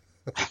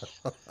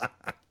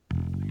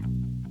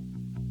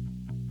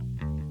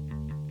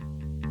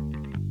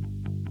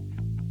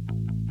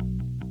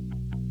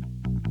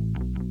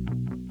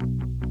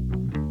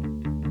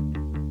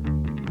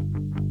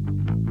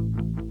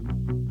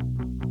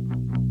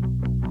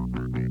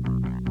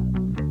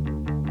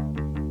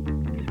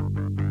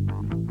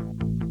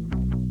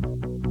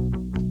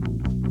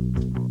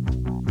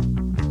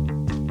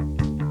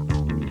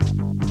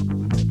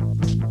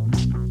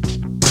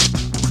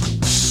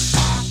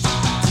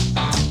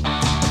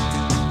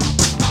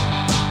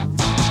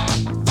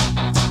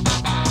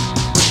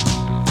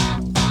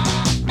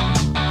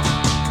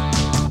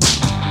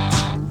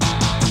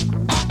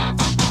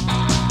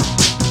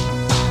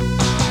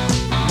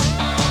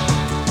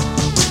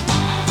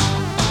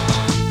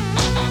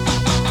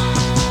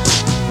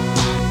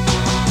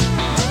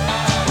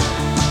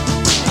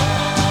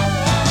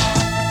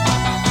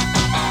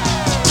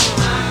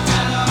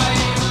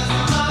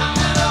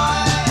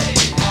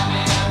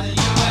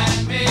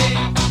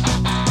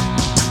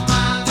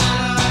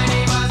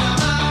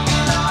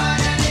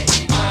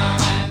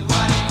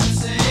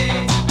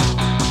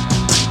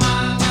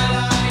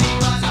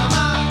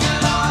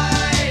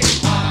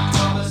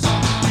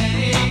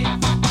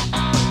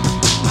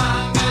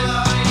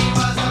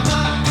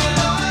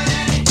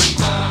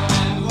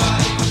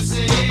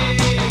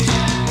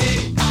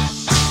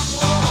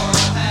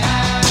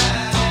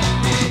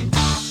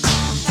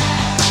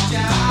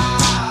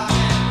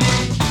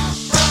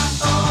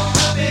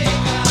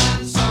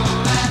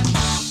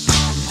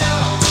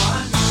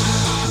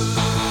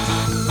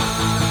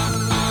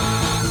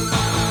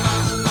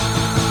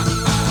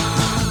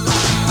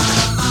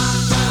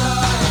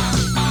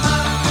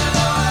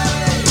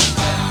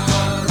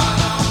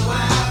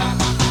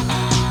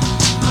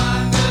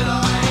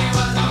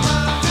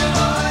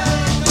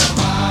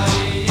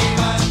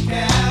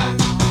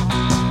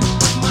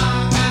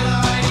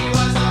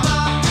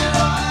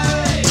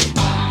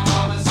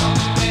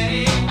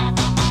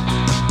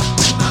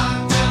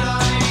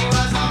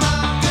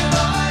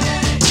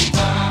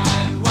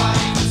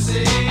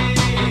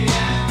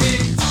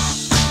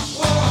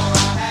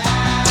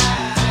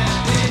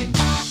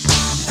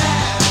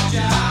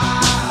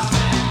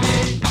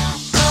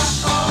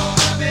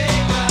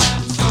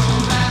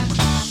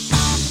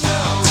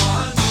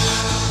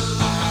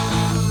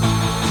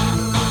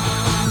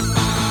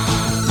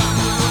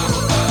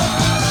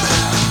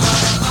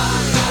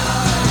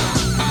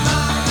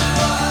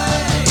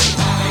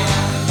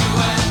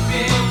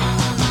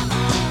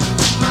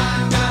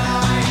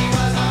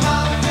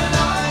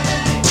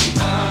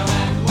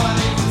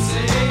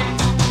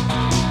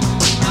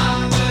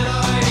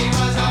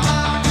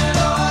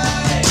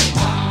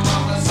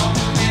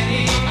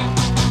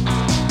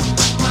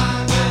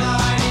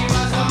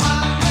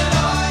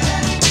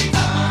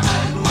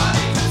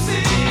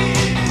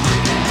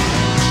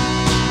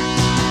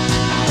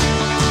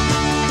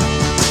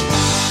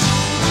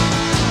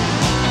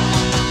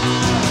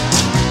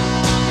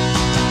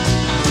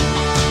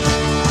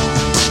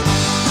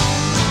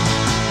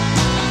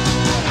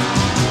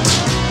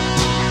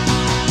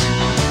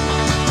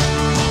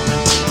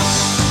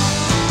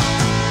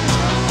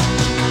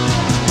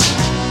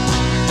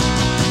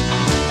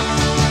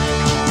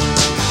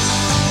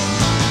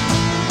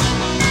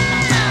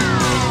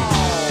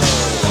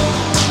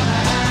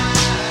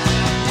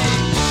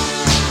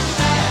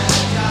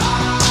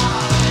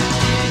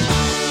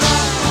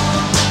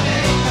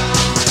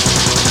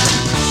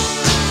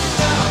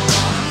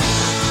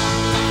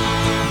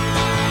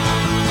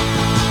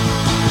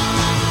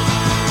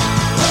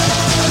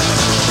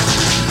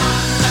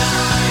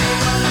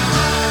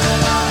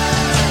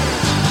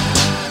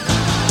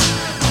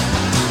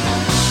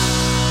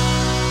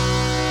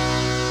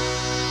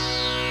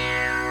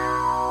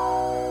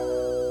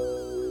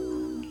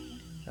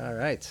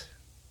 right.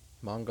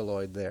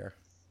 Mongoloid there.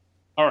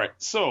 All right,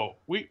 so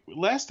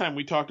last time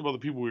we talked about the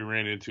people we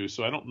ran into,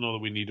 so I don't know that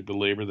we need to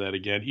belabor that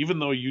again. Even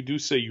though you do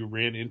say you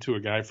ran into a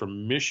guy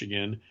from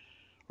Michigan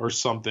or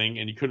something,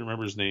 and you couldn't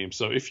remember his name.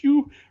 So if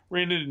you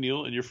ran into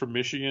Neil and you're from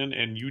Michigan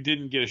and you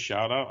didn't get a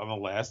shout out on the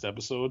last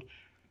episode,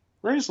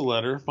 write us a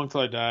letter,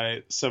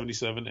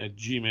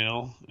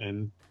 punktilidie77@gmail,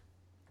 and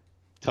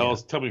tell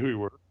me who you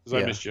were,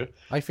 because I missed you.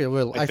 I feel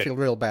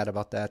real bad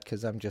about that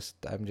because I'm just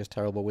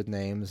terrible with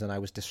names, and I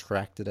was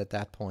distracted at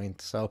that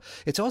point. So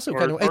it's also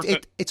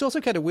it's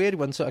also kind of weird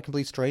when a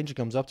complete stranger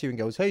comes up to you and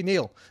goes, "Hey,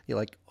 Neil," you're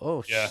like,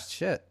 "Oh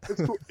shit."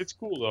 It's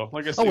cool though.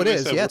 Like I said, it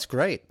is. Yeah, it's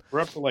great.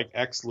 We're up to like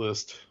X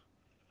list.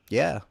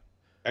 Yeah.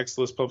 X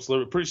list pub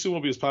celebrity. Pretty soon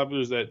we'll be as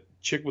popular as that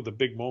chick with the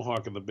big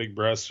mohawk and the big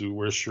breasts who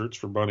wears shirts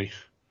for Bunny.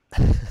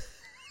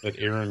 That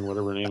Erin,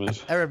 whatever her name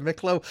is. Erin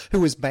Miklo,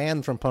 who was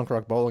banned from Punk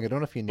Rock Bowling. I don't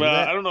know if you knew that.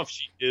 Well, I don't know if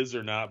she is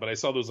or not, but I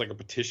saw there was like a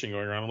petition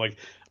going around. I'm like,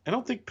 I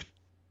don't think.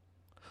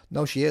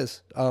 No, she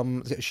is.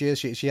 She is.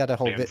 She had a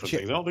whole. I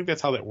don't think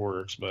that's how that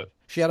works, but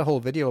she had a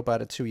whole video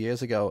about it 2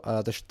 years ago.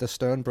 The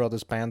Stern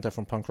Brothers banned her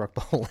from Punk Rock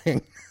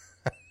Bowling.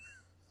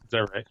 Is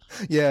that right?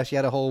 Yeah, she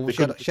had a whole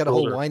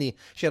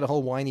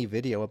whiny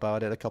video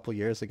about it a couple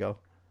years ago.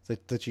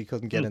 That she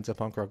couldn't get into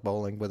Punk Rock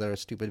Bowling with her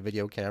stupid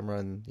video camera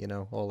and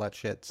all that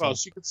shit. So. Well,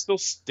 she could still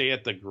stay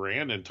at the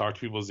Grand and talk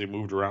to people as they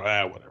moved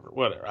around.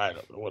 Whatever. I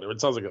don't know. Whatever.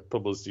 It sounds like a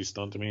publicity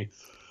stunt to me.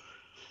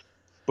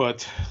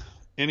 But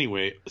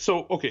anyway,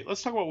 so okay,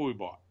 let's talk about what we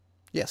bought.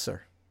 Yes,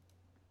 sir.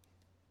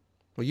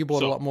 Well, you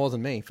bought a lot more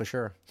than me for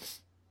sure.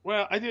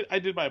 Well, I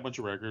did buy a bunch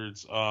of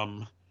records.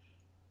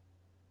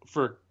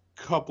 For a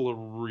couple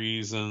of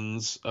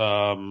reasons,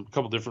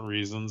 couple different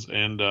reasons,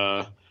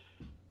 and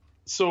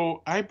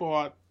so I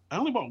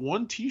only bought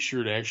one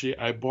T-shirt actually.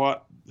 I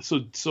bought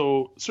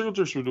so Circle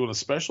Jerks were doing a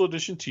special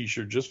edition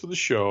T-shirt just for the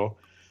show,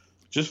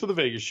 just for the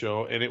Vegas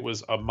show, and it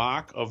was a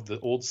mock of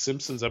the old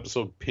Simpsons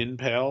episode Pin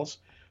Pals.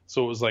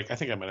 So it was like, I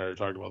think I might have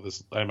talked about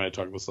this. I might have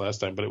talked about this last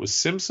time, but it was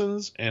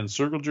Simpsons and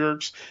Circle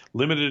Jerks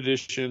limited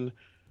edition.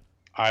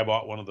 I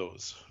bought one of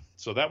those.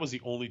 So that was the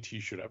only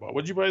T-shirt I bought.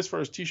 What did you buy as far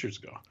as T-shirts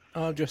go?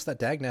 Oh, just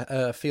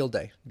that Field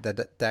Day,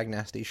 that Dag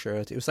Nasty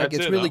shirt. It was like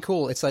it's really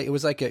cool. It's like it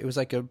was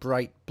like a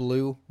bright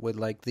blue with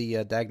like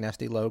the Dag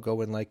Nasty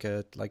logo and like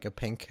a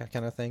pink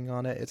kind of thing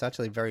on it. It's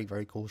actually a very,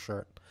 very cool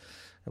shirt.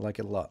 I like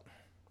it a lot.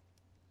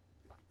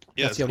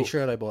 Yeah, that's the only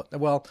shirt I bought.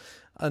 Well,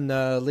 and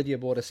Lydia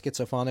bought a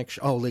Schizophonic.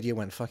 Oh, Lydia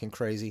went fucking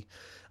crazy.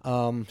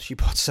 She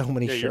bought so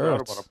many shirts. Yeah, you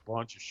bought a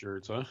bunch of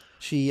shirts, huh?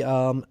 She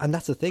and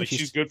that's the thing. Like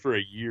she's good for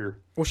a year.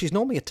 Well, she's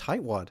normally a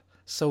tightwad.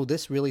 So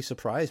this really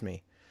surprised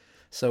me.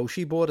 So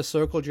she bought a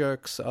Circle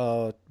Jerks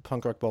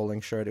Punk Rock Bowling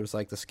shirt. It was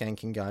like the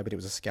skanking guy, but it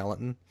was a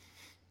skeleton.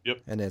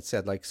 Yep. And it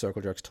said like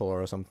Circle Jerks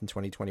Tour or something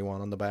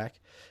 2021 on the back.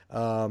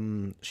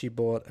 She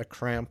bought a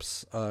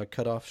Cramps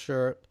cutoff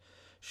shirt.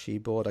 She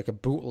bought like a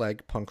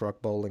bootleg Punk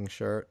Rock Bowling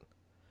shirt.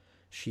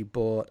 She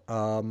bought,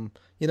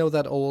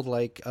 that old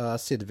like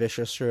Sid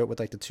Vicious shirt with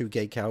like the two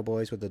gay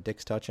cowboys with the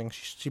dicks touching.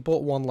 She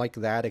bought one like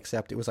that,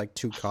 except it was like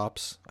two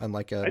cops and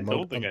like a. I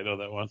don't think I know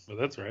that one, but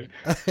that's right.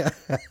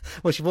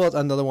 Well, she bought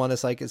another one.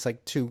 It's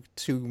like two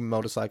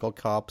motorcycle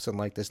cops and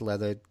like this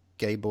leather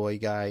gay boy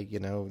guy,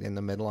 in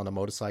the middle on a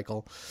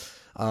motorcycle.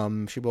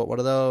 She bought one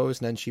of those,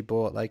 and then she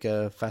bought like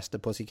a Faster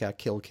Pussycat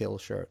Kill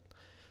shirt.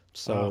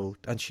 So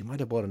and she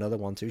might have bought another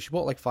one too. She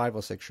bought like 5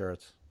 or 6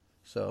 shirts.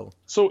 So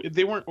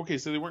they weren't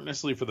So they weren't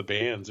necessarily for the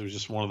bands. It was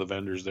just one of the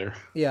vendors there.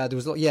 Yeah,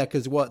 because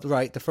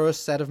the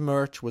first set of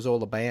merch was all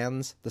the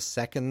bands. The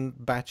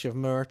second batch of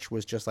merch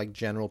was just like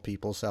general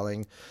people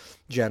selling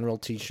general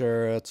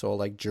T-shirts or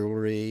like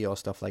jewelry or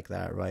stuff like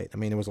that. Right? I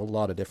mean, there was a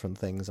lot of different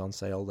things on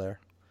sale there.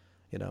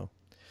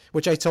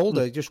 Which I told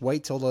her just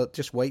wait till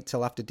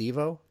after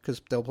Devo,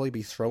 because they'll probably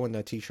be throwing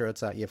their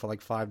T-shirts at you for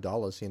like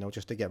 $5.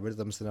 Just to get rid of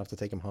them so they don't have to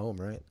take them home.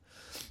 Right?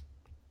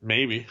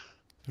 Maybe.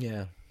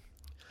 Yeah.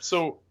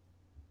 So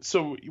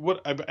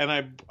what?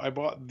 I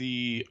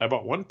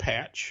bought one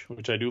patch,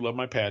 which I do love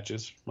my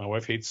patches. My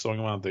wife hates sewing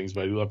them on things,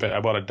 but I do love patch.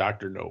 I bought a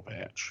Dr. No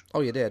patch.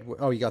 Oh, you did?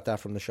 Oh, you got that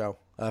from the show,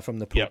 from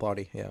the pool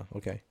party. Yeah,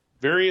 okay.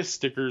 Various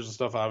stickers and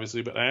stuff,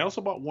 obviously, but I also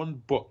bought one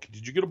book.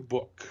 Did you get a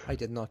book? I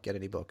did not get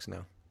any books.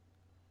 No.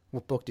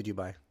 What book did you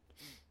buy?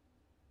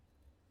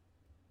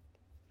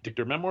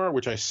 Dictor Memoir,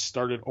 which I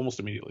started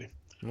almost immediately.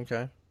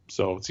 Okay.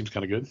 So it seems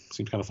kind of good.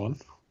 Seems kind of fun.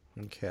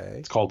 Okay.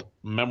 It's called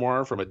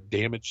Memoir from a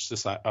Damaged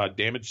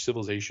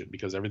Civilization,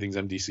 because everything's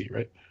MDC,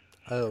 right?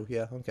 Oh,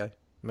 yeah. Okay.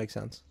 Makes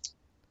sense.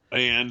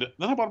 And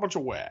then I bought a bunch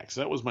of wax.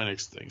 That was my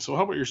next thing. So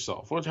how about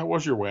yourself? How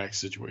was your wax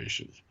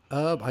situation?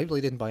 I really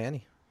didn't buy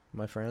any.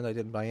 My friend, I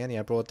didn't buy any.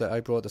 I brought the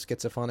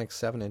Schizophonic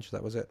 7-inch.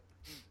 That was it.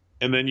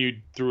 And then you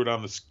threw it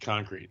on the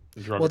concrete.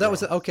 Well, that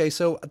was okay.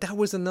 So that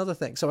was another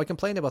thing. So I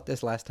complained about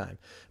this last time.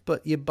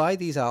 But you buy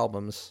these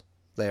albums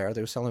there.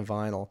 They were selling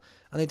vinyl,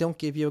 and they don't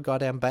give you a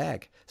goddamn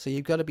bag. So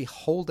you've got to be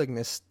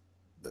holding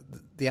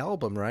the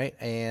album, right?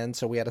 And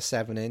so we had a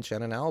 7-inch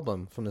and an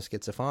album from the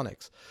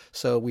Schizophonics.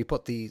 So we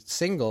put the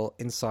single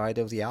inside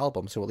of the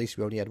album, so at least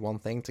we only had one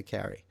thing to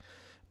carry.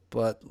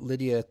 but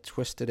Lydia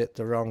twisted it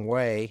the wrong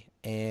way,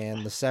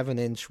 and the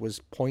 7-inch was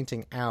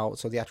pointing out,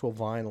 so the actual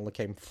vinyl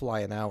came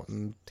flying out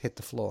and hit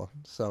the floor.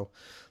 So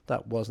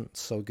that wasn't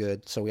so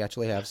good. So we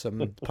actually have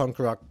some punk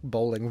rock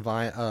bowling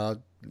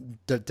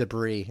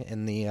debris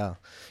in the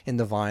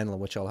vinyl,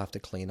 which I'll have to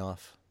clean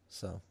off.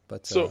 So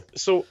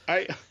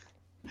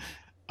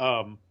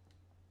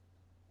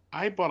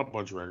I bought a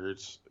bunch of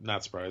records,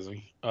 not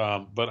surprising.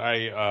 But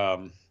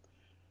I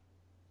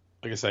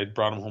like I said, I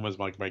brought them home as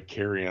like my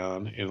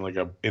carry-on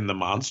in the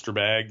monster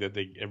bag that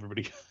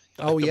everybody.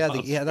 Oh yeah,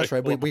 that's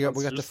right. We got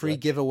the free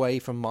giveaway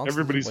from Monster.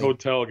 Everybody's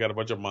hotel got a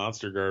bunch of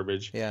monster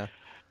garbage. Yeah.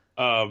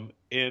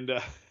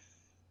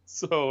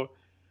 So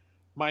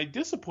my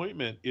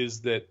disappointment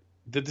is that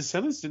the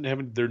Descendants didn't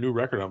have their new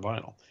record on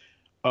vinyl.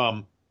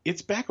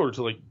 It's backordered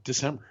to like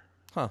December.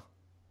 Huh.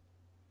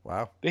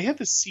 Wow. They had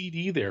the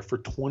CD there for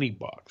 $20.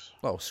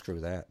 Oh,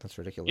 screw that. That's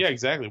ridiculous. Yeah,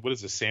 exactly. What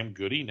is this, Sam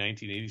Goody,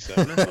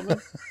 1987 or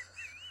something?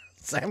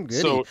 Sam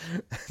Goody.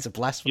 It's a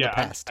blast from the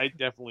past. I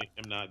definitely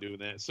am not doing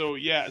that. So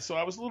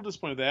I was a little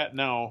disappointed with that.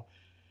 Now,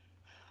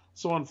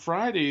 so on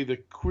Friday, the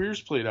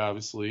Queers played,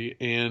 obviously,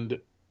 and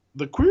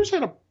the Queers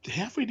had a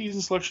halfway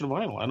decent selection of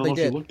vinyl. I don't know if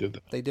you looked at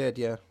that. They did,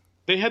 yeah.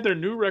 They had their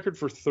new record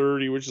for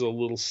 $30, which is a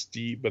little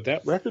steep, but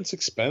that record's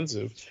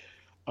expensive.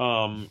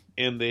 And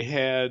they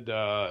had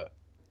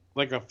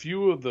like a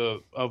few of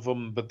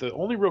them, but the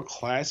only real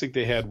classic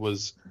they had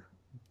was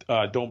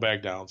Don't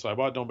Back Down. So I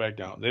bought Don't Back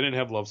Down. They didn't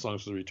have Love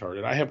Songs for the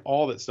Retarded. I have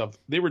all that stuff.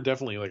 They were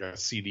definitely like a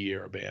CD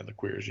era band, the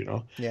Queers, you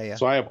know? Yeah, yeah.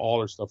 So I have all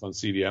their stuff on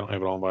CD. I don't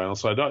have it on vinyl.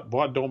 So I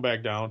bought Don't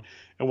Back Down.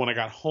 And when I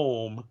got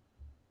home,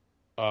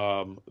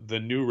 the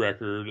new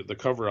record, the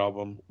cover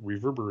album,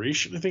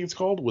 Reverberation, I think it's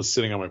called, was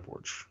sitting on my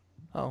porch.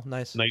 Oh,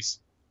 nice. Nice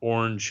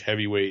orange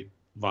heavyweight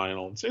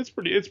vinyl. It's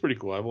pretty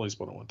cool. I've only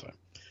spun it one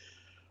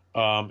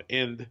time.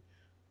 And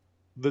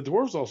the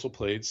Dwarves also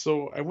played.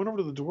 So I went over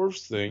to the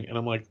Dwarves thing, and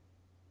I'm like,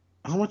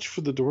 how much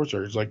for the Dwarves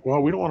records? Like,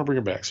 well, we don't want to bring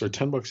them back, so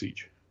they're $10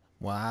 each.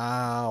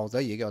 Wow,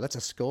 there you go. That's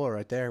a score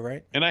right there,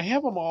 right? And I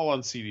have them all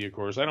on CD, of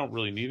course. I don't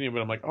really need any,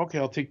 but I'm like, okay,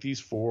 I'll take these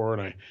 4,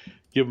 and I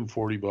give them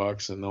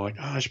 $40, and they're like,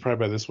 oh, I should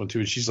probably buy this one too.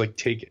 And she's like,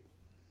 take it.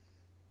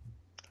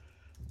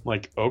 I'm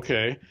like,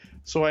 okay.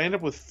 So I end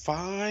up with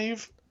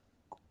 5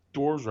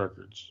 Dwarves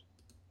records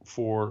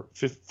for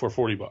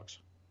 $40.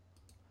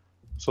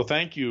 So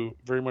thank you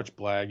very much,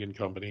 Blag and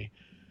Company.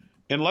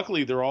 And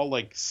luckily, they're all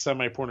like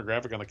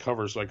semi-pornographic on the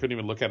cover, so I couldn't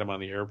even look at them on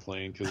the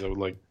airplane because I would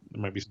like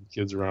there might be some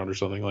kids around or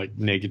something, like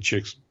naked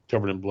chicks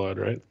covered in blood,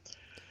 right?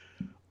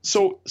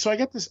 So I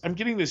got this. I'm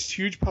getting this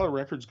huge pile of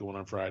records going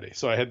on Friday.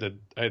 So I had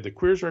the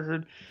Queers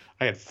record,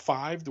 I had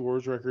 5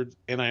 Dwarves records,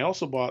 and I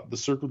also bought the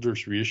Circle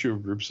Jerks reissue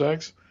of Group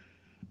Sex,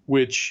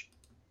 which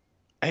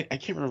I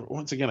can't remember.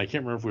 Once again, I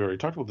can't remember if we already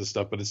talked about this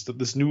stuff, but it's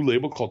this new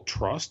label called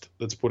Trust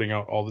that's putting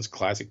out all this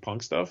classic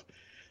punk stuff.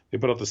 They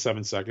put out the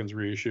 7 Seconds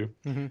reissue.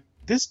 Mm-hmm.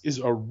 This is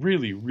a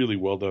really, really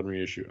well done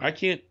reissue. I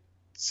can't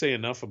say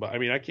enough about. I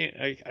mean,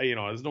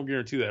 there's no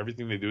guarantee that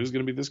everything they do is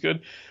going to be this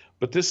good,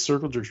 but this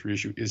Circle Jerks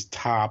reissue is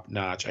top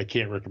notch. I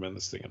can't recommend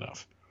this thing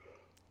enough.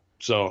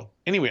 So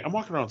anyway, I'm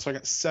walking around, so I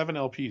got 7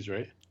 LPs,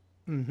 right?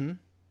 Mm-hmm.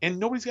 And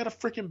nobody's got a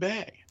freaking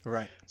bag.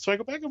 Right. So I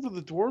go back over to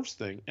the Dwarves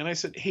thing, and I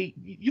said, hey,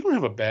 you don't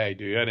have a bag,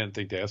 do you? I didn't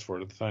think to ask for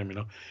it at the time, you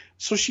know.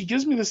 So she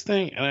gives me this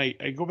thing, and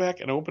I go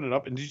back and I open it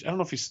up, and I don't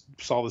know if you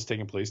saw this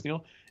taking place,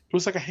 Neil. It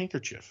was like a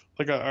handkerchief,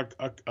 like a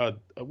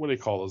what do they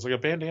call those? Like a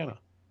bandana.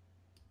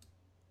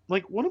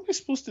 Like, what am I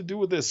supposed to do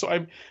with this? So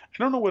I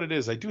don't know what it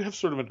is. I do have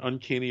sort of an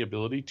uncanny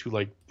ability to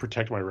like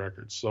protect my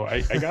records. So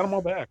I got them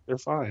all back. They're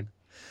fine.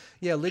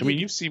 Yeah, Lydia... I mean,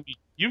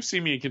 you've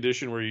seen me in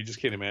condition where you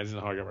just can't imagine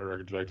how I got my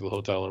records back to the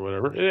hotel or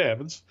whatever. It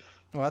happens.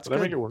 Well, that's but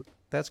good. I make it work.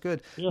 That's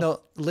good. Yeah.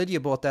 No,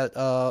 Lydia bought that.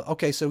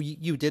 Okay, so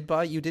you did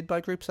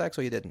buy Group Sex,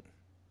 or you didn't?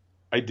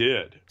 I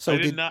did. So I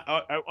did not.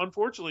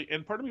 Unfortunately,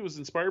 and part of me was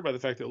inspired by the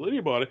fact that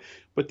Lydia bought it,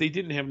 but they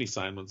didn't have any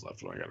signed ones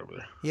left when I got over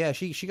there. Yeah,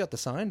 she got the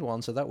signed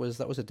one, so that was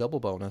a double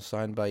bonus,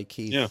 signed by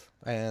Keith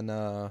and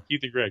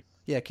Keith and Greg.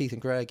 Yeah, Keith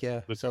and Greg.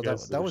 Yeah, But so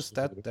yes, that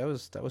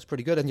was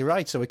pretty good. And you're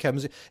right. So it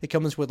comes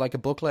with like a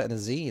booklet and a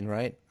zine,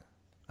 right?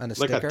 And a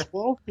like sticker. a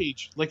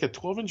 12-page, like a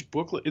 12-inch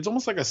booklet. It's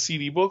almost like a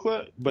CD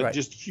booklet, but Right.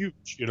 just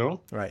huge, you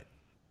know. Right.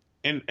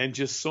 And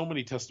just so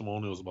many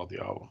testimonials about the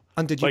album.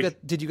 And did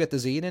you get the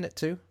zine in it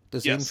too? The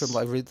zine Yes. from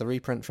like the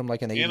reprint from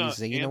like an 80s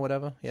zine or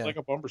whatever. Yeah. Like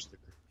a bumper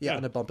sticker. Yeah,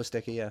 and a bumper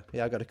sticker. Yeah,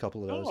 I got a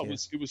couple of those. No,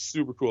 it was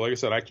super cool. Like I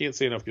said, I can't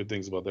say enough good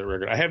things about that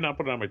record. I have not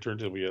put it on my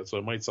turntable yet, so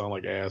it might sound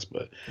like ass,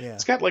 but Yeah.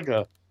 it's got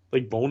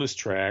like bonus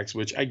tracks,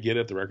 which I get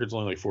it. The record's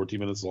only like 14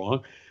 minutes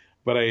long,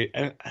 but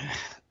I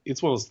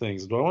it's one of those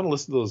things. Do I want to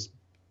listen to those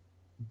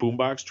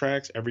boombox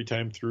tracks every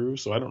time through?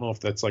 So I don't know if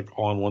that's like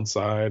all on one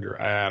side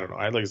or I don't know.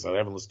 Like I said, I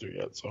haven't listened to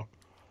it yet, so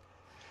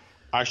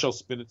I shall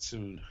spin it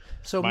soon.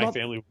 So my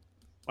family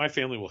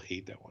will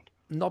hate that one.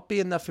 Not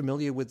being that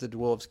familiar with the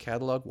Dwarves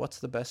catalog, what's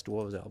the best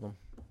Dwarves album?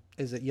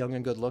 Is it Young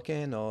and Good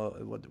Looking, or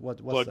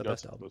what's Blood, the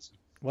Guts, best and album? Pussy.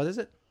 What is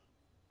it?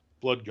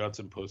 Blood, Guts,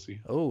 and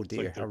Pussy. Oh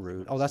dear, like how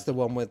rude! Oh, that's the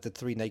one with the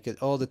 2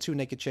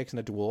 naked chicks and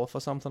a dwarf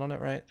or something on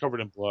it, right? Covered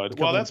in blood.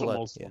 Covered Well, in that's blood, what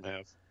most yeah. of them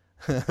have.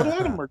 But a lot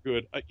of them are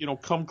good.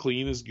 Come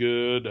Clean is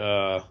good.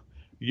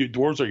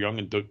 Dwarves Are Young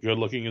and Good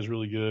Looking is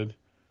really good.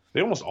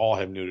 They almost all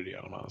have nudity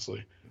on them,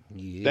 honestly.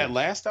 Yeah. That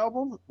last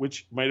album,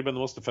 which might have been the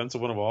most offensive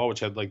one of all,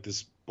 which had like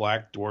this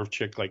black dwarf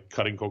chick like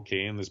cutting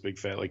cocaine, this big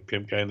fat like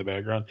pimp guy in the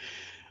background,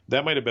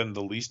 that might have been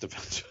the least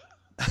offensive.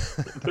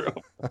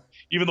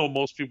 Even though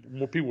more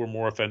people were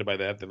more offended by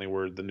that than they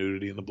were the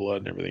nudity and the blood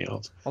and everything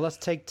else. Well, let's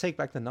take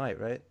back the night,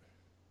 right?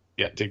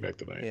 Yeah, Take Back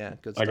the Night. Yeah,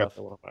 good I stuff. got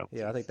that one.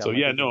 Yeah, I think that. So might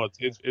yeah, be no,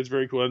 good. it's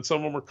very cool, and some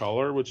of them are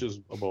color, which is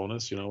a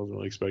bonus. I wasn't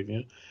really expecting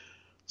it.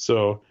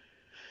 So,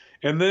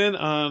 and then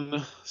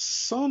on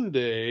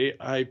Sunday,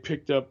 I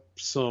picked up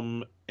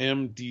two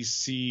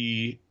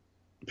MDC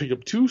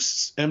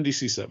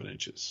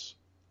 7-inches,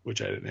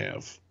 which I didn't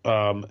have.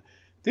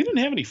 They didn't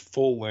have any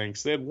full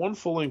lengths. They had one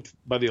full length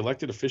by the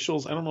Elected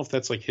Officials. I don't know if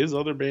that's like his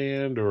other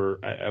band or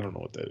I don't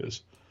know what that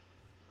is.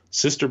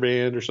 Sister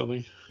band or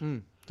something.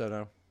 Don't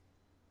know.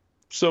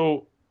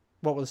 So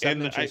What was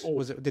 7 and inches?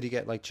 Was it? Did he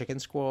get like Chicken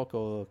Squawk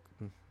or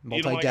I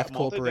Multi-Death got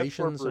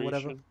Corporations or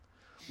whatever? Corporation,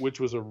 which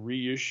was a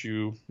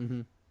reissue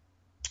Mhm.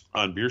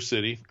 on Beer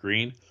City,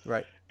 green.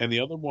 Right. And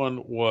the other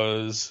one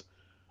was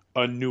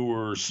a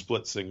newer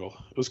split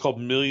single. It was called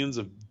Millions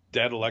of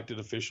Dead Elected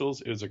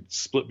Officials. It was a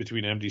split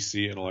between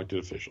MDC and Elected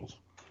Officials.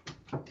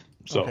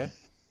 So, Okay.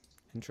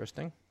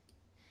 Interesting.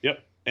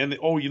 Yep. And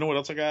you know what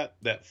else I got?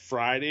 That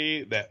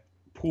Friday, that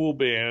pool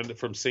band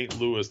from St.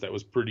 Louis that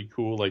was pretty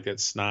cool, like that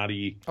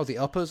snotty. Oh, the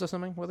Uppers or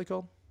something? What are they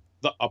called?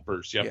 The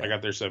Uppers. Yep, Yeah. I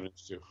got their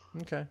 7-inch too.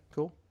 Okay,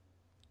 cool.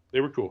 They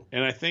were cool,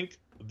 and I think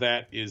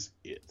that is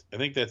it. I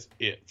think that's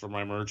it for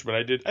my merch. But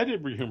I did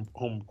bring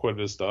home quite a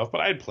bit of stuff,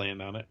 but I had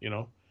planned on it.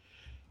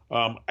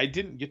 I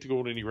didn't get to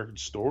go to any record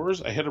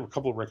stores. I had a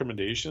couple of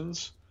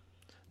recommendations,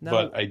 Now,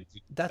 but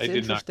that's I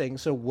did not. interesting.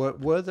 So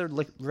were there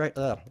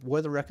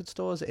were the record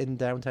stores in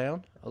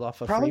downtown off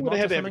of Probably would Fremont have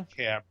or had to have a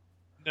something? cab.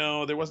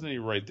 No, there wasn't any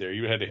right there.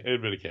 You had a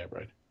bit of cab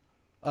ride,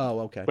 Oh,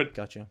 okay, but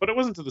gotcha. But it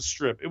wasn't to the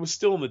strip. It was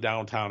still in the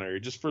downtown area,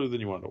 just further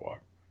than you wanted to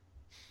walk,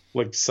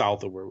 like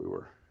south of where we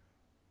were.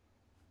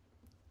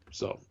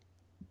 So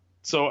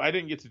I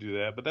didn't get to do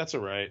that, but that's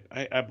all right.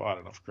 I bought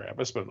enough crap.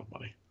 I spent enough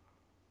money.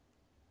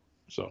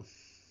 So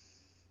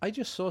I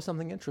just saw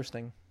something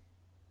interesting.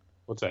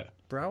 what's that?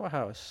 Brower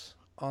House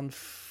on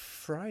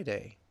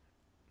Friday.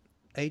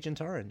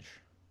 Agent Orange.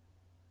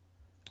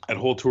 That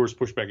whole tour is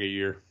pushed back a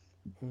year.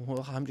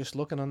 Well, I'm just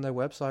looking on their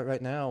website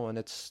right now, and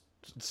it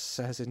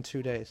says in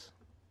 2 days.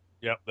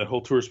 Yep, that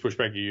whole tour is pushed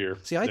back a year.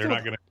 See, I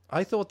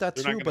thought that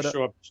They're too, not going but to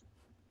show up.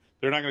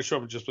 They're not going to show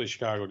up and just play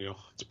Chicago, Neil.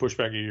 It's a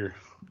pushback a year.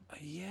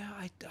 yeah,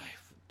 I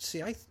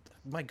see.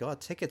 My God,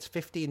 tickets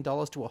 $15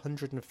 to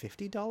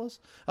 $150.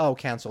 Oh,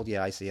 canceled.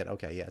 Yeah, I see it.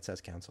 Okay, yeah, it says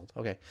canceled.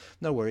 Okay,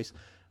 no worries.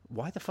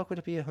 Why the fuck would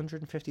it be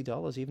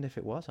 $150 even if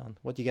it was on?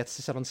 What, you get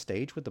to sit on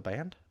stage with the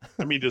band?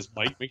 I mean, does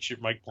Mike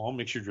Palm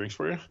makes your drinks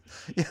for you?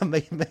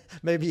 Yeah,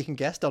 maybe you can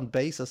guest on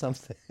bass or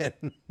something.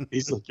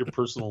 He's like your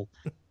personal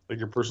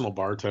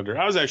bartender.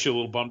 I was actually a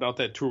little bummed out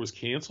that tour was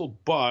canceled,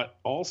 but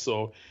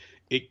also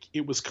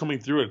it was coming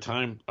through at a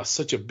time,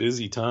 such a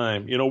busy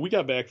time. We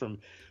got back from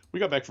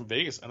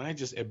Vegas, and I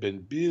just have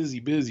been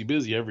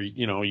busy every.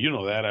 You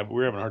know that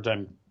we're having a hard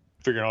time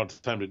figuring out the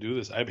time to do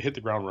this. I've hit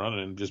the ground running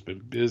and just been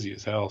busy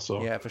as hell.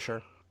 So Yeah, for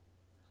sure.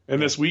 And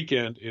this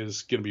weekend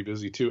is going to be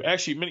busy too.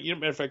 Actually,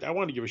 matter of fact, I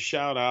wanted to give a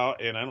shout out,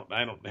 and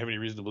I don't have any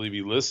reason to believe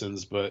he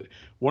listens, but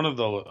one of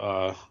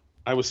the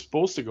I was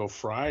supposed to go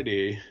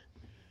Friday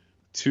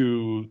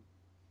to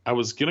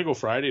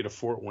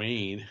Fort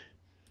Wayne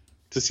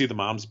to see the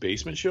Mom's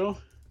Basement show.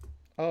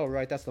 Oh,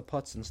 right, that's the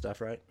Putts and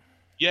stuff, right?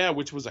 Yeah,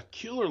 which was a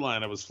killer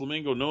line. It was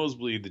Flamingo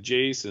Nosebleed, the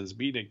Jasons,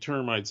 Beatnik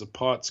Termites, the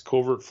Putts,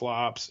 Covert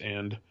Flops,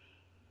 and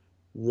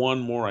one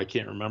more I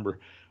can't remember.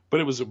 But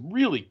it was a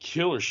really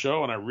killer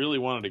show, and I really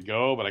wanted to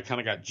go, but I kind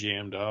of got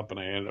jammed up, and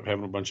I ended up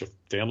having a bunch of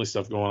family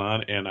stuff going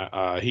on,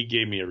 and he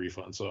gave me a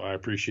refund. So I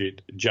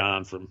appreciate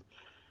John from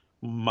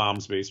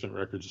Mom's Basement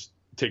Records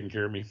taking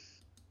care of me.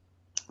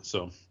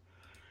 So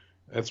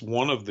that's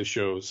one of the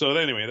shows. So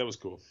anyway, that was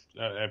cool.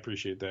 I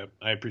appreciate that.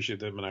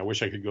 And I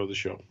wish I could go to the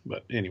show.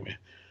 But anyway,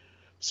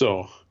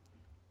 so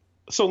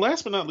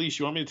last but not least,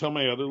 you want me to tell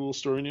my other little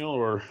story, Neil,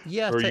 or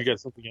you got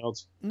something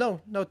else? No,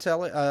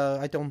 tell it.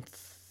 I don't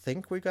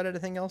think we've got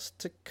anything else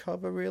to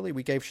cover, really.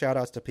 We gave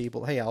shout-outs to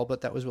people. Hey,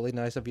 Albert, that was really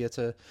nice of you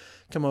to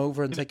come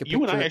over and take a picture.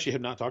 You and I actually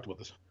have not talked about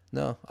this.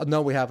 No,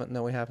 we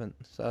haven't.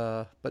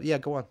 But yeah,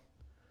 go on.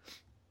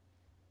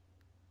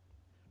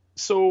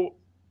 So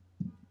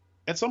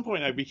at some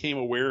point I became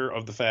aware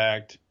of the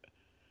fact,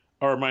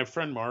 or my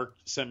friend Mark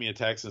sent me a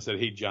text and said,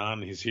 hey,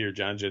 John, he's here,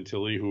 John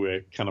Gentili, who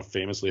I kind of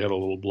famously had a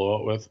little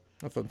blowout with.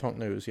 From Punk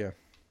News, yeah.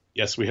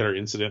 Yes, we had our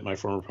incident, my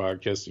former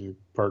podcasting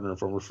partner and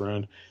former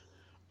friend.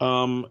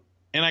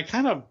 And I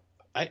kind of,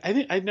 I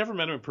think I'd never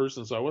met him in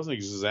person, so I wasn't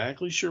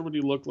exactly sure what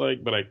he looked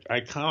like, but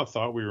I kind of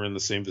thought we were in the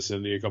same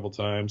vicinity a couple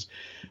times.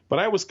 But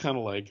I was kind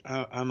of like,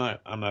 I'm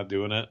not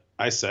doing it.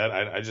 I said,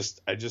 I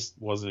just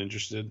wasn't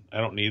interested. I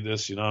don't need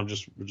this,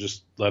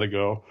 just let it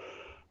go.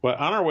 But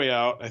on our way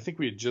out, I think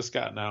we had just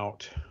gotten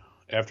out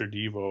after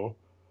Devo.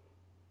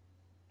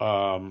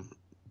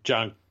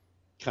 John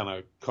kind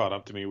of caught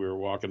up to me. We were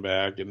walking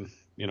back and,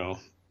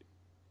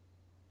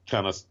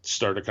 kind of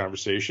started a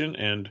conversation.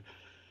 And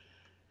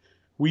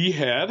we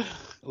had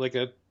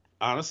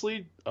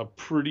honestly, a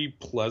pretty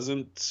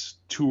pleasant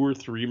 2 or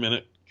 3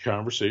 minute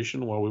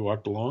conversation while we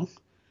walked along.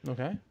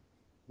 Okay.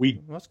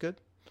 That's good.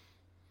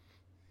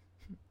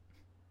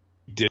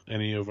 Did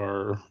any of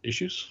our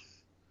issues.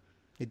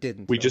 It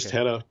didn't. We just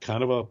had a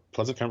kind of a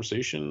pleasant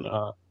conversation.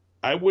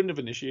 I wouldn't have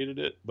initiated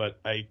it, but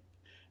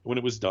when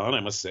it was done, I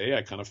must say,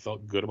 I kind of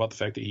felt good about the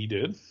fact that he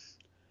did.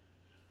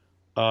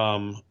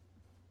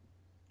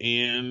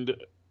 And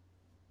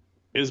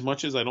as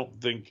much as I don't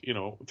think,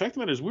 the fact of the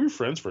matter is we were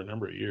friends for a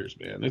number of years,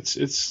 man.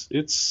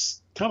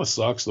 It's kind of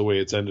sucks the way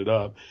it's ended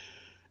up.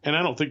 And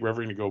I don't think we're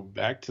ever going to go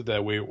back to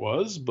that way it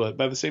was, but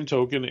by the same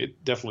token,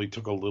 it definitely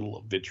took a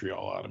little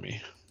vitriol out of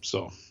me.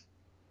 So,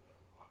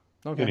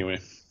 anyway.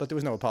 But there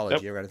was no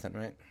apology or anything,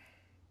 right?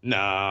 No,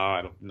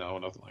 I don't know,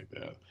 nothing like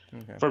that.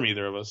 Okay. From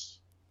either of us,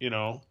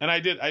 And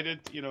I did,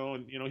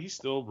 and he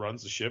still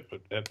runs the ship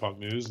at Punk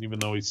News, even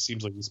though he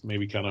seems like he's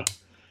maybe kind of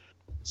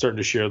starting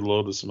to share the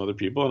load with some other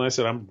people. And I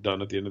said, I'm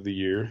done at the end of the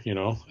year.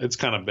 It's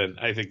kind of been,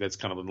 I think that's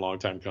kind of been a long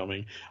time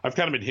coming. I've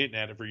kind of been hinting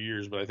at it for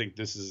years, but I think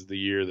this is the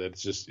year that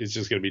it's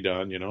just going to be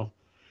done,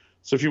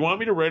 So if you want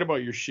me to write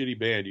about your shitty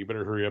band, you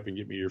better hurry up and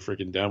get me your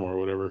freaking demo or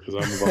whatever, because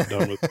I'm about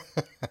done with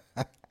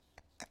it.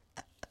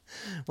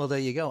 Well, there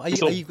you go. Are you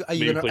going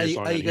to write?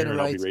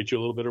 I'll rate you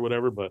a little bit or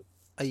whatever, but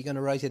are you going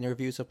to write any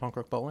reviews of Punk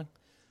Rock Bowling?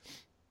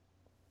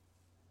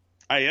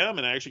 I am,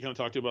 and I actually kind of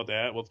talked to you about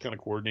that. We'll kind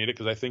of coordinate it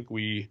because I think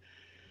we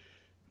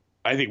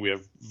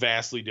have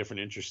vastly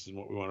different interests in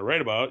what we want to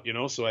write about,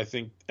 So I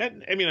think,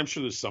 I'm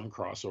sure there's some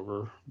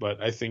crossover,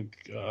 but I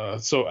think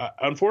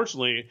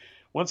unfortunately,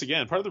 once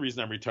again, part of the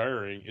reason I'm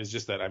retiring is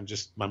just that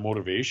my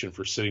motivation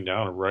for sitting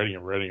down and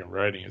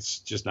writing, it's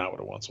just not what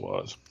it once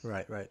was.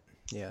 Right.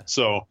 Yeah.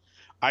 So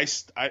I've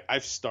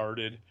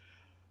started.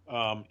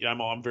 I'm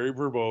very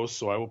verbose,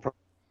 so I will.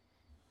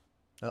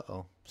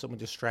 Uh-oh, someone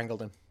just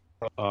strangled him.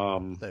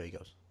 There he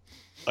goes.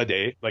 A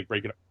day,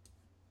 break it up.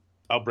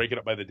 I'll break it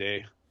up by the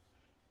day.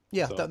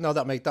 Yeah, so,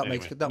 that makes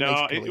complete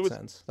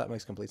sense. That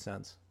makes complete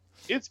sense.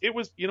 It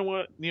was, you know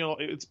what, Neil,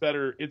 it's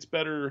better.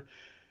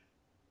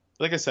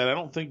 Like I said, I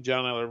don't think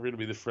John and I are ever going to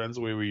be the friends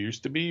the way we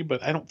used to be,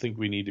 but I don't think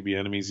we need to be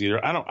enemies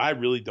either. I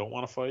really don't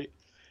want to fight.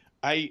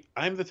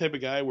 I'm the type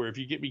of guy where if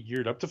you get me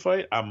geared up to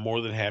fight, I'm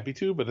more than happy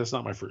to, but that's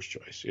not my first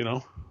choice,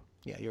 Yeah,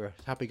 you're a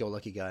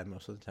happy-go-lucky guy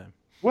most of the time.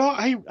 Well,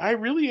 I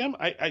really am.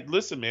 I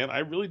listen, man. I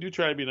really do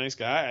try to be a nice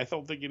guy. I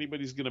don't think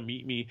anybody's gonna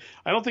meet me.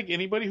 I don't think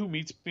anybody who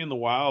meets me in the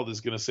wild is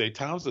gonna say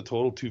Tom's a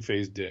total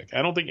two-faced dick.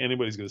 I don't think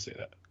anybody's gonna say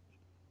that.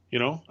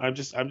 I'm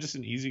just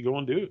an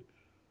easygoing dude.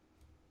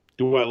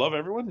 Do I love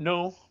everyone?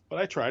 No, but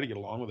I try to get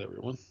along with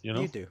everyone.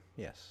 You do.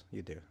 Yes,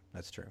 you do.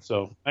 That's true.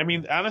 So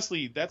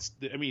honestly,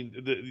 I made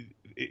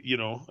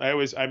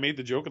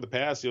the joke of the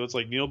past. It's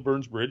like Neil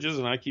burns bridges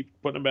and I keep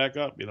putting them back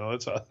up.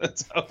 That's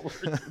how it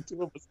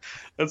works.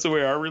 That's the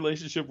way our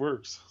relationship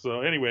works. So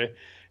anyway,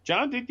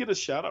 John did get a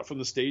shout out from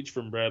the stage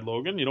from Brad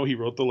Logan. He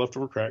wrote the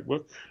Leftover Crack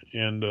book.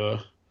 And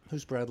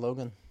who's Brad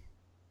Logan?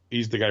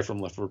 He's the guy from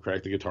Leftover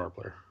Crack, the guitar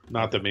player,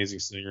 not the amazing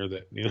singer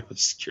that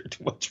is cared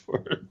too much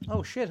for.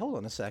 Oh shit! Hold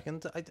on a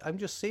second. I'm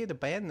just seeing the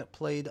band that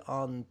played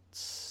on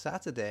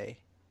Saturday.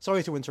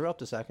 Sorry to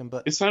interrupt a second,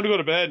 but it's time to go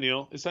to bed,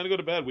 Neil. It's time to go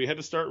to bed. We had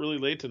to start really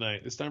late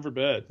tonight. It's time for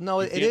bed.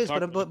 No, it is,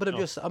 but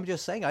I'm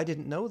just saying I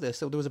didn't know this.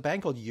 So there was a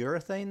band called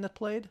Urethane that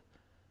played.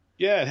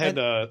 Yeah, it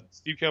had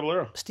Steve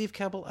Caballero. Steve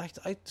Caballero.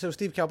 So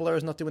Steve Caballero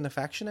is not doing the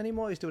Faction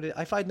anymore. He's doing it.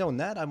 If I'd known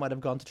that, I might have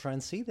gone to try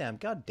and see them.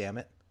 God damn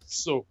it.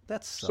 So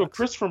that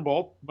sucks.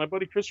 So my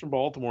buddy Chris from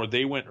Baltimore,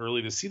 they went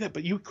early to see that.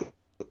 But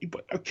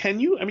can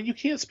you? I mean, you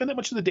can't spend that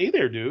much of the day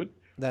there, dude.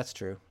 That's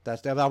true.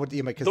 That would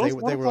because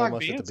they were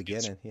almost at the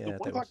beginning. The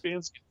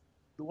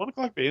 1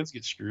 o'clock bands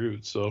get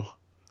screwed. So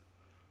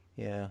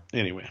yeah.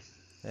 Anyway.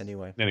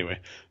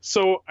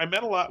 So I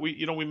met a lot.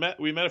 We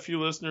met a few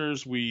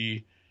listeners.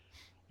 Like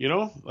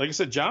I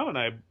said, John and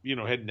I,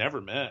 had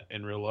never met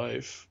in real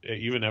life,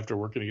 even after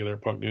working together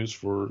at Punk News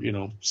for,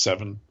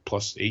 7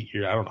 plus 8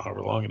 years. I don't know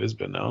however long it has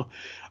been now.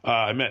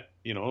 I met,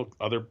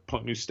 other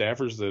Punk News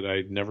staffers that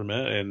I'd never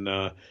met,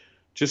 and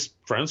just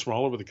friends from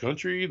all over the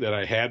country that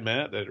I had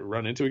met that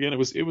run into again. It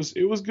was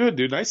good,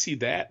 dude. And I see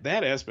that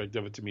aspect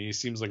of it to me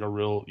seems like a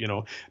real,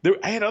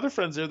 I had other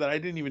friends there that I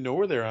didn't even know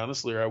were there,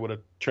 honestly, or I would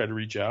have tried to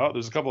reach out.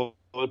 There's a couple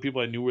other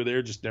people I knew were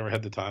there, just never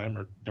had the time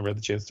or never had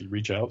the chance to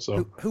reach out.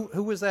 So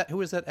who was that? Who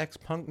was that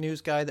ex-Punk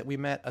News guy that we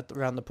met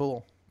around the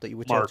pool that you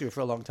would talk to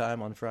for a long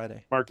time on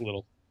Friday? Mark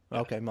Little.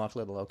 Okay, Mark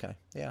Little. Okay,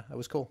 yeah, that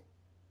was cool.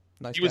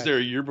 Nice. He was there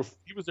a year before.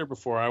 He was there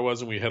before I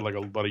was, and we had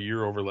about a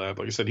year overlap.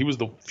 Like I said, he was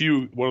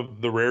one of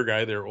the rare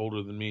guy there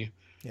older than me.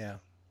 Yeah.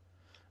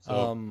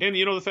 So, and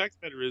the fact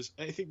of the matter is,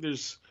 I think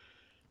there's,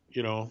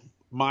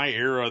 my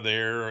era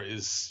there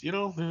is,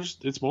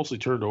 it's mostly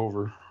turned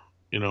over.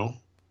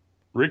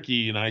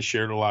 Ricky and I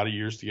shared a lot of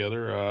years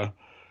together.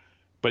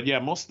 But yeah,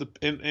 most of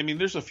the, and I mean,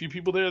 there's a few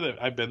people there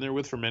that I've been there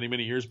with for many,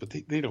 many years, but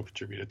they don't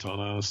contribute a ton,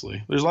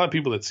 honestly. There's a lot of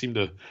people that seem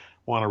to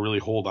want to really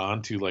hold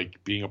on to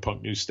like being a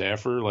Punk News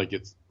staffer, like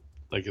it's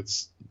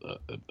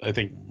I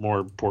think more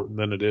important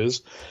than it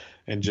is,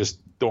 and just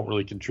don't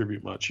really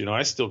contribute much. You know,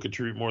 I still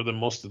contribute more than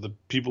most of the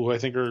people who I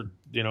think are,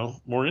 you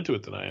know, more into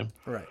it than I am.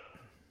 Right.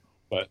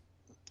 But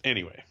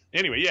anyway,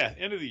 yeah,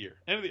 end of the year.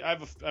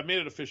 I've made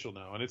it official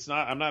now, and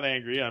I'm not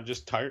angry. I'm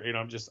just tired. You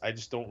know, I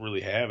just don't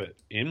really have it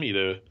in me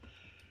to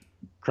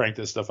crank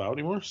this stuff out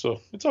anymore.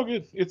 So it's all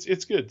good. It's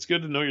good. It's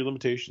good to know your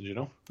limitations, you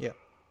know? Yeah.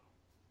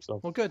 So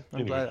well, good.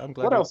 I'm anyway, glad.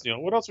 What else? You know,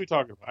 what else are we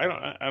talking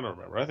about? I don't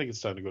remember. I think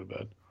it's time to go to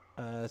bed.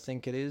 I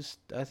think it is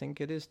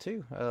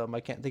too. I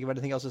can't think of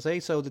anything else to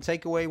say. So the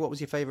takeaway, what was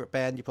your favorite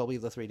band? You probably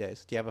the 3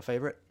 days. Do you have a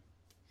favorite?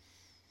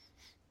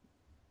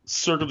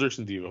 Circle Jerks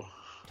and Devo.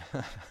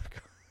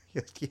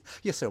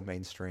 You're so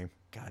mainstream.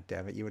 God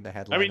damn it, you and the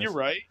headliners. I mean, you're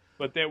right,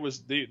 but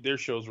their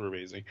shows were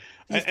amazing.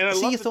 And I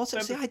see, love you thought so?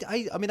 See,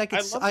 I mean, I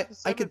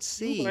could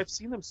see. But I've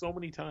seen them so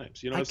many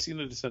times. You know, I've seen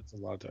the Descendants a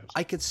lot of times.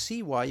 I could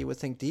see why you would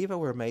think Devo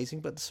were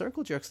amazing, but the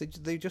Circle Jerks,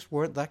 they just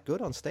weren't that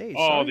good on stage.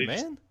 Oh, Sorry,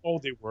 man.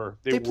 They were.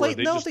 They played.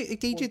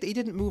 He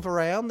didn't move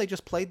around. They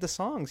just played the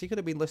songs. You could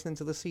have been listening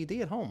to the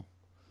CD at home.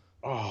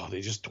 Oh,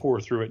 they just tore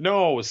through it.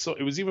 No,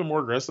 it was even more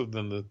aggressive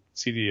than the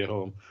CD at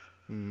home.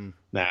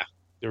 Nah.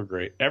 They were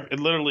great.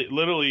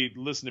 Literally,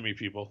 listen to me,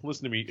 people.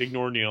 Listen to me.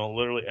 Ignore Neil.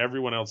 Literally,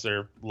 everyone else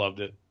there loved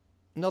it.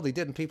 No, they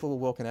didn't. People were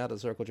walking out of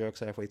Circle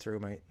Jerks halfway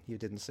through, mate. You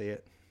didn't see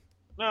it.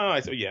 No,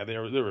 yeah,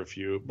 there were a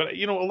few, but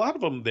you know, a lot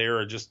of them there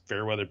are just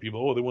fair weather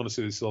people. Oh, they want to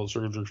see these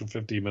Circle Jerks for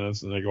 15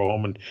 minutes, and they go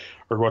home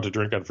or go out to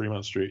drink on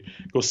Fremont Street,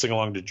 go sing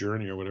along to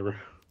Journey or whatever.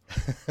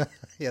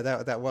 Yeah,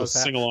 that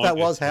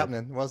was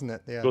happening, wasn't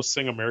it? Yeah. Go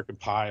sing American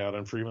Pie out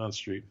on Fremont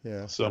Street.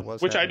 Yeah, so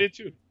which happening. I did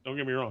too. Don't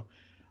get me wrong.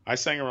 I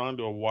sang around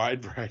to a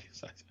wide variety of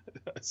songs.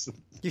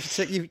 You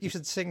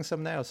should sing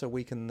some now so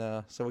we can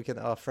our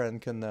friend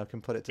can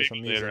put it to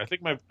some music. Later. I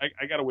think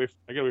I got away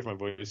from my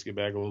voice to get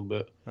back a little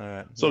bit. All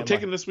right. So I'm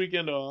taking this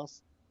weekend off.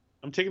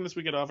 I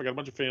got a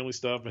bunch of family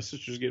stuff. My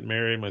sister's getting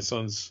married. My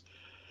son's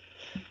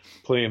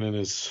playing in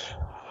his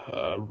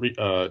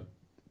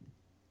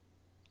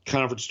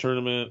conference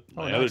tournament.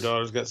 My other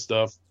daughter's got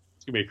stuff.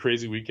 It's gonna be a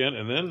crazy weekend,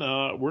 and then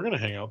we're gonna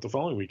hang out the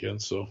following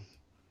weekend. So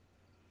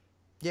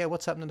yeah,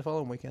 what's happening the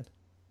following weekend?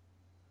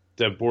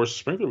 That Boris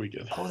Sprinkler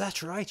weekend. Oh,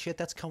 that's right. Shit,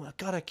 that's coming.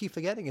 God, I keep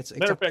forgetting. It's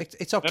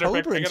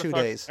October in 2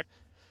 days.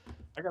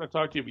 I got to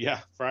talk to you.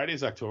 Yeah,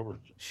 Friday's October.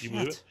 You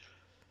believe it?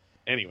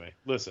 Anyway,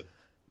 listen.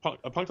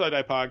 A Punk Till I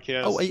Die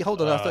podcast. Oh, wait,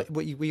 hold on. I thought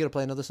we going to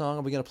play another song?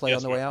 Are we going to play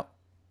on the way out?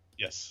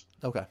 Yes.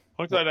 Okay.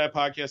 Punk Till I Die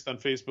podcast on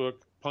Facebook.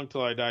 Punk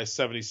Till I Die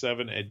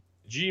 77 at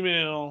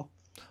Gmail.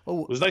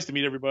 Oh, it was nice to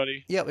meet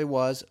everybody. Yeah, it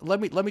was.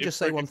 Let me just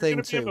say one thing,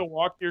 too. If you're going to be in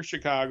Milwaukee or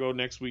Chicago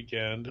next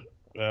weekend...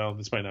 Well,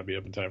 this might not be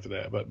up in time for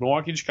that, but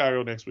Milwaukee and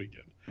Chicago next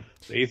weekend,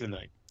 the 8th and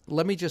 9th.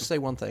 Let me just say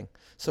one thing.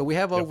 So we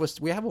have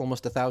almost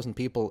 1,000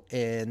 people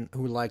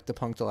who like the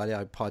Punk Till I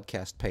Die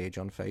podcast page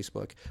on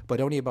Facebook, but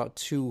only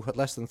about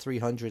less than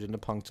 300 in the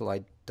Punk Till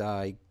I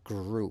Die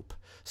group.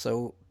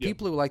 So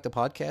people who like the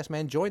podcast,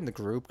 man, join the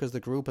group because the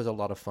group is a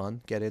lot of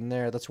fun. Get in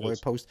there. That's where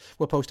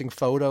we're posting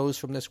photos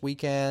from this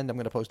weekend. I'm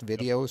going to post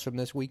videos from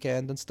this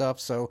weekend and stuff.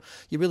 So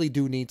you really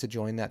do need to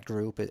join that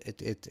group.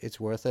 It's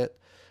worth it.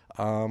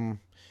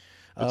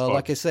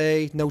 Like I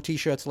say, no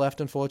T-shirts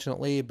left,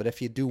 unfortunately. But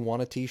if you do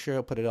want a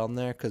T-shirt, put it on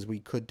there because we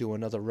could do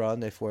another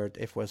run if enough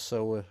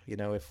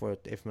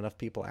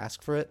people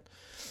ask for it.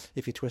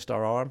 If you twist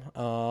our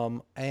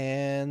arm,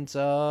 and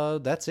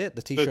that's it.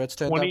 The T-shirts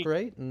turned out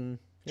great, and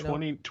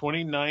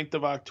 29th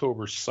of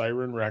October,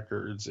 Siren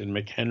Records in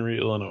McHenry,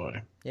 Illinois.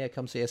 Yeah,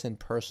 come see us in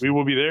person. We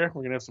will be there.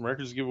 We're gonna have some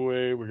records to give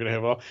away. We're gonna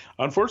have all.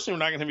 Unfortunately, we're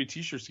not gonna have any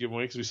T-shirts to give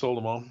away because we sold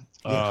them all.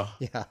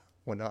 Yeah,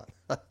 we're not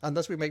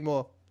unless we make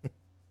more.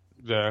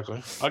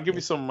 Exactly. I'll give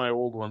you some of my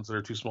old ones that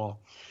are too small.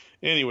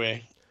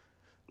 Anyway,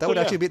 that would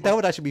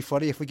actually be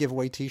funny if we give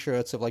away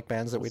T-shirts of like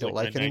bands that we don't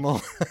like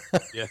anymore.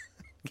 Yeah,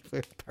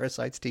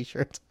 Parasites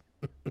T-shirts.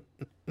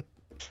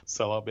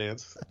 Sellout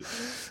bands.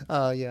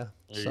 Yeah.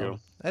 There you go.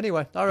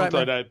 Anyway, all right.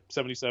 Punk Till I Die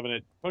 77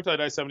 at Punk Till I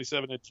Die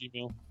 77 at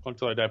Gmail. Punk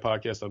Till I Die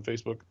podcast on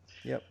Facebook.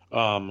 Yep.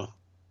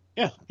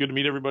 Yeah, good to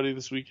meet everybody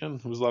this weekend.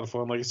 It was a lot of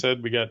fun. Like I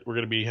said, we're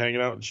going to be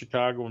hanging out in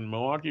Chicago and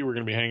Milwaukee. We're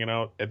going to be hanging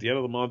out at the end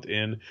of the month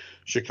in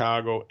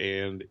Chicago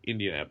and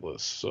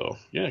Indianapolis. So,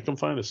 yeah, come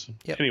find us.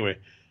 Yep. Anyway,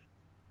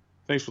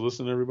 thanks for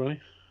listening,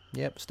 everybody.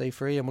 Yep, stay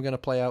free. And we're going to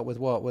play out with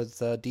what? With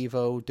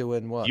Devo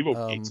doing what?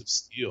 Devo Gates of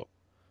Steel.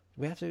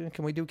 We have to.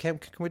 Can we do Come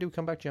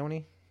Back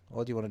Joni?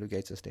 Or do you want to do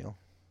Gates of Steel?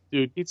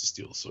 Dude, Gates of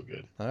Steel is so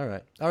good.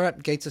 All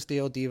right. Gates of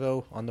Steel,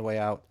 Devo on the way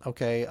out.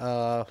 Okay.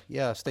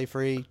 Yeah, stay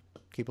free.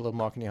 Keep a little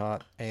mark in your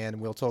heart, and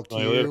we'll talk to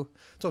you.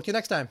 Talk to you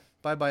next time.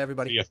 Bye,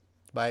 everybody. Yeah.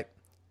 Bye.